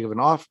that big of an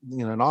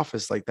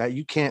office like that,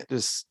 you can't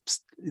just,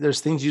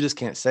 there's things you just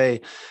can't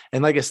say.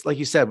 And like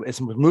you said, it's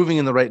moving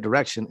in the right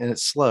direction and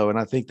it's slow. And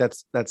I think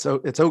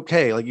it's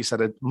okay. Like you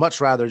said, I'd much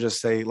rather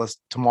just say, let's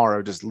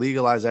tomorrow just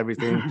legalize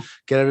everything,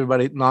 get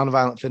everybody,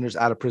 nonviolent offenders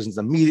out of prisons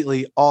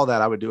immediately. All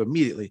that I would do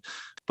immediately.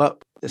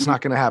 But it's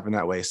not going to happen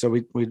that way. So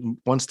we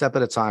one step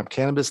at a time.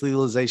 Cannabis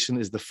legalization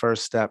is the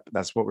first step.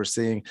 That's what we're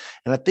seeing.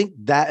 And I think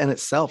that in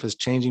itself is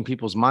changing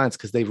people's minds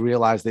because they've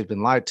realized they've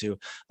been lied to.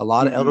 A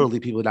lot of elderly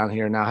people down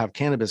here now have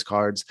cannabis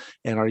cards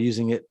and are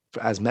using it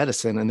as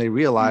medicine. And they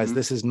realize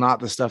this is not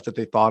the stuff that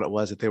they thought it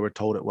was, that they were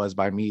told it was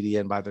by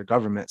media and by their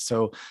government.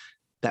 So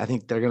I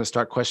think they're going to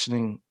start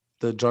questioning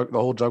the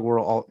whole drug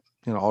world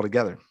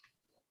altogether.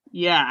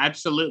 Yeah,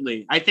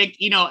 absolutely. I think,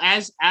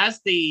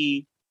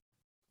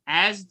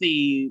 as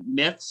the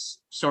myths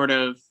sort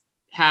of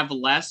have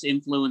less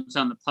influence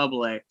on the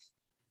public,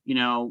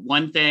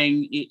 one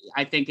thing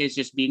I think is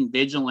just being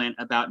vigilant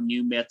about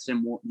new myths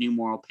and new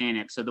moral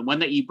panic. So the one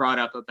that you brought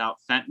up about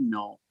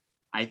fentanyl,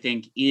 I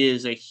think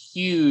is a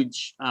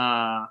huge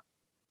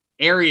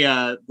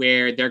area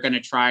where they're going to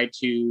try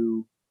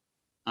to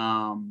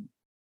drum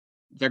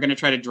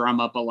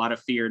up a lot of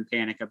fear and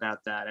panic about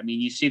that. I mean,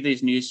 you see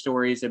these news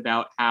stories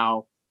about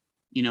how,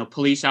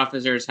 police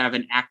officers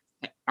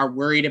are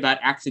worried about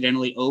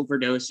accidentally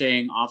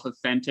overdosing off of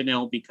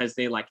fentanyl because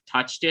they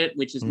touched it,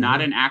 which is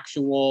not an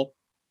actual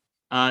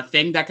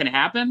thing that can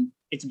happen.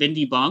 It's been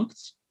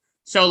debunked.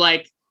 So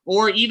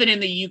or even in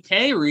the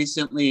UK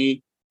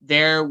recently,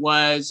 there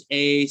was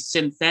a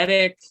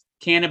synthetic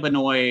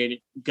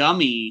cannabinoid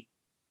gummy,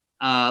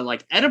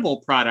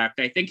 edible product.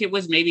 I think it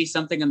was maybe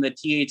something in the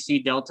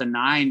THC Delta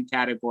 9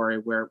 category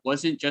where it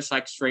wasn't just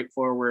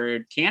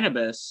straightforward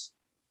cannabis.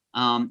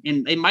 And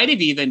it might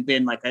have even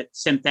been a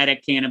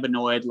synthetic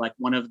cannabinoid, like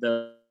one of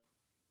those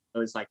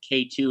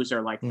K2s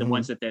or the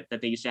ones that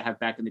they used to have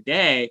back in the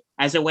day,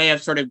 as a way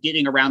of sort of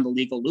getting around the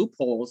legal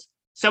loopholes.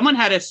 Someone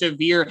had a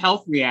severe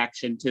health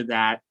reaction to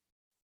that.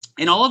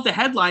 And all of the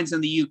headlines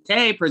in the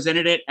UK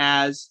presented it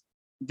as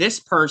this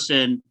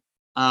person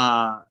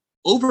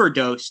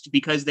overdosed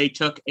because they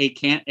took a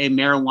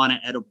marijuana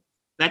edible.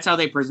 That's how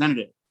they presented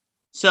it.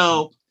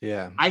 So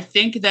yeah, I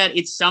think that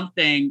it's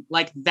something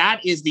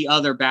that is the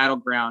other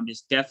battleground,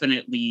 is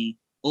definitely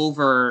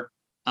over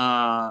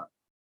the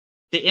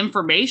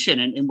information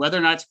and whether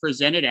or not it's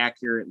presented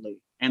accurately.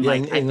 And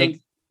I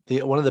think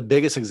one of the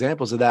biggest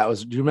examples of that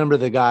was, do you remember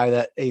the guy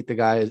that ate the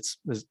guy? It's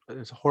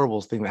a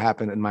horrible thing that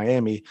happened in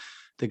Miami.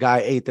 The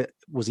guy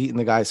was eating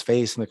the guy's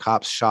face and the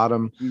cops shot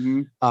him.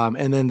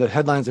 And then the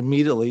headlines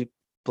immediately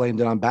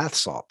blamed it on bath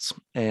salts,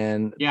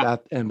 and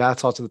bath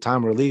salts at the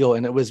time were illegal.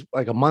 And it was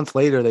a month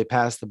later, they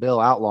passed the bill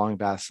outlawing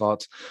bath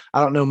salts. I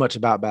don't know much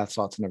about bath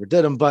salts, never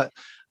did them, but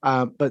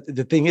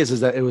the thing is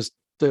that it was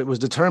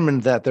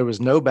determined that there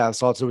was no bath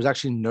salts. There was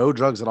actually no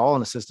drugs at all in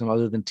the system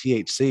other than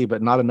THC,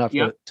 but not enough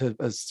to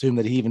assume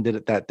that he even did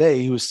it that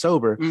day. He was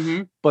sober.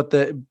 But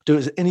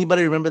does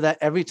anybody remember that?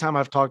 Every time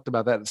I've talked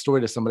about that story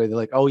to somebody, they're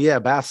like, oh yeah,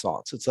 bath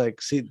salts. It's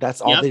see, that's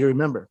all they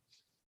remember.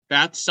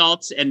 Bath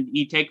salts, and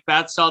you take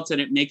bath salts and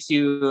it makes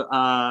you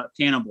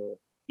cannibal,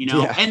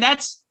 and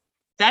that's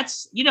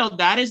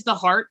that is the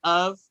heart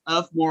of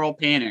moral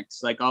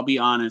panics. I'll be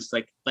honest,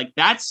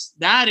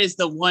 that is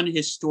the one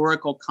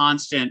historical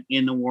constant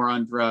in the war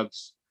on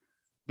drugs.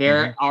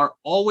 There are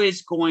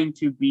always going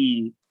to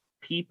be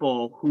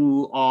people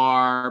who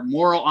are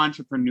moral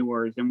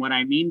entrepreneurs, and what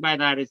I mean by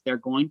that is they're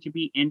going to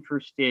be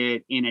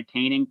interested in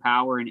attaining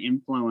power and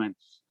influence,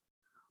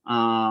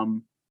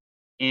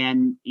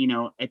 and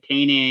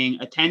attaining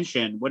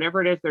attention,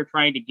 whatever it is they're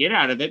trying to get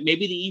out of it.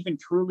 Maybe they even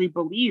truly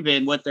believe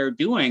in what they're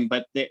doing,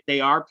 but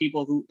there are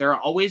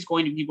always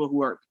going to be people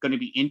who are going to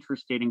be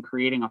interested in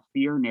creating a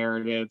fear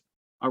narrative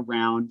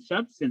around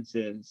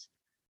substances,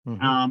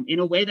 in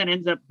a way that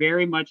ends up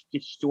very much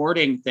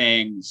distorting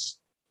things.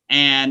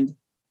 And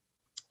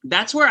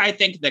that's where I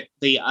think that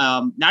the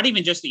not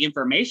even just the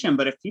information,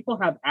 but if people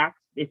have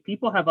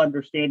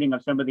understanding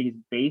of some of these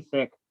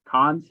basic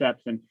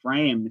concepts and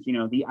frames,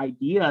 the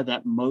idea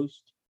that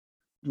most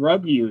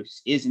drug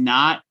use is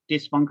not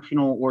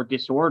dysfunctional or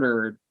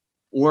disordered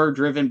or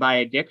driven by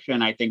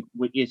addiction, I think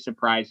is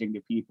surprising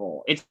to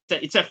people.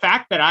 It's a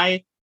fact that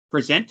I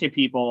present to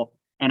people,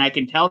 and I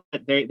can tell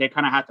that they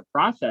kind of have to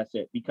process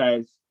it,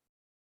 because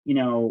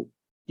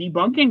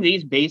debunking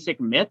these basic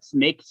myths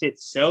makes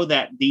it so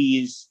that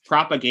these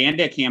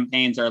propaganda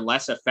campaigns are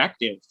less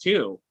effective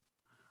too.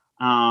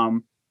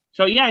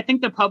 So yeah, I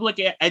think the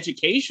public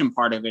education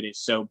part of it is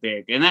so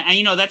big, and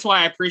that's why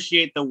I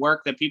appreciate the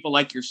work that people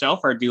like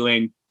yourself are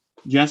doing,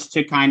 just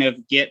to kind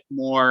of get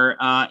more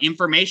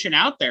information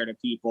out there to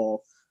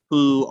people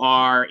who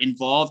are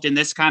involved in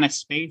this kind of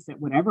space at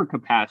whatever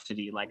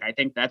capacity. I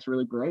think that's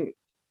really great.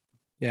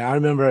 Yeah, I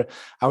remember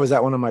I was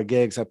at one of my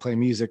gigs. I play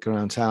music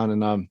around town,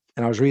 and I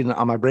was reading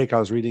on my break. I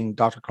was reading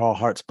Dr. Carl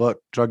Hart's book,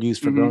 Drug Use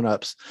for Mm-hmm.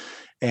 Grownups,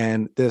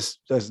 and this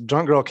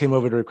drunk girl came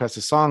over to request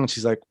a song, and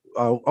she's like,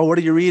 "Oh, what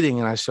are you reading?"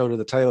 And I showed her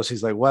the title.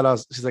 She's like, "What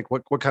else?" She's like,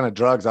 "What kind of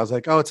drugs?" I was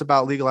like, "Oh, it's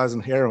about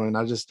legalizing heroin."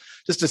 I just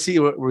to see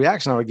what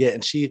reaction I would get,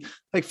 and she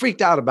like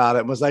freaked out about it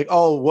and was like,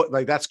 "Oh, what?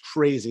 Like that's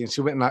crazy." And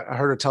she went and I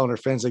heard her telling her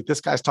friends like,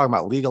 "This guy's talking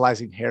about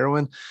legalizing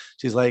heroin."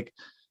 She's like.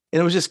 And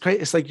it was just crazy.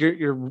 It's like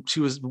she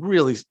was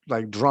really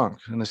like drunk.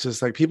 And it's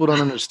just like, people don't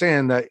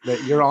understand that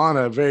you're on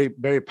a very,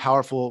 very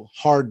powerful,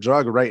 hard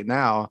drug right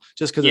now.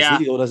 Just because it's Yeah.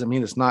 legal doesn't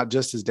mean it's not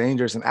just as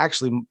dangerous, and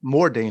actually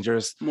more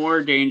dangerous.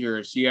 More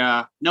dangerous.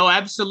 Yeah. No,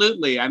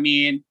 absolutely. I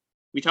mean,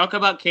 we talk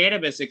about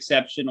cannabis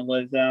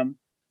exceptionalism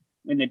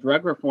in the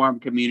drug reform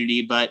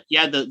community, but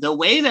yeah, the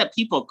way that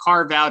people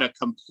carve out a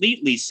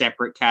completely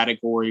separate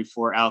category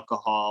for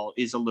alcohol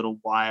is a little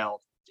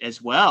wild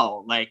as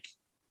well. Like,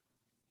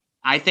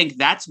 I think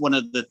that's one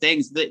of the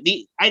things that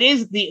the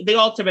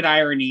ultimate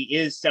irony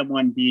is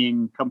someone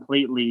being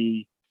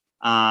completely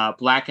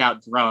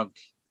blackout drunk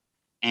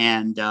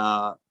and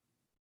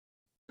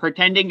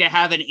pretending to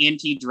have an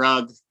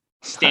anti-drug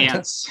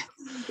stance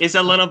is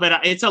a little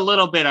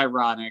bit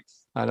ironic.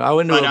 I know. I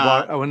went to a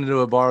bar. I went into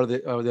a bar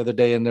the other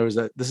day, and there was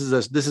this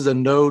is a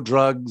no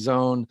drug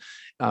zone.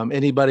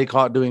 Anybody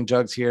caught doing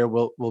drugs here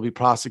will be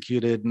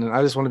prosecuted. And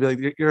I just want to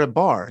be like, you're a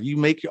bar. You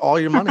make all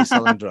your money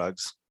selling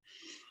drugs.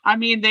 I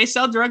mean, they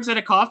sell drugs at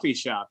a coffee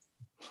shop.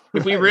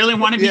 If we really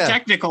want to be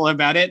technical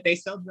about it, they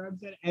sell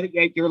drugs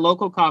at your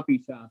local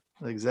coffee shop.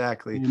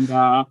 Exactly.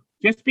 And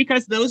just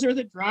because those are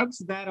the drugs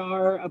that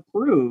are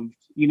approved,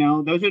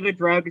 those are the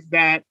drugs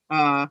that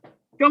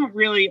don't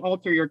really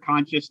alter your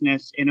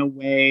consciousness in a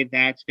way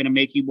that's going to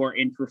make you more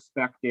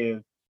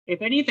introspective.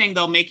 If anything,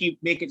 they'll make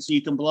it so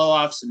you can blow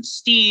off some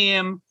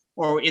steam,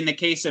 or in the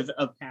case of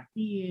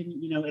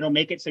caffeine, it'll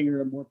make it so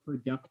you're a more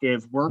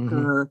productive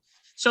worker. Mm-hmm.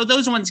 So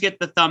those ones get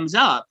the thumbs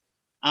up.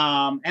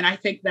 And I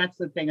think that's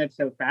the thing that's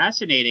so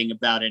fascinating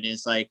about it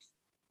is like,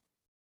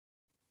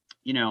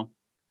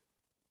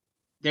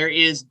 there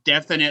is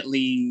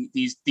definitely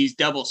these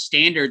double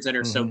standards that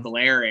are so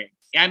glaring.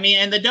 I mean,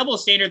 and the double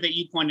standard that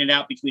you pointed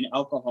out between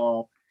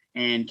alcohol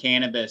and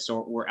cannabis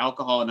or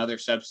alcohol and other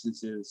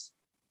substances,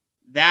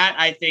 that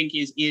I think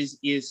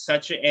is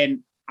such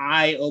an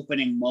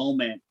eye-opening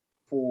moment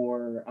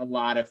for a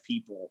lot of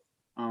people.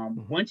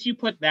 Once you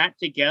put that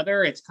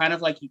together, it's kind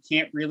of like you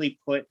can't really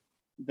put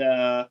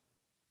the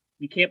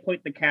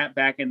cat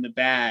back in the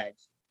bag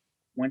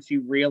once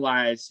you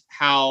realize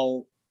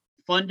how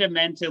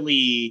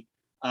fundamentally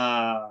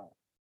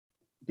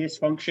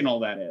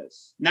dysfunctional that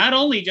is. Not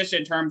only just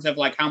in terms of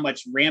like how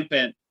much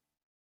rampant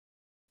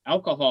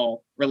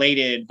alcohol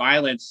related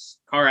violence,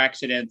 car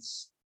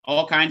accidents,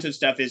 all kinds of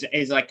stuff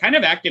is like kind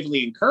of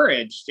actively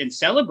encouraged and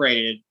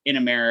celebrated in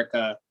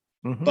America,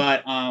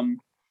 but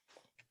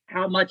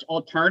how much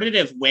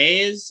alternative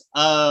ways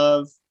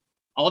of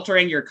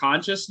altering your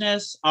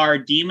consciousness are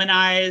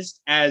demonized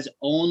as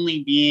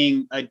only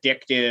being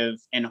addictive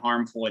and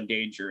harmful and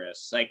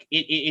dangerous. Like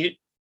it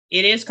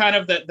is kind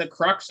of the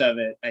crux of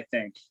it, I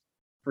think,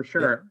 for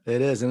sure. Yeah,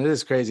 it is. And it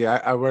is crazy.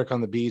 I work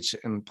on the beach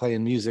and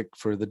playing music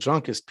for the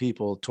drunkest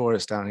people,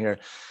 tourists down here.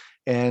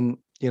 And,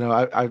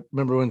 I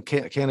remember when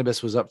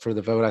cannabis was up for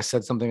the vote, I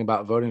said something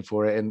about voting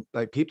for it. And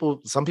like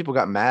some people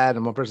got mad,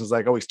 and one person's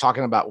like, "Oh, he's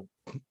talking about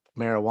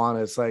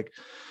marijuana." It's like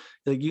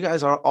you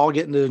guys are all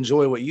getting to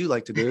enjoy what you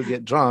like to do,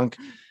 get drunk.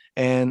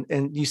 And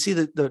you see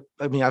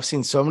I've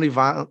seen so many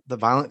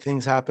violent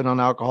things happen on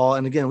alcohol.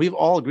 And again, we've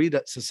all agreed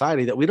at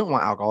society that we don't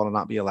want alcohol to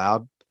not be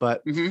allowed,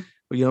 but we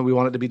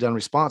want it to be done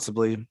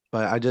responsibly.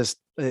 But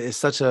it's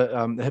such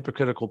a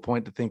hypocritical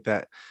point to think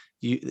that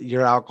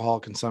your alcohol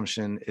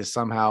consumption is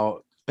somehow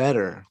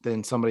better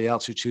than somebody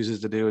else who chooses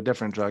to do a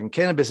different drug. And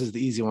cannabis is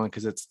the easy one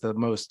because it's the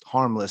most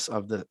harmless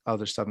of the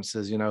other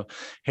substances.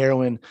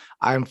 Heroin,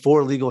 I'm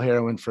for legal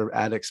heroin for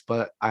addicts,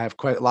 but I have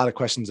quite a lot of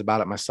questions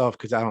about it myself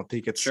because I don't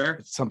think it's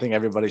something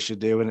everybody should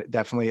do. And it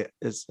definitely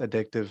is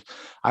addictive.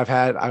 I've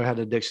had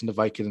addiction to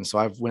Vicodin, so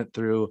I've went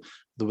through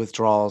the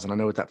withdrawals and I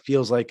know what that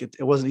feels like.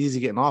 It wasn't easy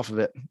getting off of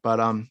it, but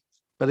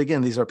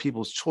again, these are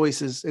people's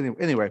choices.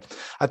 Anyway,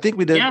 I think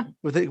we did. Yeah.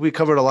 We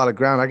covered a lot of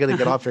ground. I got to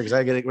get off here because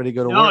I got to get ready to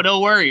go to work.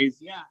 No worries.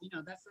 Yeah, I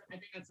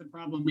think that's the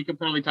problem. We could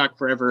probably talk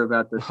forever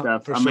about this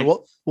stuff. For sure.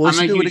 We'll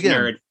do it again.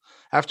 Nerd.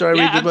 After I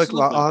read the book,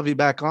 I'll have you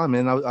back on,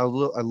 man. I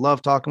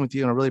love talking with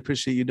you, and I really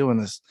appreciate you doing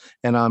this.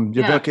 And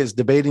your book is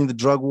Debating the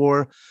Drug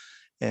War,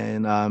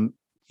 and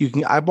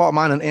I bought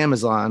mine on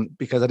Amazon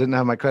because I didn't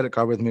have my credit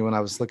card with me when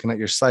I was looking at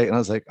your site, and I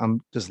was like,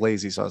 I'm just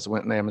lazy, so I just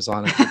went on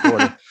Amazon and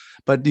ordered.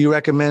 But do you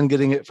recommend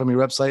getting it from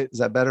your website? Is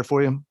that better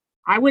for you?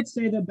 I would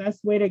say the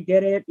best way to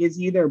get it is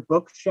either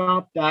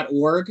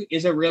bookshop.org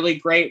is a really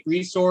great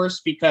resource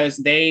because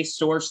they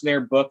source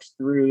their books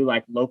through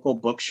like local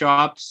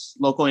bookshops,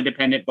 local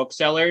independent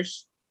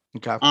booksellers.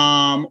 Okay.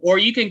 Or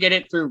you can get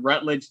it through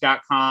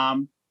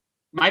Routledge.com.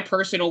 My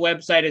personal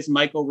website is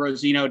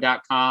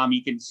michaelrosino.com.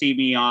 You can see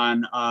me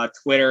on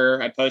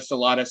Twitter. I post a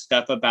lot of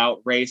stuff about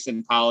race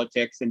and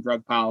politics and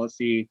drug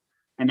policy.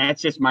 And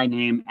that's just my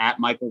name, at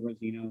Michael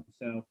Rosino.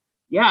 So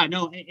yeah,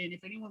 no, and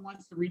if anyone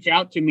wants to reach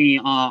out to me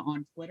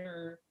on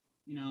Twitter,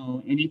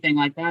 anything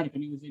like that, if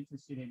anyone's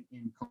interested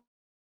in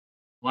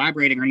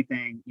collaborating or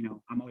anything,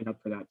 I'm always up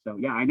for that. So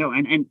yeah, I know.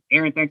 And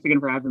Aaron, thanks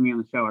again for having me on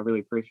the show. I really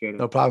appreciate it.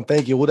 No problem.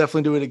 Thank you. We'll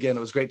definitely do it again. It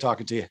was great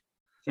talking to you.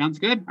 Sounds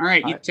good. All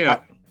right. You too.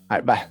 All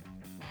right. Bye. All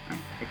right,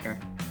 take care.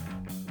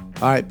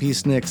 All right.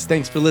 Peace, Nicks.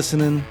 Thanks for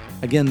listening.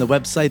 Again, the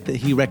website that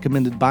he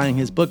recommended buying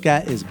his book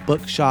at is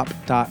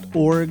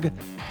bookshop.org.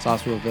 It's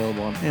also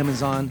available on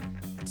Amazon.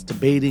 It's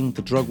Debating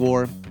the Drug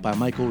War by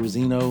Michael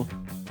Rosino.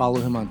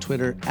 Follow him on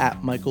Twitter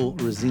at Michael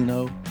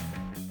Rosino.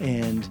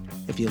 And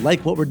if you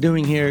like what we're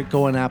doing here,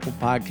 go on Apple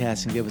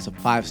Podcasts and give us a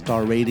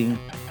 5-star rating.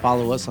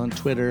 Follow us on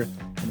Twitter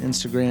and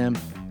Instagram,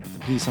 the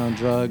Peace on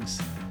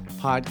Drugs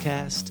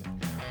podcast.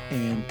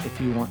 And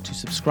if you want to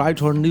subscribe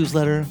to our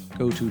newsletter,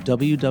 go to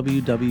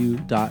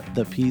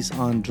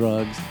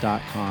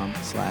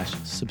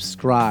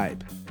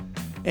www.thepeaceondrugs.com/subscribe.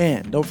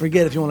 And don't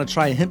forget, if you want to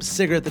try a hemp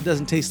cigarette that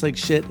doesn't taste like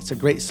shit, it's a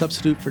great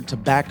substitute for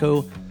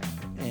tobacco.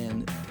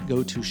 And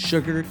go to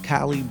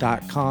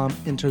sugarcali.com,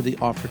 enter the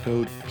offer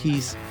code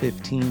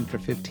PEACE15 for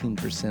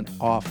 15%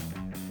 off.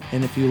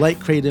 And if you like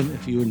Kratom,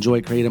 if you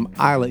enjoy Kratom,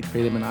 I like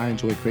Kratom and I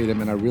enjoy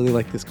Kratom, and I really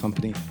like this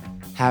company,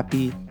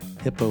 Happy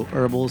Hippo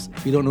Herbals.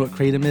 If you don't know what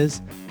Kratom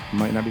is, I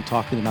might not be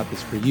talking about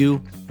this for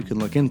you. You can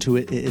look into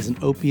it. It is an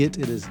opiate.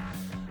 It is.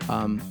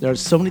 There are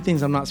so many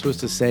things I'm not supposed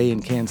to say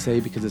and can't say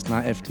because it's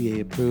not FDA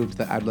approved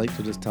that I'd like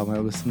to just tell my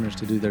listeners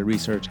to do their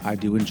research. I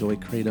do enjoy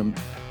Kratom.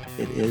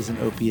 It is an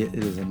opiate.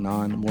 It is a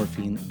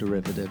non-morphine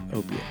derivative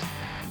opiate.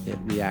 It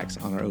reacts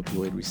on our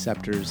opioid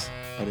receptors,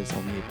 but is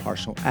only a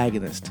partial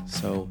agonist.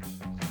 So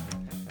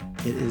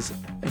it is,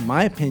 in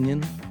my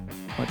opinion,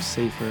 much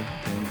safer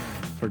than,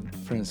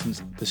 for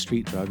instance, the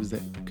street drugs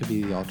that could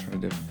be the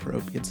alternative for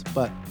opiates.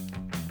 But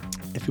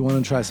if you want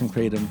to try some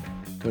Kratom,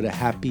 go to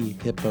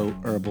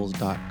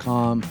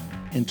happyhippoherbals.com,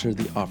 enter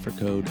the offer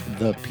code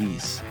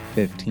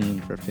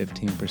THEPEACE15 for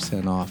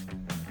 15% off.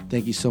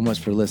 Thank you so much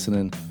for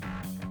listening.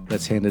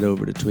 Let's hand it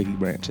over to Twiggy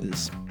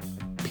Branches.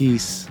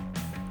 Peace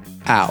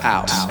out.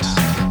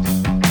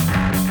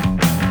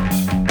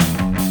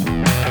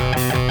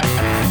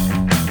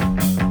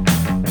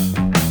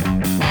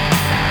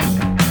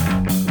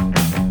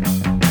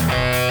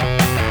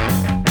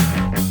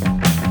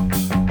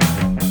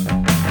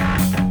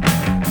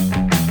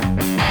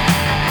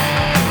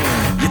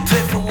 You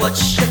pay for what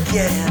you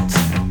can't.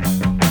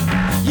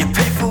 You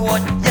pay for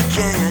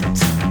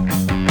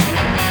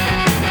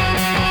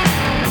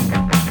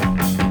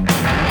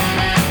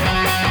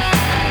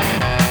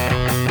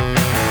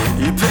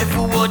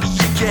what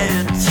you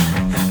can't.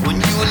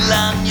 When you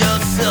align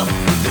yourself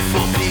with the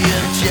 4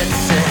 p.m. jet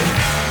set.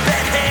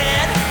 Bet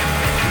head,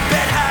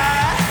 bet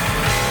high,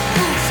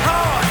 moves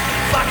hard,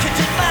 pocket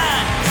in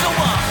mind. So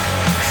I'm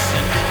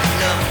sending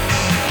love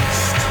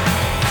east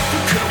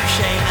through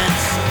cocaine and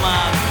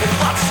smog, and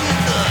watching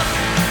the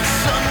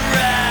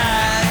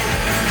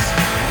sunrise,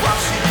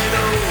 watching it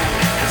all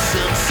at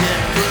Sunset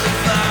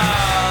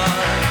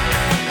Boulevard.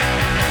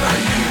 Are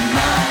you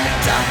my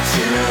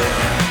doctor?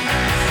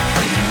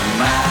 Are you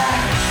my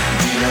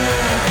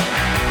dealer?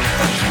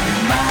 Are you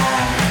my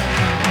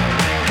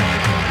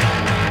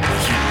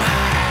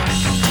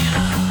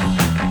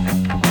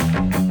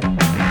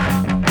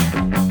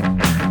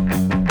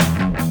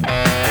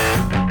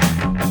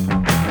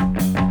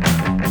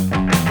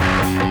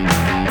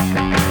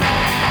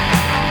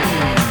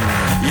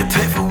You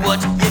pay for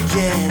what you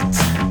get.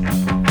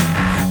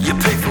 You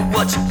pay for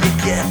what you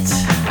get.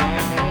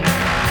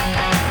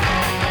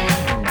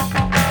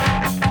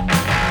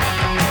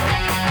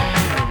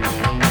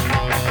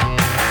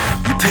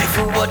 You pay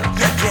for what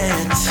you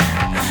get.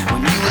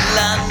 When you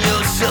align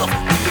yourself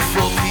with the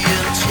 4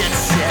 p.m. jet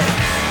set.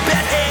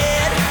 Bet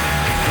head,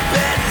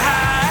 bet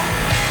high,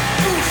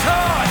 moves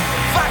hard,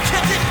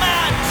 pocket in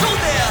mind. So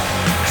they're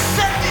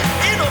sending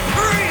in a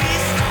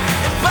priest,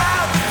 and by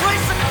the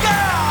grace of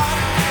God,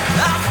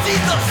 I'll see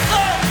the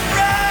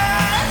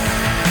sunrise.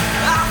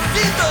 I'll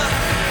see the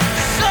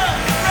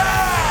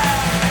sunrise.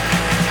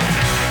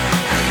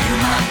 Are you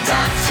my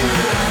doctor?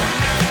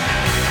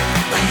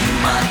 Are you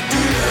my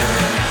dealer?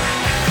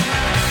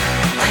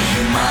 Are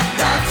you my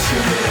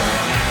doctor?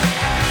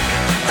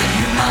 Are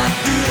you my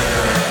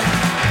dealer?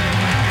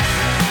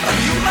 Are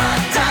you my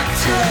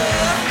doctor?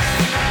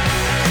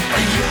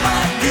 Are you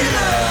my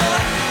dealer?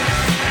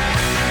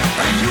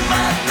 Are you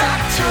my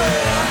doctor?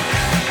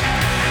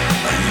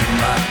 Are you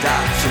my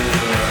doctor?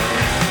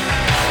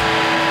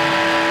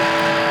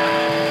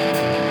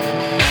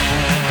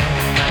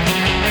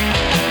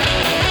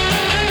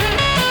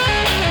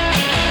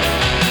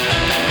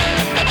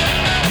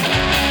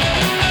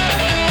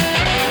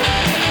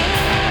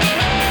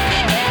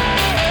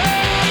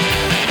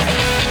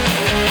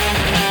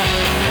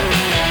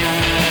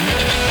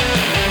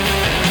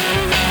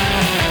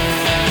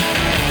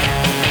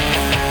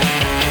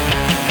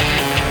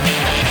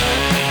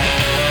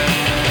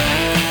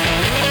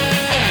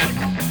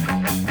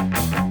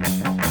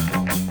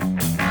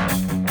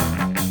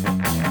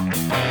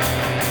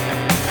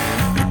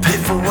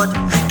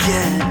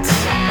 it.